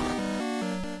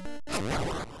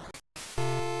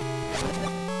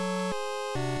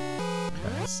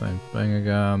 Okay, same thing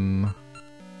again.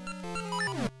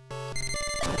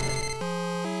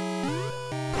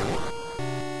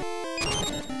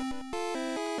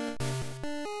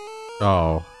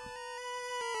 Oh.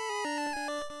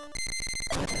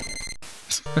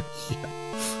 Yeah.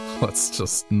 Let's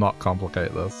just not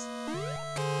complicate this.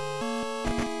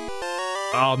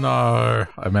 Oh no!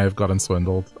 I may have gotten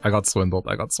swindled. I got swindled.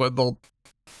 I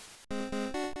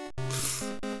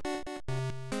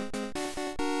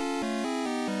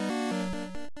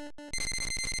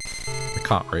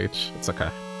can't reach. It's okay.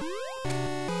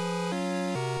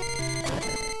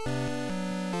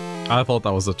 I thought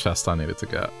that was the chest I needed to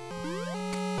get.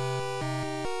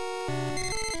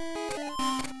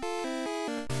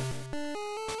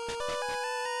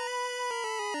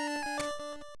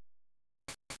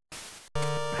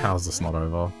 How is this not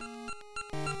over?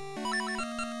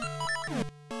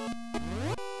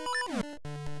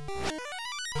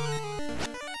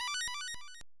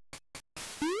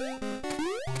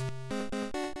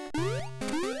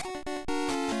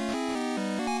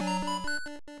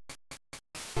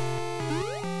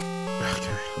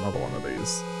 Another one of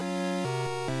these.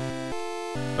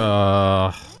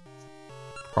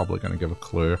 Probably gonna give a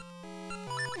clue.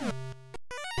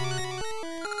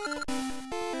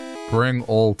 Bring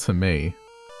all to me.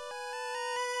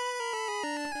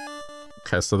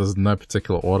 Okay, so there's no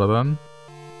particular order then.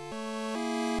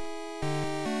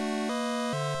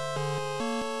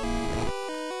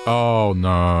 Oh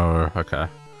no, okay.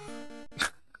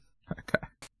 Okay.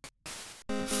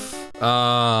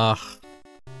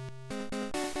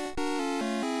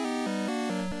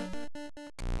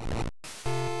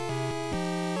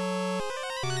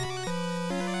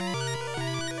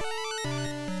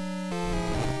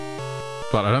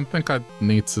 But I don't think I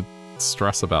need to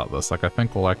stress about this. Like, I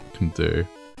think all I can do...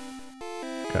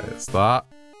 Okay, it's that.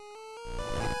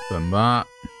 Then that.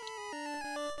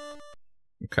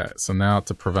 Okay, so now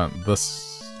to prevent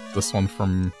this one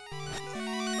from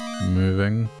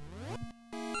moving.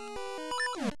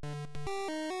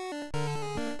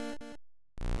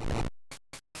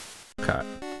 Okay.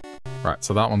 Right,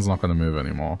 so that one's not going to move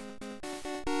anymore.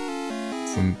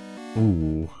 So,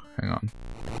 ooh, hang on.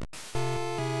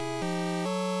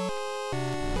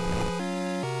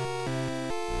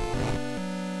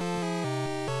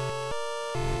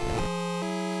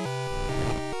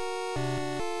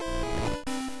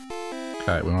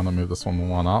 Okay, we want to move this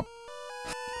one up.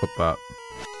 Put that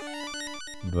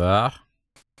there.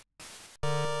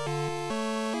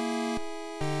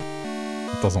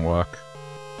 It doesn't work.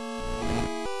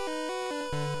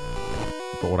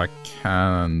 But what I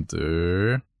can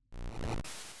do...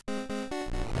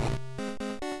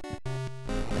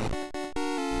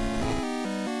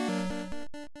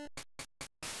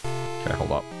 Okay,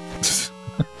 hold up.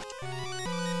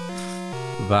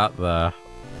 That there.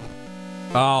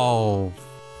 Oh!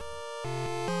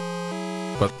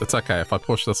 But it's okay, if I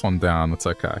push this one down, it's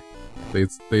okay.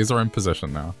 These are in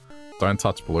position now. Don't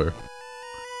touch blue.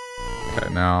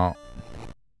 Okay, now...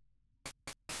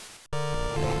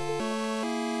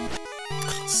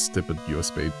 Stupid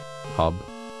USB hub.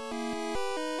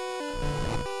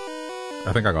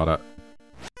 I think I got it.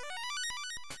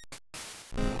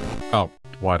 Oh,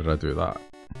 why did I do that?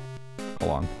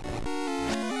 Hold on.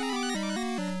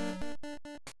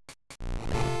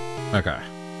 Okay.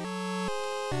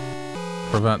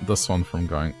 Prevent this one from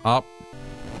going up.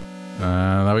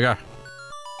 And there we go.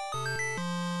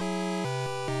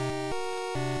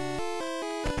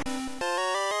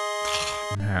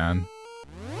 Man.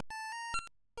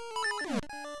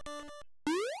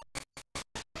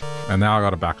 And now I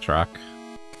gotta backtrack.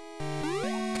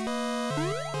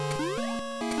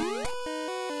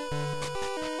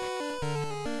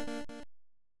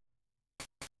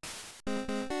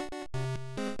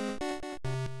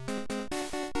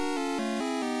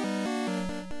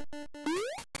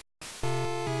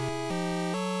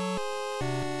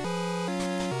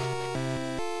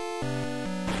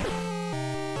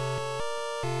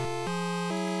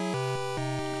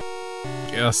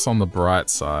 Guess on the bright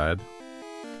side.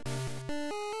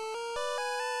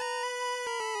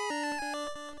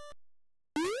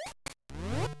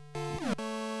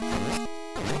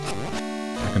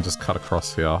 I can just cut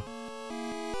across here.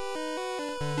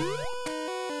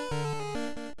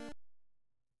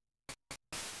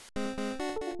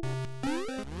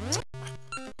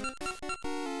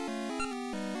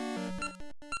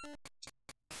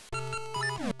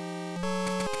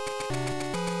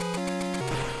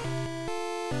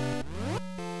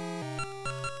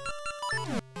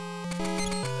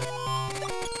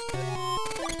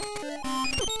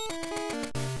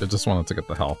 I just wanted to get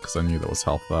the health because I knew there was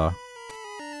health there.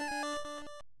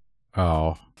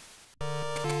 Oh.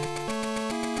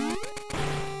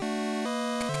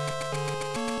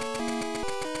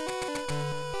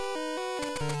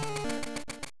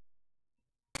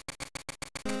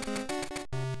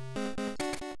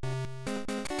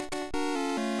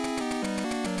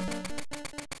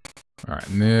 Alright,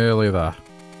 nearly there.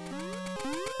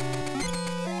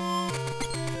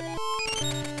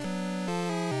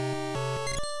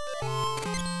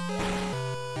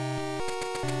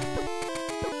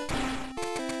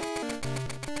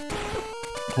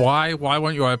 Why? Why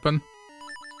won't you open?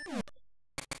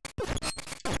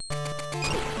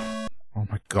 Oh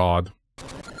my god.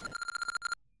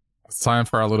 It's time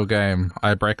for our little game.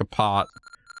 I break apart.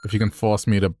 If you can force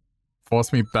me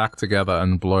back together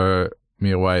and blow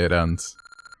me away, it ends.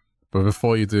 But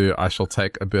before you do, I shall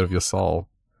take a bit of your soul.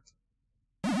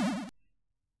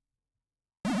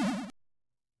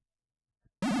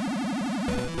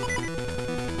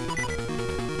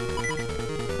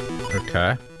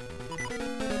 Okay.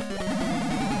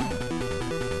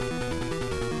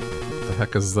 What the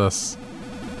heck is this?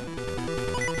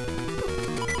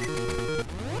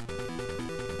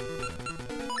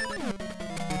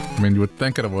 I mean, you would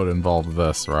think it would involve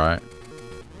this, right?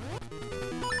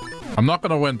 I'm not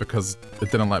gonna win because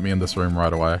it didn't let me in this room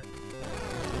right away.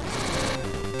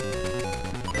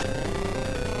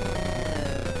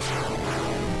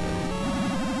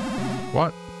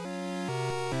 What?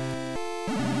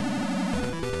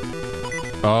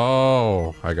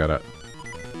 Oh, I get it.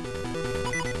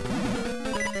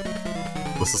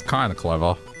 This is kind of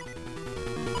clever.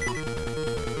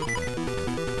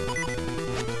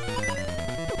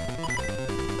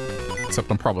 Except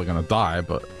I'm probably gonna die,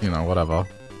 but, you know, whatever.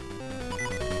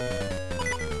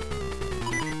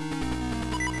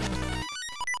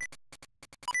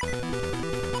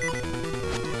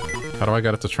 How do I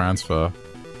get it to transfer?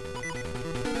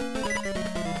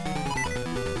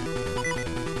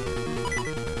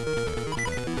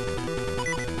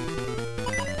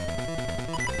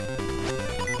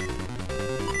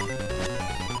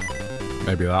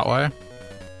 Maybe that way?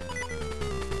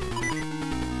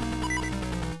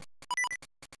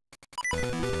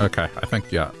 Okay, I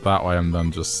think, yeah, that way and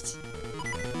then just...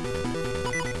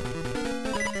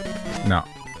 No.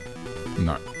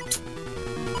 No.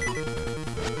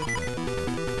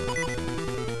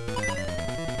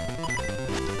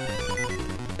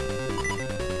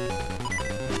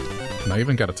 Can I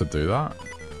even get it to do that?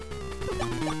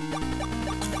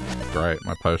 Great,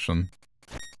 my potion.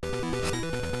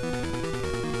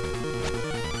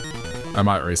 I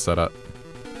might reset it.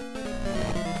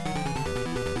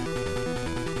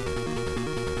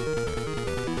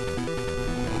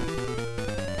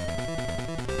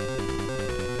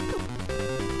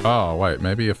 Oh, wait,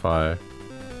 maybe if I...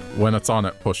 When it's on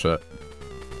it, push it.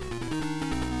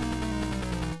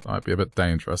 Might be a bit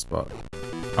dangerous, but...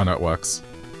 Oh no, it works.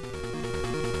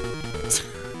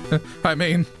 I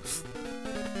mean...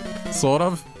 Sort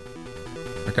of?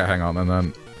 Okay, hang on, and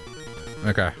then...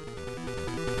 Okay.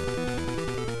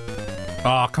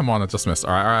 Oh, come on, it just missed.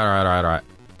 Alright.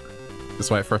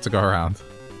 Just wait for it to go around.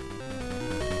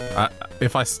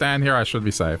 If I stand here, I should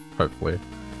be safe, hopefully.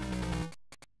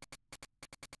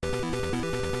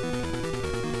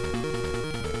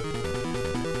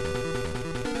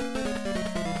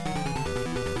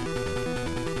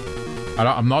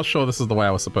 I'm not sure this is the way I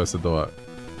was supposed to do it,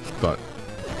 but...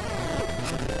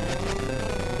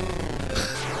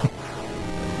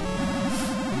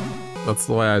 That's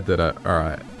the way I did it.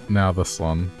 Alright, now this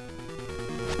one.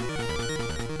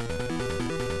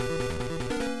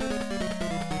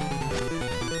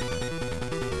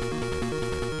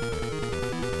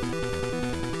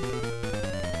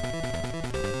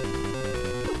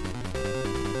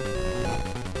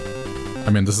 I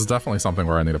mean, this is definitely something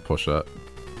where I need to push it.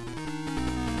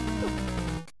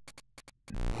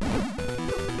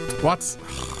 What?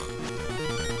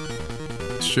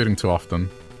 It's shooting too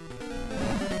often.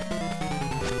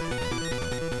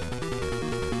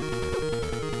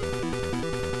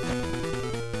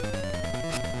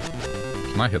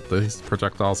 Can I hit these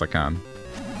projectiles? I can.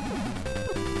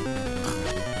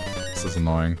 This is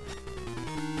annoying.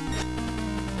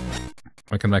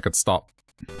 I can make it stop.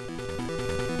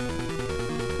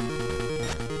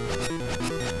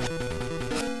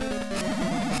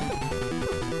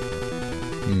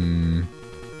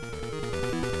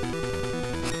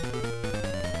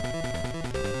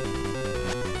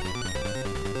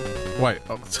 Wait,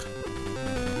 oh.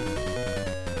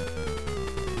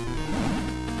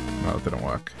 No, it didn't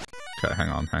work. Okay, hang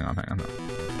on.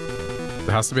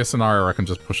 There has to be a scenario where I can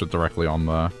just push it directly on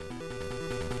there.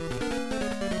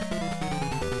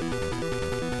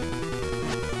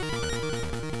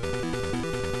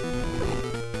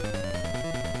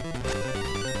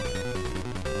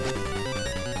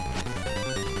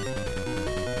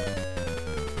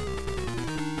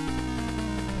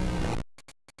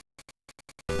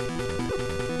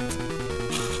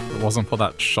 It wasn't for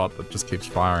that shot that just keeps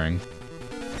firing.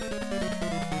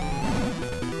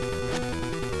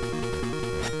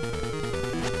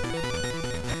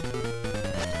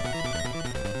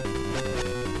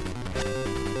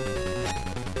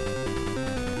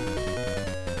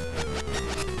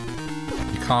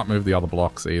 Can't move the other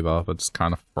blocks either, they're just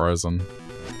kind of frozen.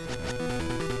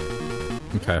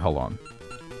 Okay, hold on.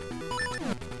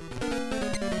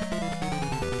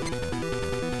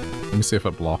 Let me see if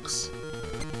it blocks.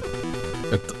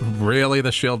 It really,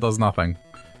 the shield does nothing.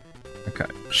 Okay,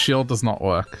 shield does not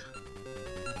work.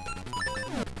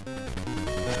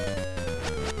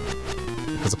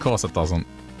 Because of course it doesn't.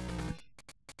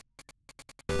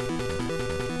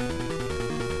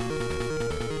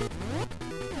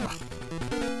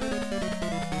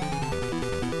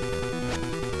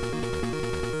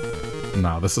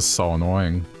 Nah, this is so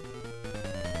annoying.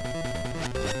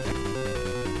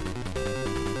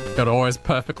 It always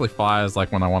perfectly fires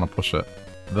like when I want to push it.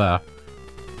 There.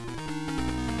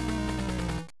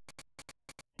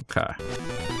 Okay.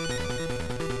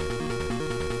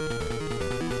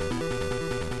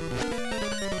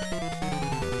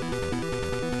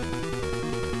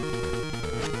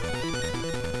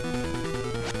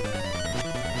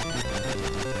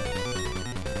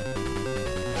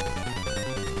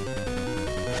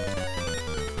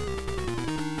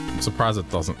 I'm surprised it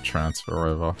doesn't transfer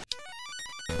over.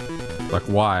 Like,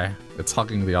 why? It's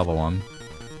hugging the other one.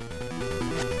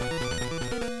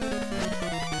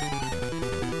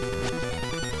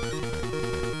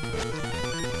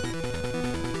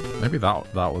 Maybe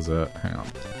that was it. Hang on.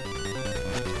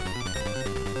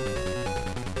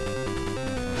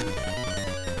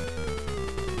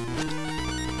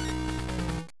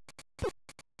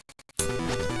 Oh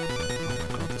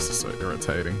my god, this is so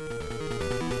irritating.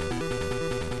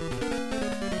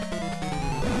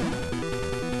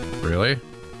 Really?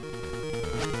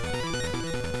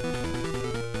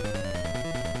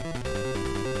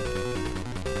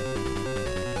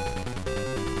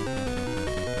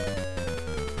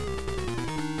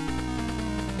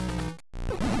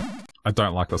 I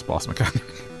don't like this boss mechanic.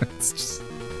 It's just...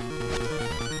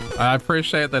 I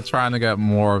appreciate they're trying to get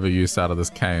more of a use out of this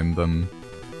cane than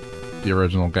the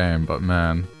original game, but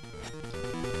man.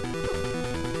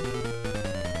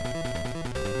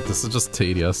 This is just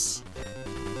tedious.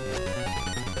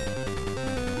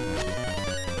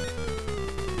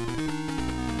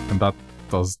 And that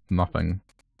does nothing.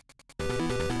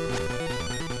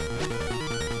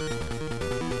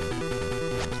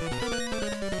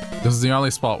 This is the only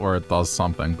spot where it does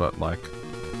something, but like...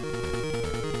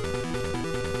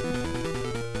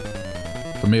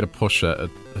 For me to push it,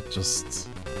 it just...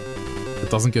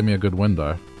 It doesn't give me a good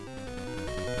window.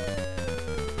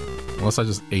 Unless I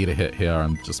just eat a hit here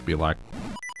and just be like...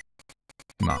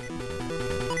 Nah.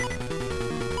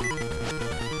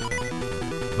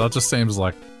 That just seems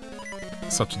like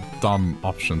such a dumb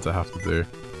option to have to do.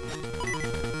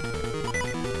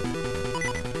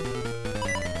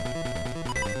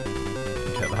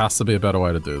 Okay, there has to be a better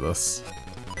way to do this.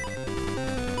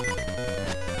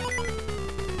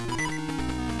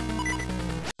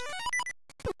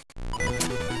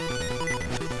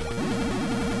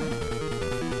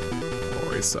 I'll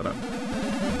reset it.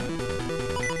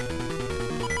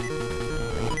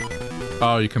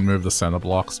 Oh, you can move the center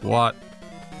blocks. What?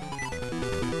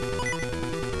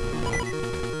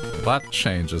 That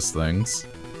changes things.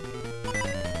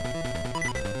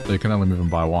 So you can only move them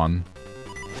by one.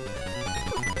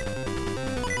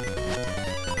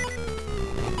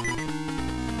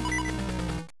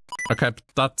 Okay, but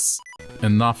that's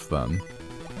enough then.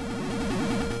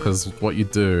 Because what you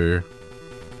do...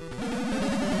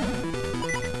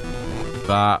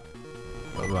 That...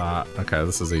 Okay,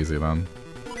 this is easy then.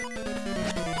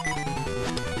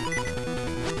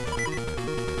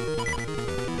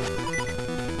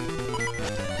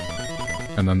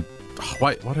 And then... Oh,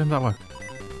 wait, why didn't that work?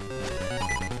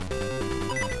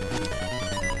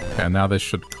 Okay, now they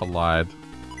should collide.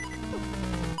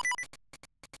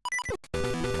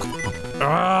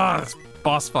 Ah, this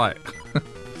boss fight! I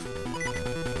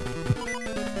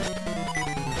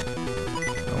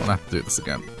don't want to have to do this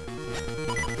again.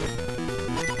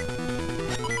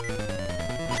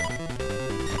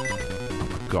 Oh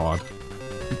my god.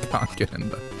 I can't get in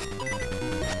there.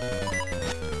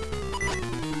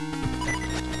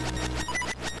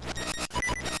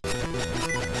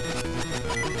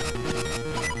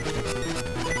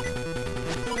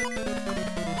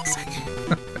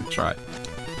 Try.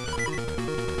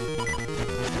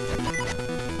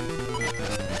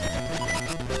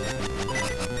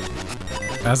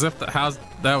 As if the how's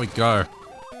there we go.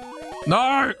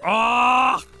 No!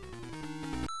 Oh!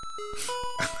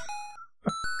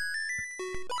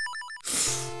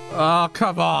 Oh,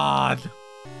 come on!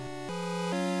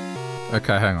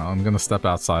 Okay, hang on. I'm gonna step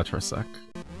outside for a sec.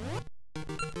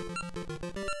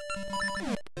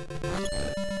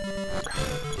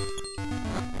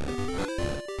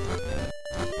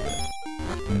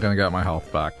 I'm gonna get my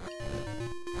health back.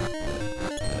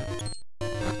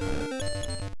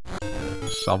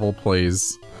 Shovel,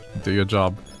 please. Do your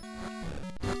job.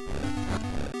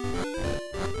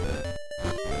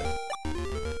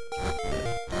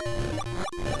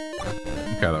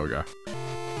 Okay, there we go.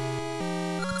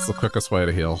 It's the quickest way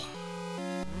to heal.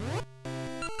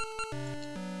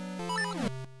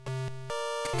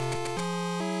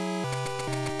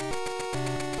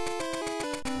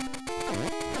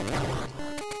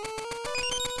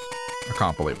 I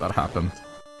can't believe that happened.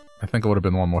 I think it would have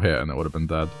been one more hit and it would have been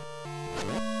dead.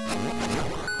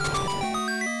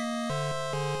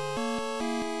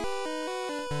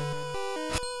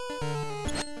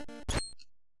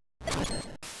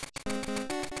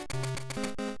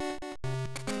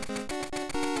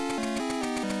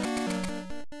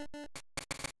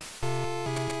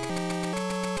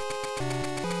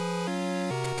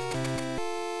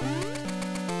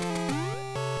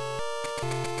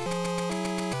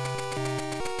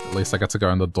 At least I get to go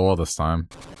in the door this time.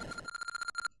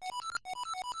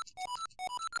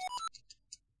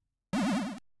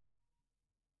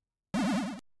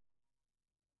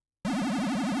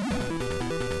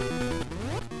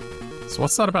 So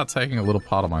what's that about taking a little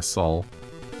part of my soul?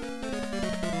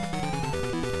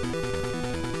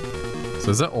 So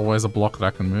is it always a block that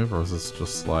I can move, or is this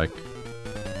just like...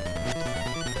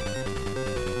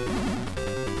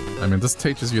 I mean, this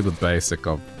teaches you the basic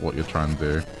of what you're trying to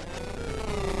do.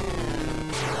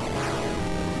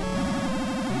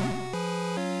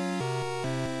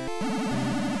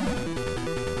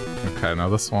 Okay, now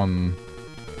this one...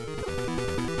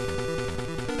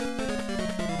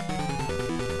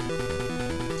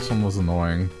 This one was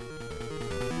annoying.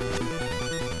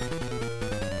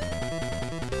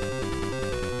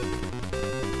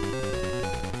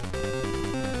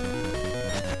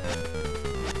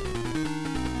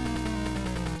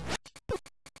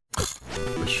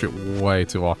 Shoot way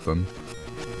too often.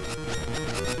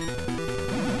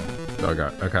 Okay,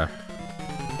 okay.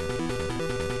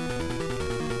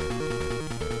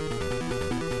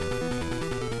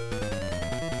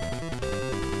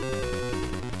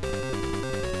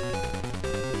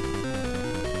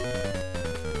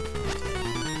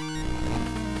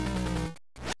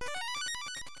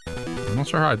 I'm not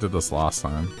sure how I did this last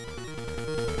time.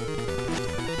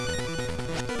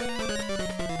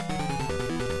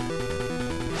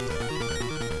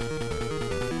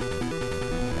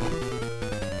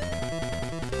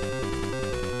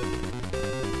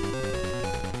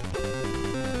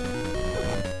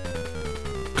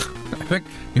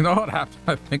 You know what happened?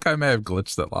 I think I may have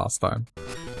glitched it last time.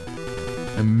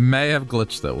 I may have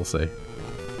glitched it, we'll see.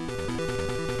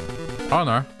 Oh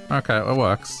no. Okay, it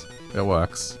works. It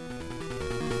works.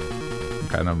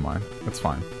 Okay, never mind. It's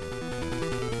fine.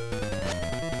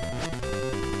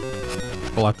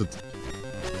 We'll have to...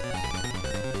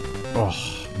 Oh,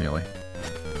 nearly.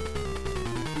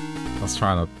 I was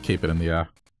trying to keep it in the air.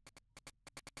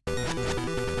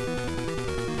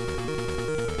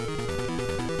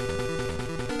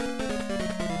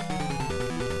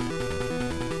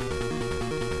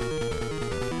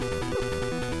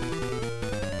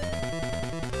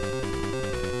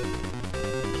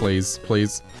 Please,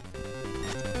 please.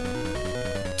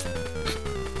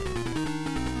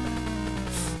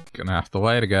 Gonna have to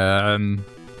wait again.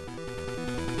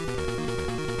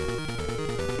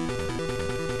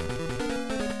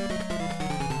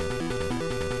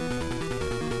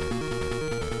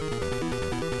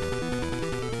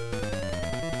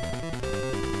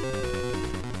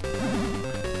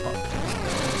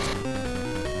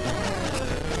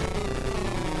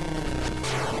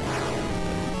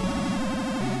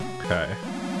 Okay.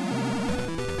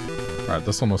 Alright,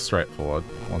 this one was straightforward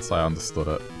once I understood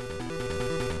it.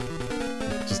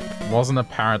 It just wasn't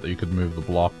apparent that you could move the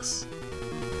blocks.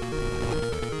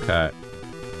 Okay.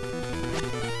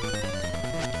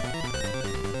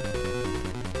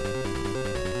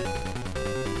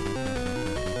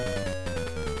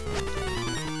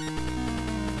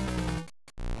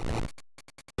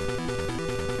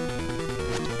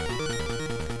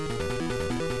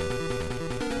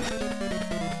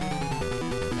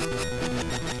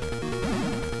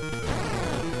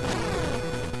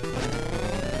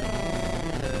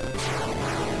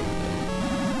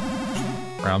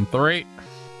 Round 3.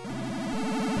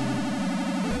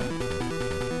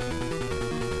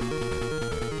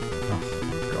 Oh,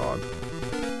 God.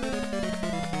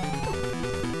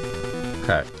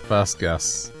 Okay, first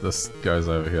guess. This goes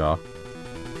over here.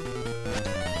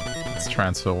 Let's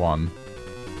transfer 1.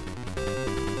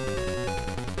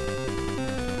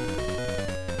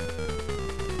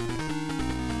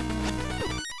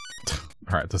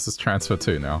 Alright, this is transfer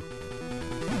 2 now.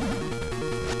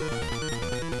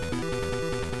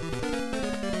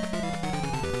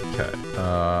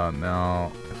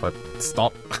 Now, if I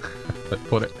stop, if I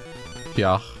put it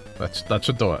here, that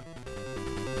should do it.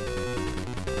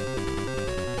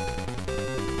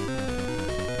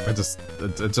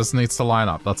 It just needs to line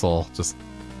up, that's all.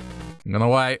 I'm gonna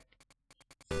wait.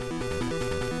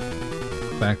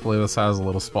 Thankfully this has a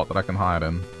little spot that I can hide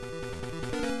in.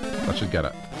 That should get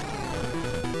it.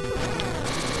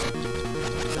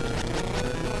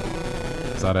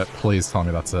 Is that it? Please tell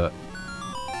me that's it.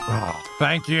 Oh,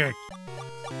 thank you!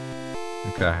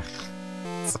 Okay.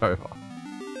 It's over.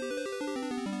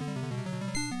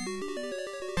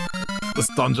 This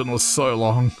dungeon was so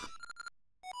long.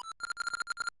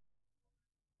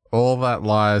 All that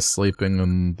lies sleeping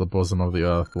in the bosom of the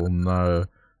earth will know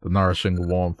the nourishing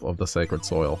warmth of the sacred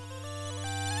soil.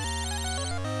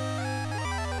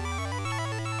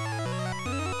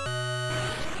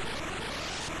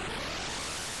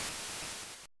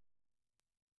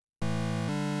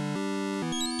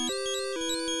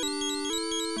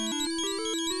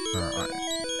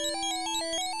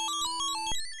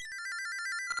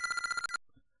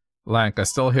 Lank, I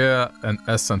still hear an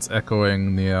essence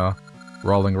echoing near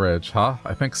Rolling Ridge. Huh?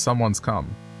 I think someone's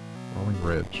come. Rolling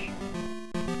Ridge.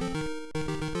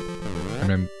 I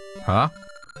mean, huh?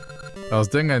 I was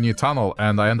digging a new tunnel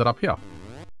and I ended up here.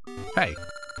 Hey,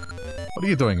 what are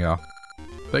you doing here?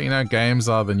 Don't you know games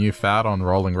are the new fad on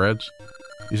Rolling Ridge?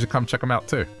 You should come check them out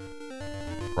too.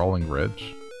 Rolling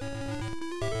Ridge.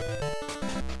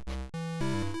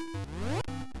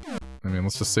 I mean,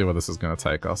 let's just see where this is going to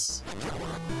take us.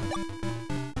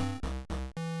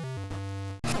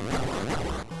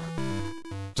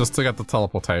 Just to get the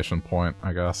teleportation point,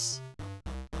 I guess.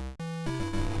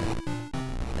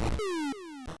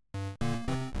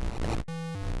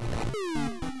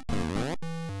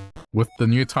 With the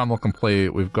new tunnel complete,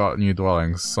 we've got new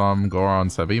dwellings. Some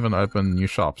Gorons have even opened new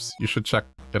shops. You should check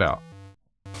it out.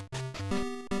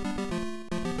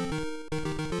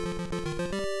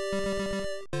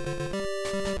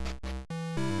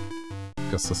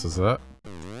 Guess this is it.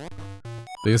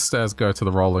 These stairs go to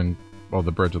the rolling, or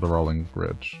the bridge of the Rolling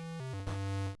Ridge.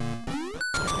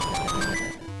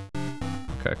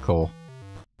 Okay, cool.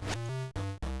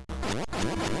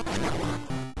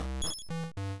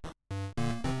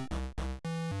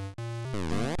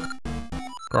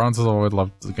 Gorons has always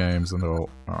loved the games and they're all...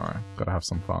 Alright, gotta have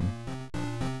some fun.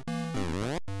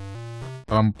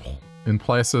 In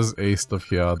places east of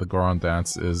here, the Goron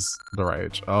dance is the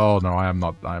rage. Oh no, I am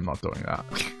not doing that.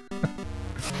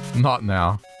 Not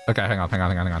now. Okay, hang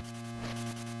on.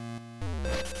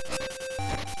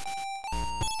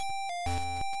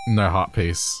 No heart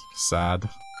piece. Sad.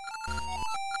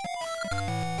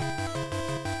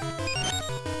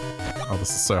 Oh, this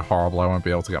is so horrible, I won't be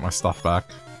able to get my stuff back.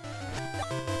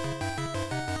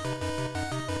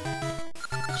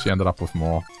 She ended up with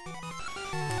more.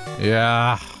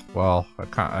 Yeah, well,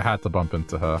 I had to bump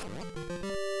into her.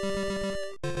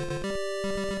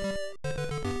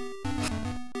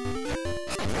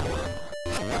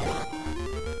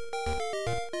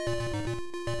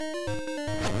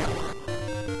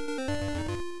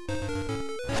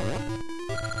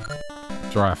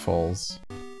 Dry Falls.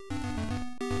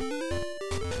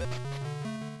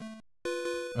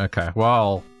 Okay,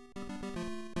 well...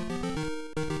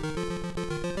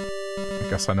 I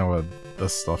guess I know where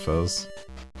this stuff is.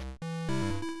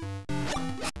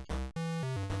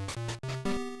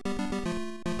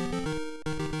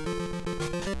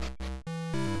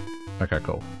 Okay,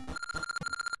 cool.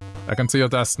 I can see your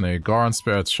destiny. Goron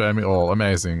spirits, show me all.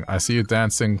 Amazing. I see you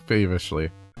dancing feverishly.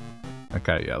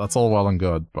 Okay, yeah, that's all well and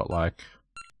good, but like...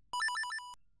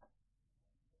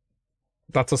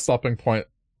 That's a stopping point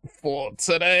for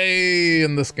today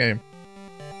in this game.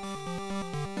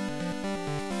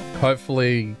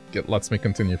 Hopefully it lets me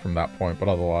continue from that point, but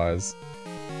otherwise...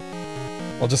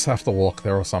 I'll just have to walk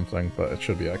there or something, but it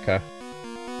should be okay.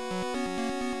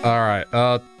 Alright,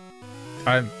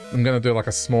 I'm gonna do like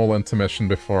a small intermission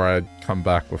before I come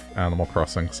back with Animal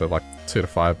Crossing, so like 2 to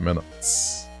 5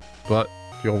 minutes. But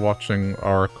if you're watching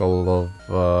Oracle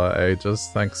of Ages,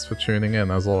 thanks for tuning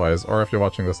in as always, or if you're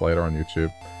watching this later on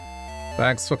YouTube.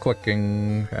 Thanks for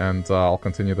clicking, and I'll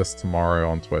continue this tomorrow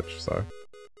on Twitch, so...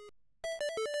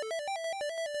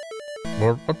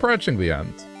 We're approaching the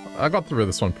end. I got through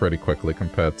this one pretty quickly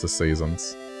compared to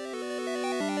Seasons.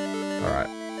 Alright.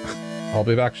 I'll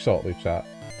be back shortly, chat.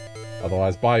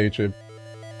 Otherwise, bye YouTube.